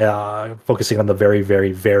focusing on the very,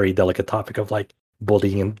 very, very delicate topic of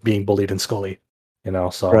bullying and being bullied in Scully.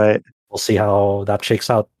 So right. We'll see how that shakes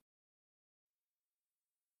out.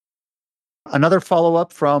 Another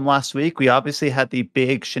follow-up from last week, we obviously had the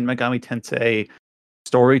big Shin Megami Tensei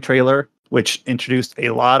story trailer, which introduced a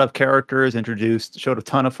lot of characters, showed a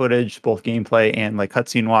ton of footage, both gameplay and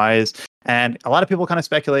cutscene wise. And a lot of people kind of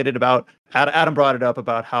speculated about, Adam brought it up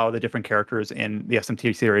about how the different characters in the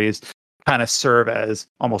SMT series kind of serve as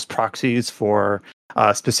almost proxies for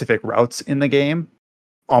specific routes in the game,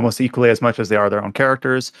 almost equally as much as they are their own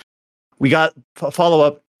characters. We got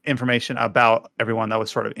follow-up information about everyone that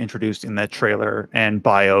was sort of introduced in that trailer and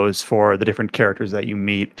bios for the different characters that you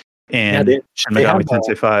meet in Shin Megami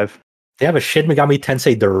Tensei 5. They have a Shin Megami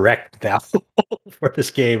Tensei Direct now for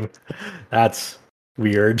this game. That's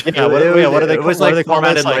weird. Yeah, what are they? It was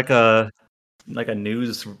formatted like a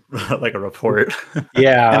news, like a report.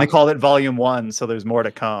 Yeah, and they called it Volume 1, so there's more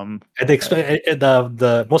to come. And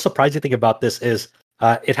the most surprising thing about this is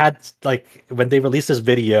it had when they released this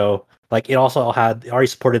video, it also already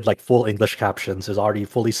supported full English captions. It's already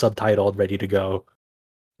fully subtitled, ready to go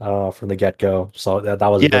from the get go. So that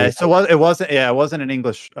was it wasn't an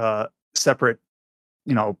English separate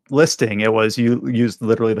listing. It was you used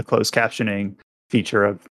literally the closed captioning feature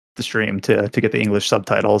of the stream to get the English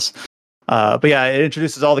subtitles. But yeah, it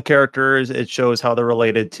introduces all the characters. It shows how they're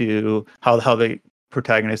related to how the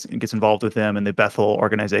protagonist gets involved with them and the Bethel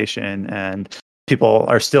organization. And people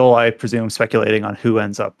are still, I presume, speculating on who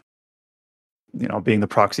ends up being the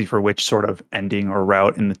proxy for which sort of ending or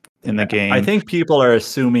route in the game. I think people are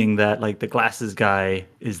assuming that like the glasses guy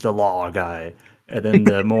is the law guy, and then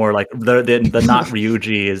the more like the not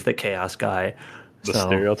Ryuji is the chaos guy. The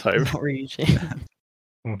stereotype. Not Ryuji.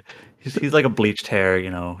 He's like a bleached hair,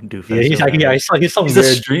 doofus. He's some he's weird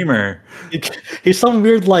a streamer. He's some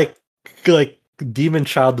weird like demon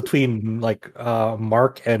child between like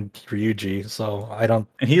Mark and Ryuji. So I don't.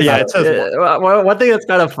 And he's it says one thing that's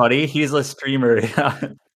kind of funny. He's a streamer.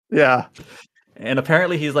 Yeah. And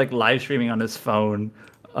apparently he's like live streaming on his phone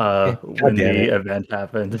when the event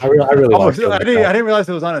happened. I really I like didn't realize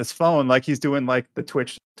it was on his phone. Like he's doing like the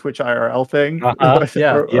Twitch IRL thing,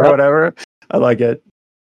 Yeah, or whatever. I like it.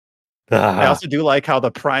 I I also do like how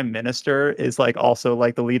the prime minister is like also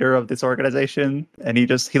like the leader of this organization, and he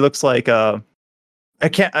looks like I'm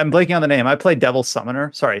blanking on the name. I played Devil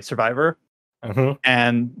Summoner, Survivor,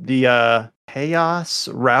 and the Chaos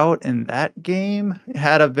route in that game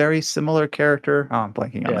had a very similar character. Oh, I'm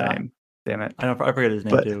blanking on the name. Damn it! I forget his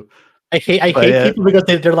name too. I hate people because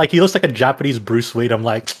they're like, he looks like a Japanese Bruce Wayne. I'm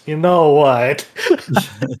like, you know what?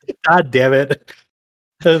 God damn it!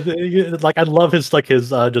 Like I love his key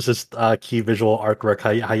visual artwork,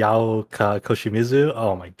 Hayao Koshimizu.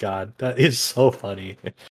 Oh my god, that is so funny.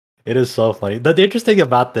 It is so funny. The interesting thing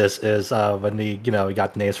about this is when we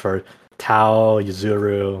got names for Tao,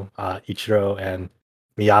 Yuzuru, Ichiro, and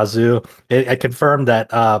Miyazu. It confirmed that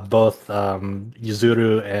both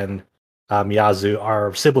Yuzuru and Miyazu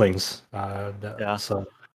are siblings. So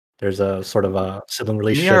there's a sort of a sibling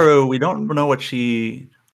relationship. Miyaru, we don't know what she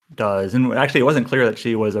does, and actually it wasn't clear that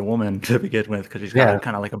she was a woman to begin with because she's got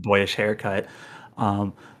kind of like a boyish haircut.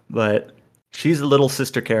 But she's a little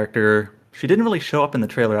sister character. She didn't really show up in the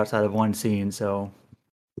trailer outside of one scene, so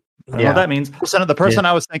I don't know what that means. The person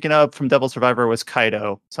I was thinking of from Devil Survivor was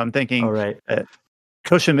Kaido, so I'm thinking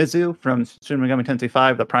Koshimizu from Shin Megami Tensei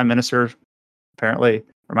 5, the Prime Minister, apparently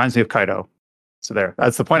reminds me of Kaido. So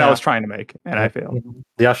that's the point I was trying to make, and I failed.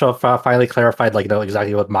 They also finally clarified,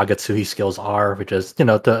 exactly what Magatsuhi skills are, which is,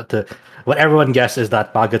 what everyone guesses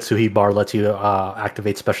that Magatsuhi bar lets you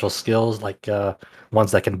activate special skills, like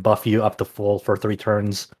ones that can buff you up to full for 3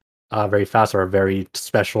 turns very fast, or a very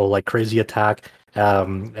special, like crazy attack.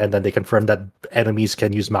 And then they confirmed that enemies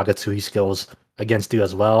can use Magatsuhi skills against you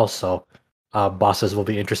as well. So bosses will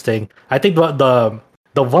be interesting. I think the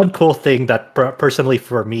one cool thing that personally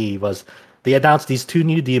for me was, they announced these 2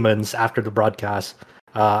 new demons after the broadcast.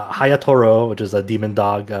 Hayatoro, which is a demon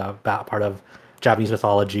dog, part of Japanese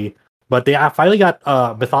mythology. But they finally got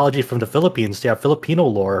mythology from the Philippines. They have Filipino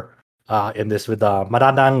lore in this with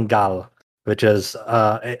Manananggal, which is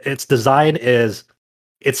its design is,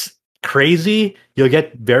 it's crazy. You'll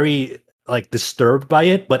get very disturbed by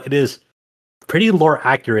it, but it is pretty lore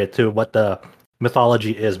accurate to what the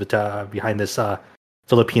mythology is behind this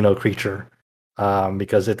Filipino creature.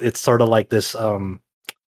 Because it's sort of like this, almost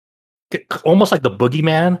like the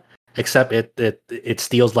boogeyman, except it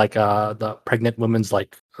steals the pregnant women's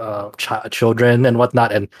children and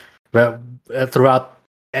whatnot. And throughout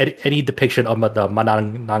any depiction of the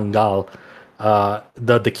Manananggal,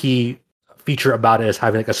 the key feature about it is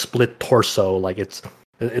having a split torso.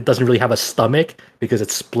 It doesn't really have a stomach because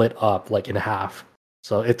it's split up in half.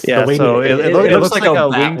 So it's it looks like a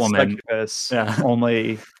winged woman.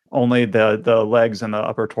 Only the legs and the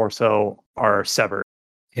upper torso are severed.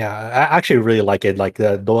 Yeah, I actually really like it. Like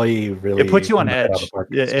the Doi really, it puts you on edge,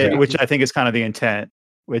 which I think is kind of the intent.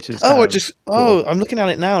 Which is cool. I'm looking at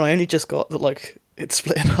it now, and I only just got that it's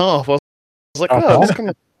split in half. I was like, that's kind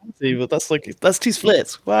of fancy, but that's 2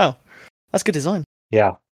 splits. Wow, that's good design.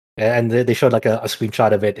 Yeah, and they showed a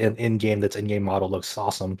screenshot of it in game. That's in-game model looks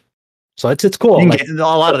awesome. So it's cool. A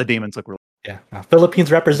lot of the demons look really.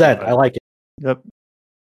 Philippines represent. I like it. Yep.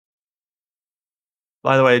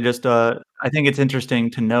 By the way, just I think it's interesting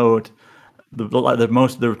to note the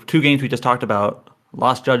 2 games we just talked about,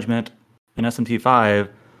 Lost Judgment and SMT5,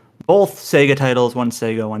 both Sega titles. One's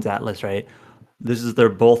Sega, one's Atlas, right? This is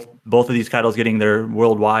both of these titles getting their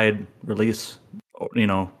worldwide release,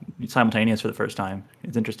 simultaneous for the first time.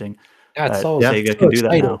 It's interesting. Yeah, it's Sega can do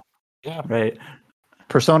that now. Yeah, right.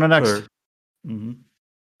 Persona next.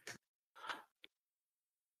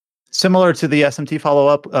 Similar to the SMT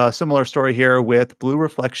follow-up, similar story here with Blue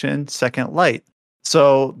Reflection Second Light.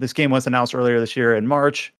 So this game was announced earlier this year in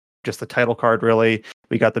March, just the title card really.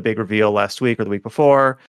 We got the big reveal last week or the week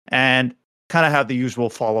before, and kind of have the usual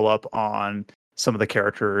follow-up on some of the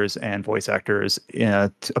characters and voice actors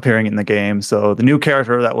appearing in the game. So the new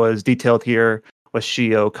character that was detailed here was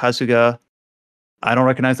Shio Kasuga. I don't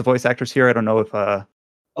recognize the voice actors here. I don't know if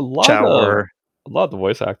Chao or a lot of the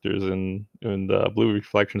voice actors in the Blue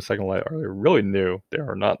Reflection Second Light are really new. They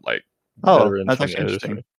are not like veterans that's from the actually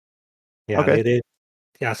interesting. industry. Yeah, Okay.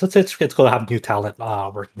 yeah, so it's cool to have new talent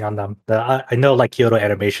working on them. I know like Kyoto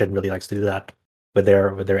Animation really likes to do that with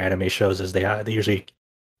their anime shows. Is they usually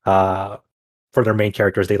for their main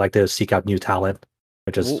characters they like to seek out new talent,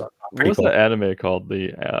 which is What pretty was cool. the anime called?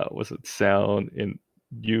 The was it Sound in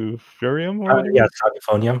Euphorium or whatever? Yeah,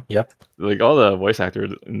 Soundophonium. Yep. Like all the voice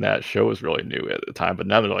actors in that show was really new at the time, but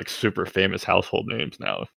now they're like super famous household names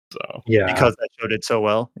now. So Yeah, Because that show did so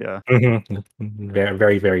well. Yeah. very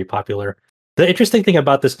very very popular. The interesting thing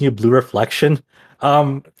about this new Blue Reflection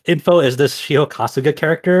info is this Shiho Kasuga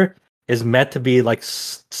character is meant to be like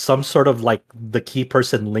some sort of like the key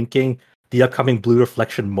person linking the upcoming Blue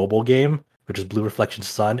Reflection mobile game, which is Blue Reflection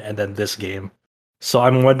Sun, and then this game. So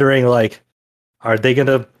I'm wondering, like, are they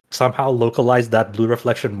gonna somehow localize that Blue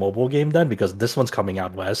Reflection mobile game then? Because this one's coming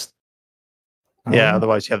out west. Yeah.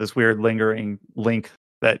 Otherwise, you have this weird lingering link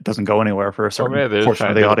that doesn't go anywhere for a certain portion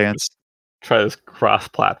of the audience. Try this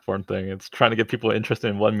cross-platform thing. It's trying to get people interested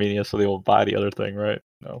in one media so they will buy the other thing, right?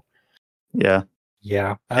 No. Yeah.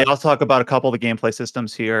 Yeah. They also talk about a couple of the gameplay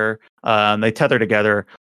systems here. They tether together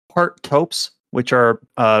part topes, which are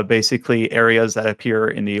basically areas that appear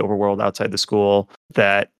in the overworld outside the school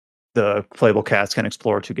that the playable cast can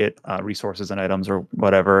explore to get resources and items or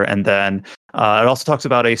whatever. And then it also talks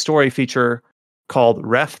about a story feature called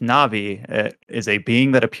Ref Navi. It is a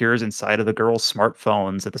being that appears inside of the girls'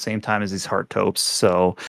 smartphones at the same time as these heart topes.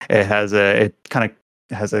 So it kind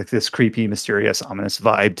of has this creepy, mysterious, ominous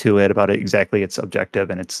vibe to it about exactly its objective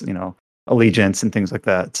and its allegiance and things like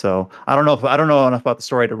that. So I don't know enough about the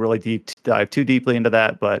story to really dive too deeply into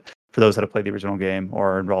that. But for those that have played the original game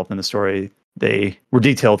or are involved in the story, they were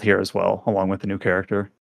detailed here as well, along with the new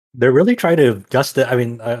character. They're really trying to just. I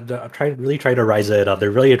mean, trying to rise it up.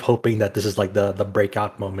 They're really hoping that this is like the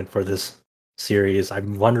breakout moment for this series.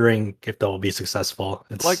 I'm wondering if they'll be successful.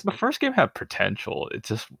 It's like the first game had potential. It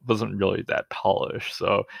just wasn't really that polished.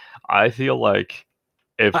 So I feel like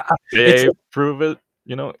if they prove it,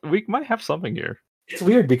 we might have something here. It's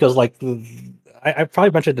weird because like I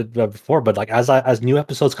probably mentioned it before, but like as new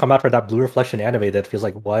episodes come out for that Blue Reflection anime, that feels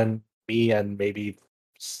like me and maybe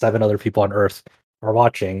 7 other people on Earth are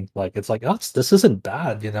watching. Like it's like, oh, this isn't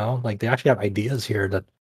bad, like they actually have ideas here that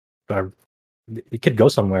it could go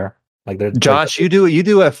somewhere. Like Josh, you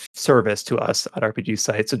do a service to us at RPG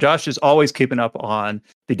Site. So Josh is always keeping up on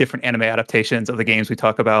the different anime adaptations of the games we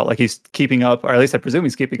talk about. Like he's keeping up, or at least I presume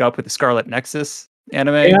he's keeping up with the Scarlet Nexus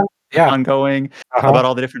anime ongoing, about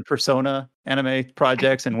all the different Persona anime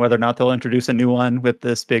projects and whether or not they'll introduce a new one with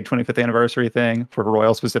this big 25th anniversary thing for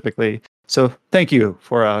Royal specifically. So thank you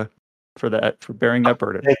for bearing that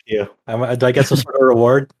burden. Thank you. Do I get some sort of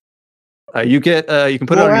reward? You can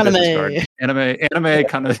put more it on your anime. Anime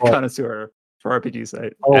connoisseur for RPG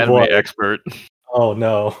Site. Anime expert. Oh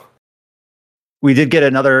no. We did get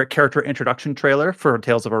another character introduction trailer for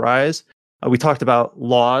Tales of Arise. We talked about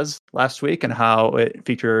Laws last week and how it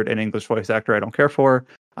featured an English voice actor I don't care for.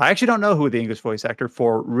 I actually don't know who the English voice actor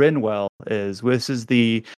for Rinwell is. This is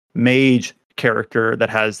the mage character that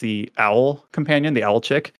has the owl companion, the owl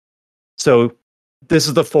chick. So this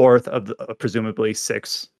is the fourth of the, presumably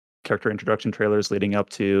 6 character introduction trailers leading up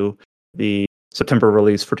to the September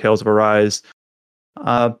release for Tales of Arise.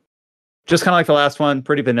 Just kind of like the last one,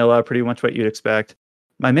 pretty vanilla, pretty much what you'd expect.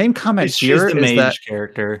 My main comment here is the mage that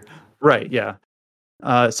character, right? Yeah.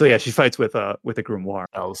 So yeah, she fights with a grimoire.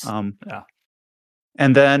 Yeah.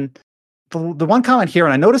 And then the one comment here,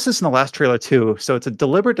 and I noticed this in the last trailer too. So it's a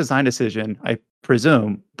deliberate design decision, I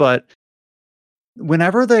presume, but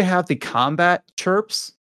whenever they have the combat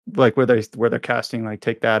chirps, like where they're casting like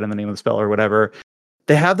take that in the name of the spell or whatever,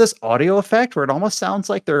 they have this audio effect where it almost sounds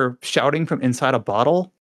like they're shouting from inside a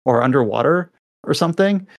bottle or underwater or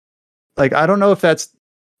something. Like I don't know if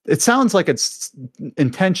it sounds like it's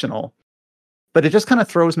intentional, but it just kind of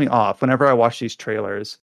throws me off whenever I watch these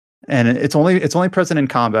trailers. And it's only present in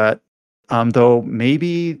combat, though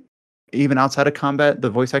maybe even outside of combat the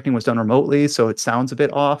voice acting was done remotely, so it sounds a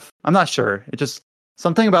bit off. I'm not sure. It just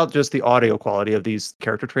something about just the audio quality of these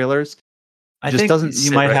character trailers. I think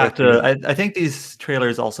you might have to. I think these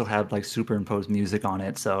trailers also have like superimposed music on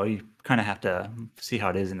it, so you kind of have to see how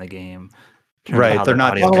it is in the game. Right, they're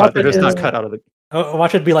not cut. They're just not cut out of the.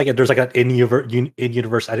 Watch it be like there's like an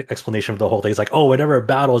in-universe explanation of the whole thing. It's like, oh, whenever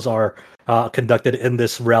battles are conducted in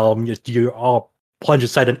this realm, you all plunge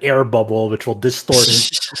inside an air bubble, which will distort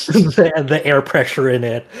the air pressure in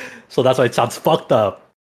it. So that's why it sounds fucked up.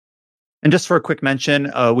 And just for a quick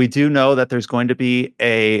mention, we do know that there's going to be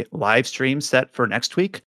a live stream set for next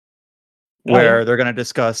week where they're going to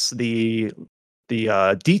discuss the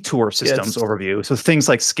the detour systems overview. So things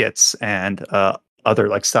like skits and other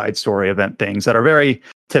like side story event things that are very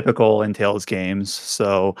typical in Tales games.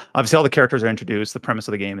 So obviously all the characters are introduced, the premise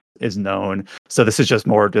of the game is known. So this is just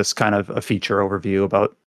more just kind of a feature overview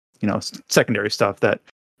about, secondary stuff that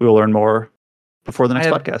we will learn more before the next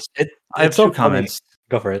podcast. I have two comments.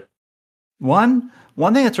 Go for it. One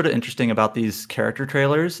thing that's sort of interesting about these character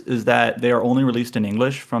trailers is that they are only released in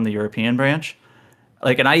English from the European branch.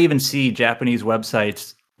 And I even see Japanese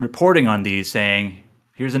websites reporting on these saying,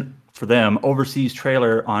 here's for them, overseas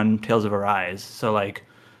trailer on Tales of Arise. So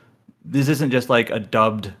this isn't just a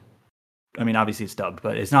dubbed, obviously it's dubbed,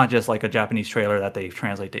 but it's not just a Japanese trailer that they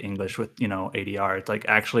translate to English with, ADR. It's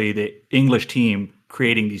actually the English team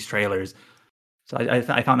creating these trailers. So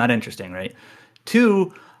I found that interesting, right?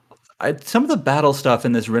 Two, some of the battle stuff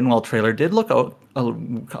in this Rinwell trailer did look a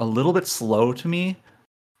little bit slow to me.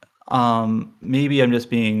 Maybe I'm just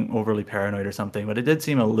being overly paranoid or something, but it did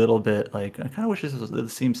seem a little bit I kind of wish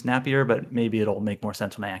this seemed snappier, but maybe it'll make more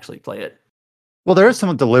sense when I actually play it. Well, there is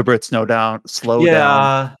some deliberate slow down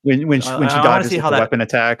when she dodges the weapon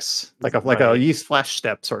attacks, like a yeast flash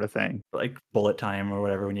step sort of thing, like bullet time or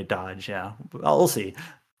whatever when you dodge. Yeah, we'll see.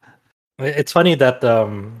 It's funny that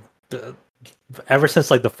ever since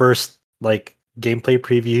the first gameplay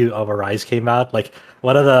preview of Arise came out,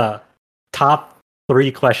 one of the top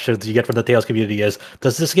 3 questions you get from the Tales community is,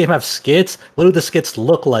 does this game have skits? What do the skits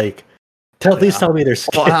look like? Please tell me there's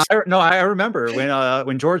skits. Well, I remember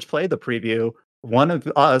when George played the preview, one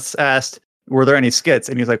of us asked, were there any skits?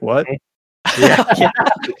 And he's like, what? Yeah.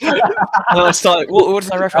 And I started, what does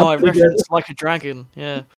that reference? I referenced Like a Dragon.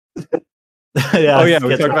 Yeah. Yeah.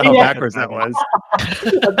 We talked about how backwards that was.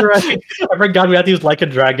 That's right. I forgot we had to use Like a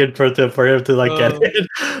Dragon for him to get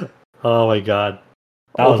it. Oh my god.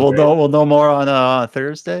 We'll know more on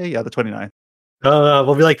Thursday. Yeah, the 29th.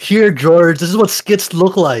 We'll be here, George. This is what skits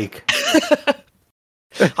look like.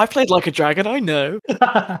 I played Like a Dragon. I know.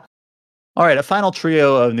 All right, a final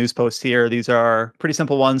trio of news posts here. These are pretty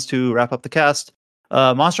simple ones to wrap up the cast.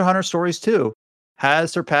 Monster Hunter Stories 2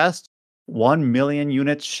 has surpassed 1 million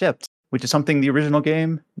units shipped, which is something the original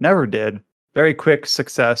game never did. Very quick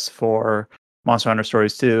success for Monster Hunter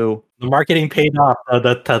Stories 2. The marketing paid off.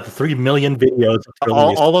 The 3 million videos.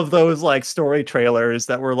 All of those story trailers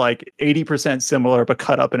that were 80% similar but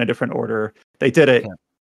cut up in a different order. They did it.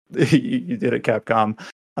 Yeah. You did it, Capcom.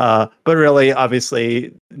 But really,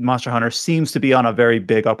 obviously, Monster Hunter seems to be on a very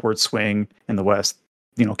big upward swing in the West.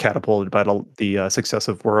 Catapulted by the success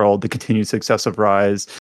of World, the continued success of Rise,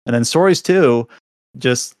 and then Stories 2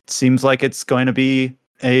 just seems like it's going to be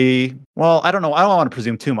I don't know. I don't want to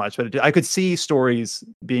presume too much, but I could see Stories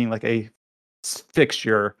being a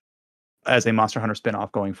fixture as a Monster Hunter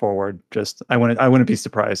spinoff going forward. I wouldn't be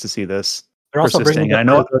surprised to see this. They're also bringing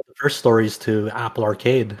the first Stories to Apple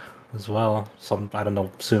Arcade as well. I don't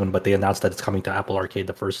know soon, but they announced that it's coming to Apple Arcade,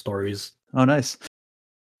 the first Stories. Oh, nice.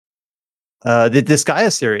 The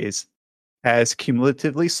Disgaea series has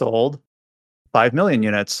cumulatively sold 5 million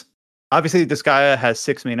units. Obviously, Disgaea has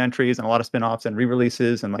 6 main entries and a lot of spin-offs and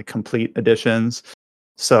re-releases and complete editions.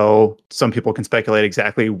 So some people can speculate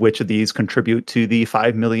exactly which of these contribute to the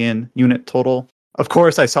 5 million unit total. Of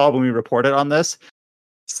course, I saw when we reported on this,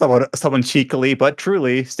 someone cheekily but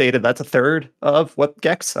truly stated that's a third of what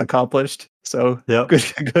Gex accomplished. So good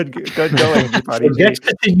going, everybody. Gex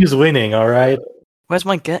continues winning. All right. Where's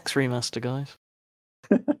my Gex remaster, guys?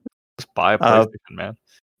 Just buy a PlayStation, man.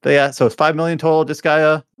 But yeah, so it's 5 million total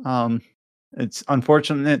Disgaea. It's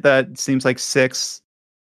unfortunate that it seems like 6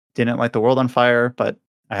 didn't light the world on fire, but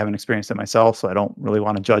I haven't experienced it myself, so I don't really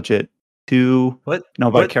want to judge it too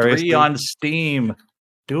vicariously. 3 on Steam.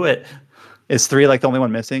 Do it. Is 3 the only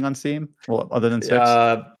one missing on Steam? Well, other than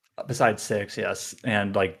 6? Besides 6, yes.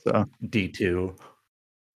 And D2.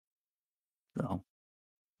 So.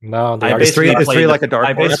 No, is 3 a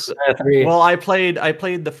dark horse? Well, I played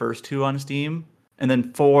the first 2 on Steam, and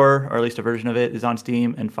then 4, or at least a version of it, is on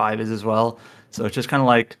Steam, and 5 is as well. So it's just kind of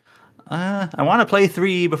I want to play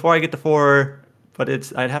 3 before I get to 4, but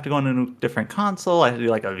I'd have to go on a different console. I have to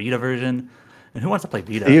do a Vita version, and who wants to play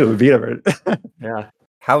Vita? You Vita version. Yeah.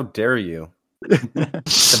 How dare you?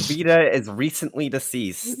 The Vita is recently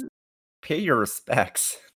deceased. Pay your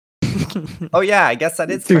respects. Oh yeah, I guess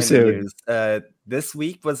that is too soon. News. This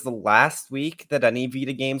week was the last week that any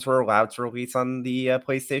Vita games were allowed to release on the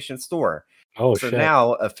PlayStation Store. Oh, so shit.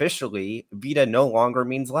 Now officially, Vita no longer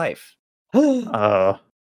means life. We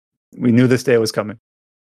knew this day was coming.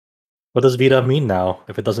 What does Vita mean now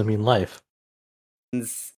if it doesn't mean life? It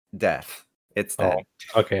means death. It's dead.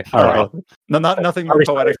 Okay. All right. No, nothing more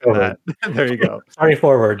poetic than that. There you go. Sorry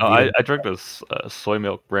forward. Oh, I drink this soy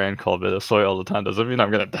milk brand called Vita Soy all the time. Doesn't mean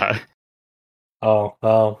I'm gonna die. Oh,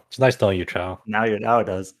 well, it's nice knowing you, Chow. Now it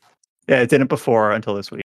does. Yeah, it didn't before until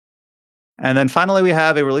this week. And then finally, we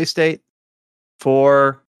have a release date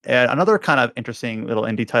for another kind of interesting little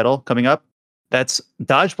indie title coming up. That's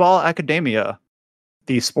Dodgeball Academia.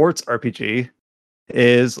 The sports RPG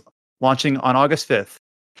is launching on August 5th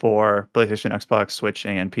for PlayStation, Xbox, Switch,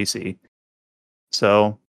 and PC.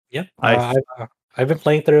 So, yeah, I've been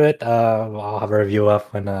playing through it. I'll have a review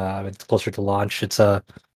up when it's closer to launch. It's a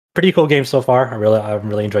pretty cool game so far. I'm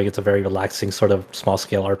really enjoying it. It's a very relaxing sort of small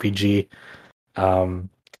scale RPG.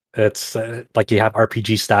 It's like you have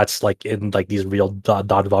RPG stats like in like these real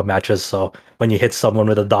dodgeball matches. So when you hit someone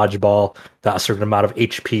with a dodgeball, that a certain amount of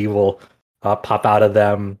HP will pop out of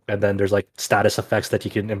them, and then there's like status effects that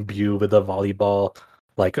you can imbue with the volleyball.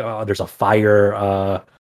 Like there's a fire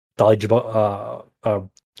dodgeball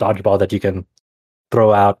that you can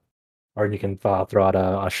throw out, or you can throw out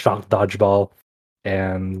a shock dodgeball.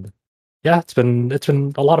 And yeah, it's been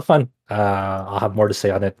a lot of fun. I'll have more to say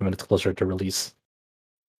on it when it's closer to release.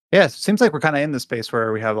 Yeah, it seems like we're kind of in the space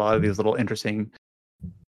where we have a lot of these little interesting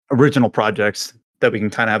original projects that we can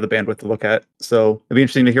kind of have the bandwidth to look at. So it'd be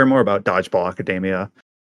interesting to hear more about Dodgeball Academia.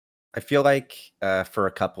 I feel like for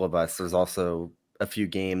a couple of us, there's also a few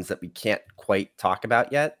games that we can't quite talk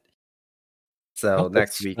about yet. So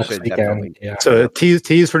next week should definitely. Yeah. So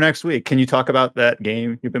tease for next week. Can you talk about that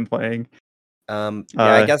game you've been playing?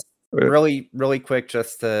 I guess really quick,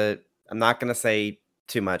 I'm not going to say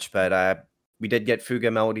too much, but we did get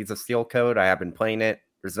Fuga Melodies of Steel Code. I have been playing it.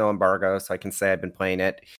 There's no embargo, so I can say I've been playing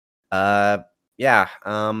it. But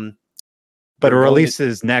it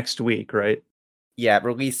releases next week, right? Yeah, it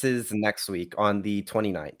releases next week on the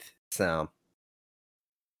 29th. So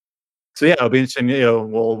yeah, it'll be interesting.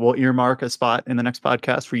 We'll earmark a spot in the next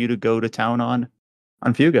podcast for you to go to town on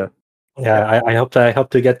Fuga. Yeah, I hope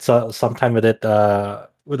to get some time with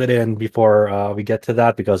it in before we get to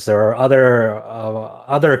that, because there are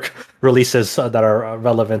other releases that are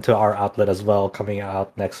relevant to our outlet as well coming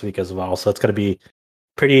out next week as well. So it's going to be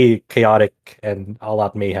pretty chaotic and all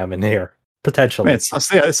out mayhem in here potentially.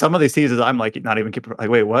 Some of these teases I'm like not even keeping like,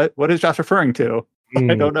 wait, what is Josh referring to?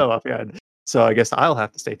 I don't know offhand. So I guess I'll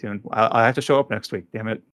have to stay tuned. I have to show up next week. Damn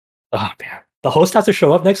it! Oh man, the host has to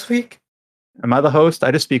show up next week. Am I the host?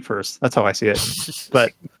 I just speak first. That's how I see it.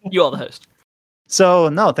 But you are the host. So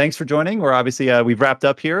no, thanks for joining. We're obviously we've wrapped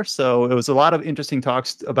up here. So it was a lot of interesting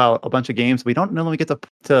talks about a bunch of games we don't normally get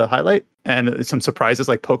to highlight, and some surprises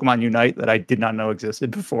like Pokemon Unite that I did not know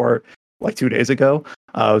existed before like 2 days ago.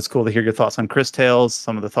 It was cool to hear your thoughts on Chris Tales,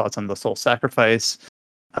 some of the thoughts on the Soul Sacrifice,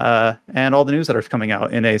 and all the news that are coming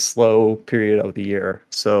out in a slow period of the year.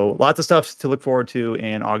 So lots of stuff to look forward to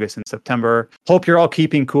in August and September. Hope you're all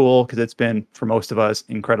keeping cool, because it's been, for most of us,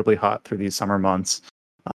 incredibly hot through these summer months.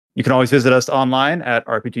 You can always visit us online at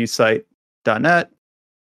rpgsite.net.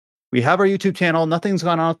 We have our YouTube channel. Nothing's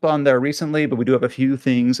gone up on there recently, but we do have a few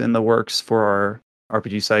things in the works for our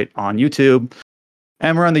RPG site on YouTube.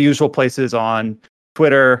 And we're in the usual places on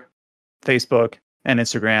Twitter, Facebook, and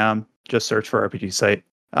Instagram. Just search for RPG site.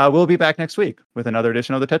 We'll be back next week with another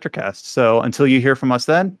edition of the TetraCast. So until you hear from us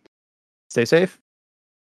then, stay safe.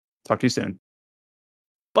 Talk to you soon.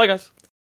 Bye, guys.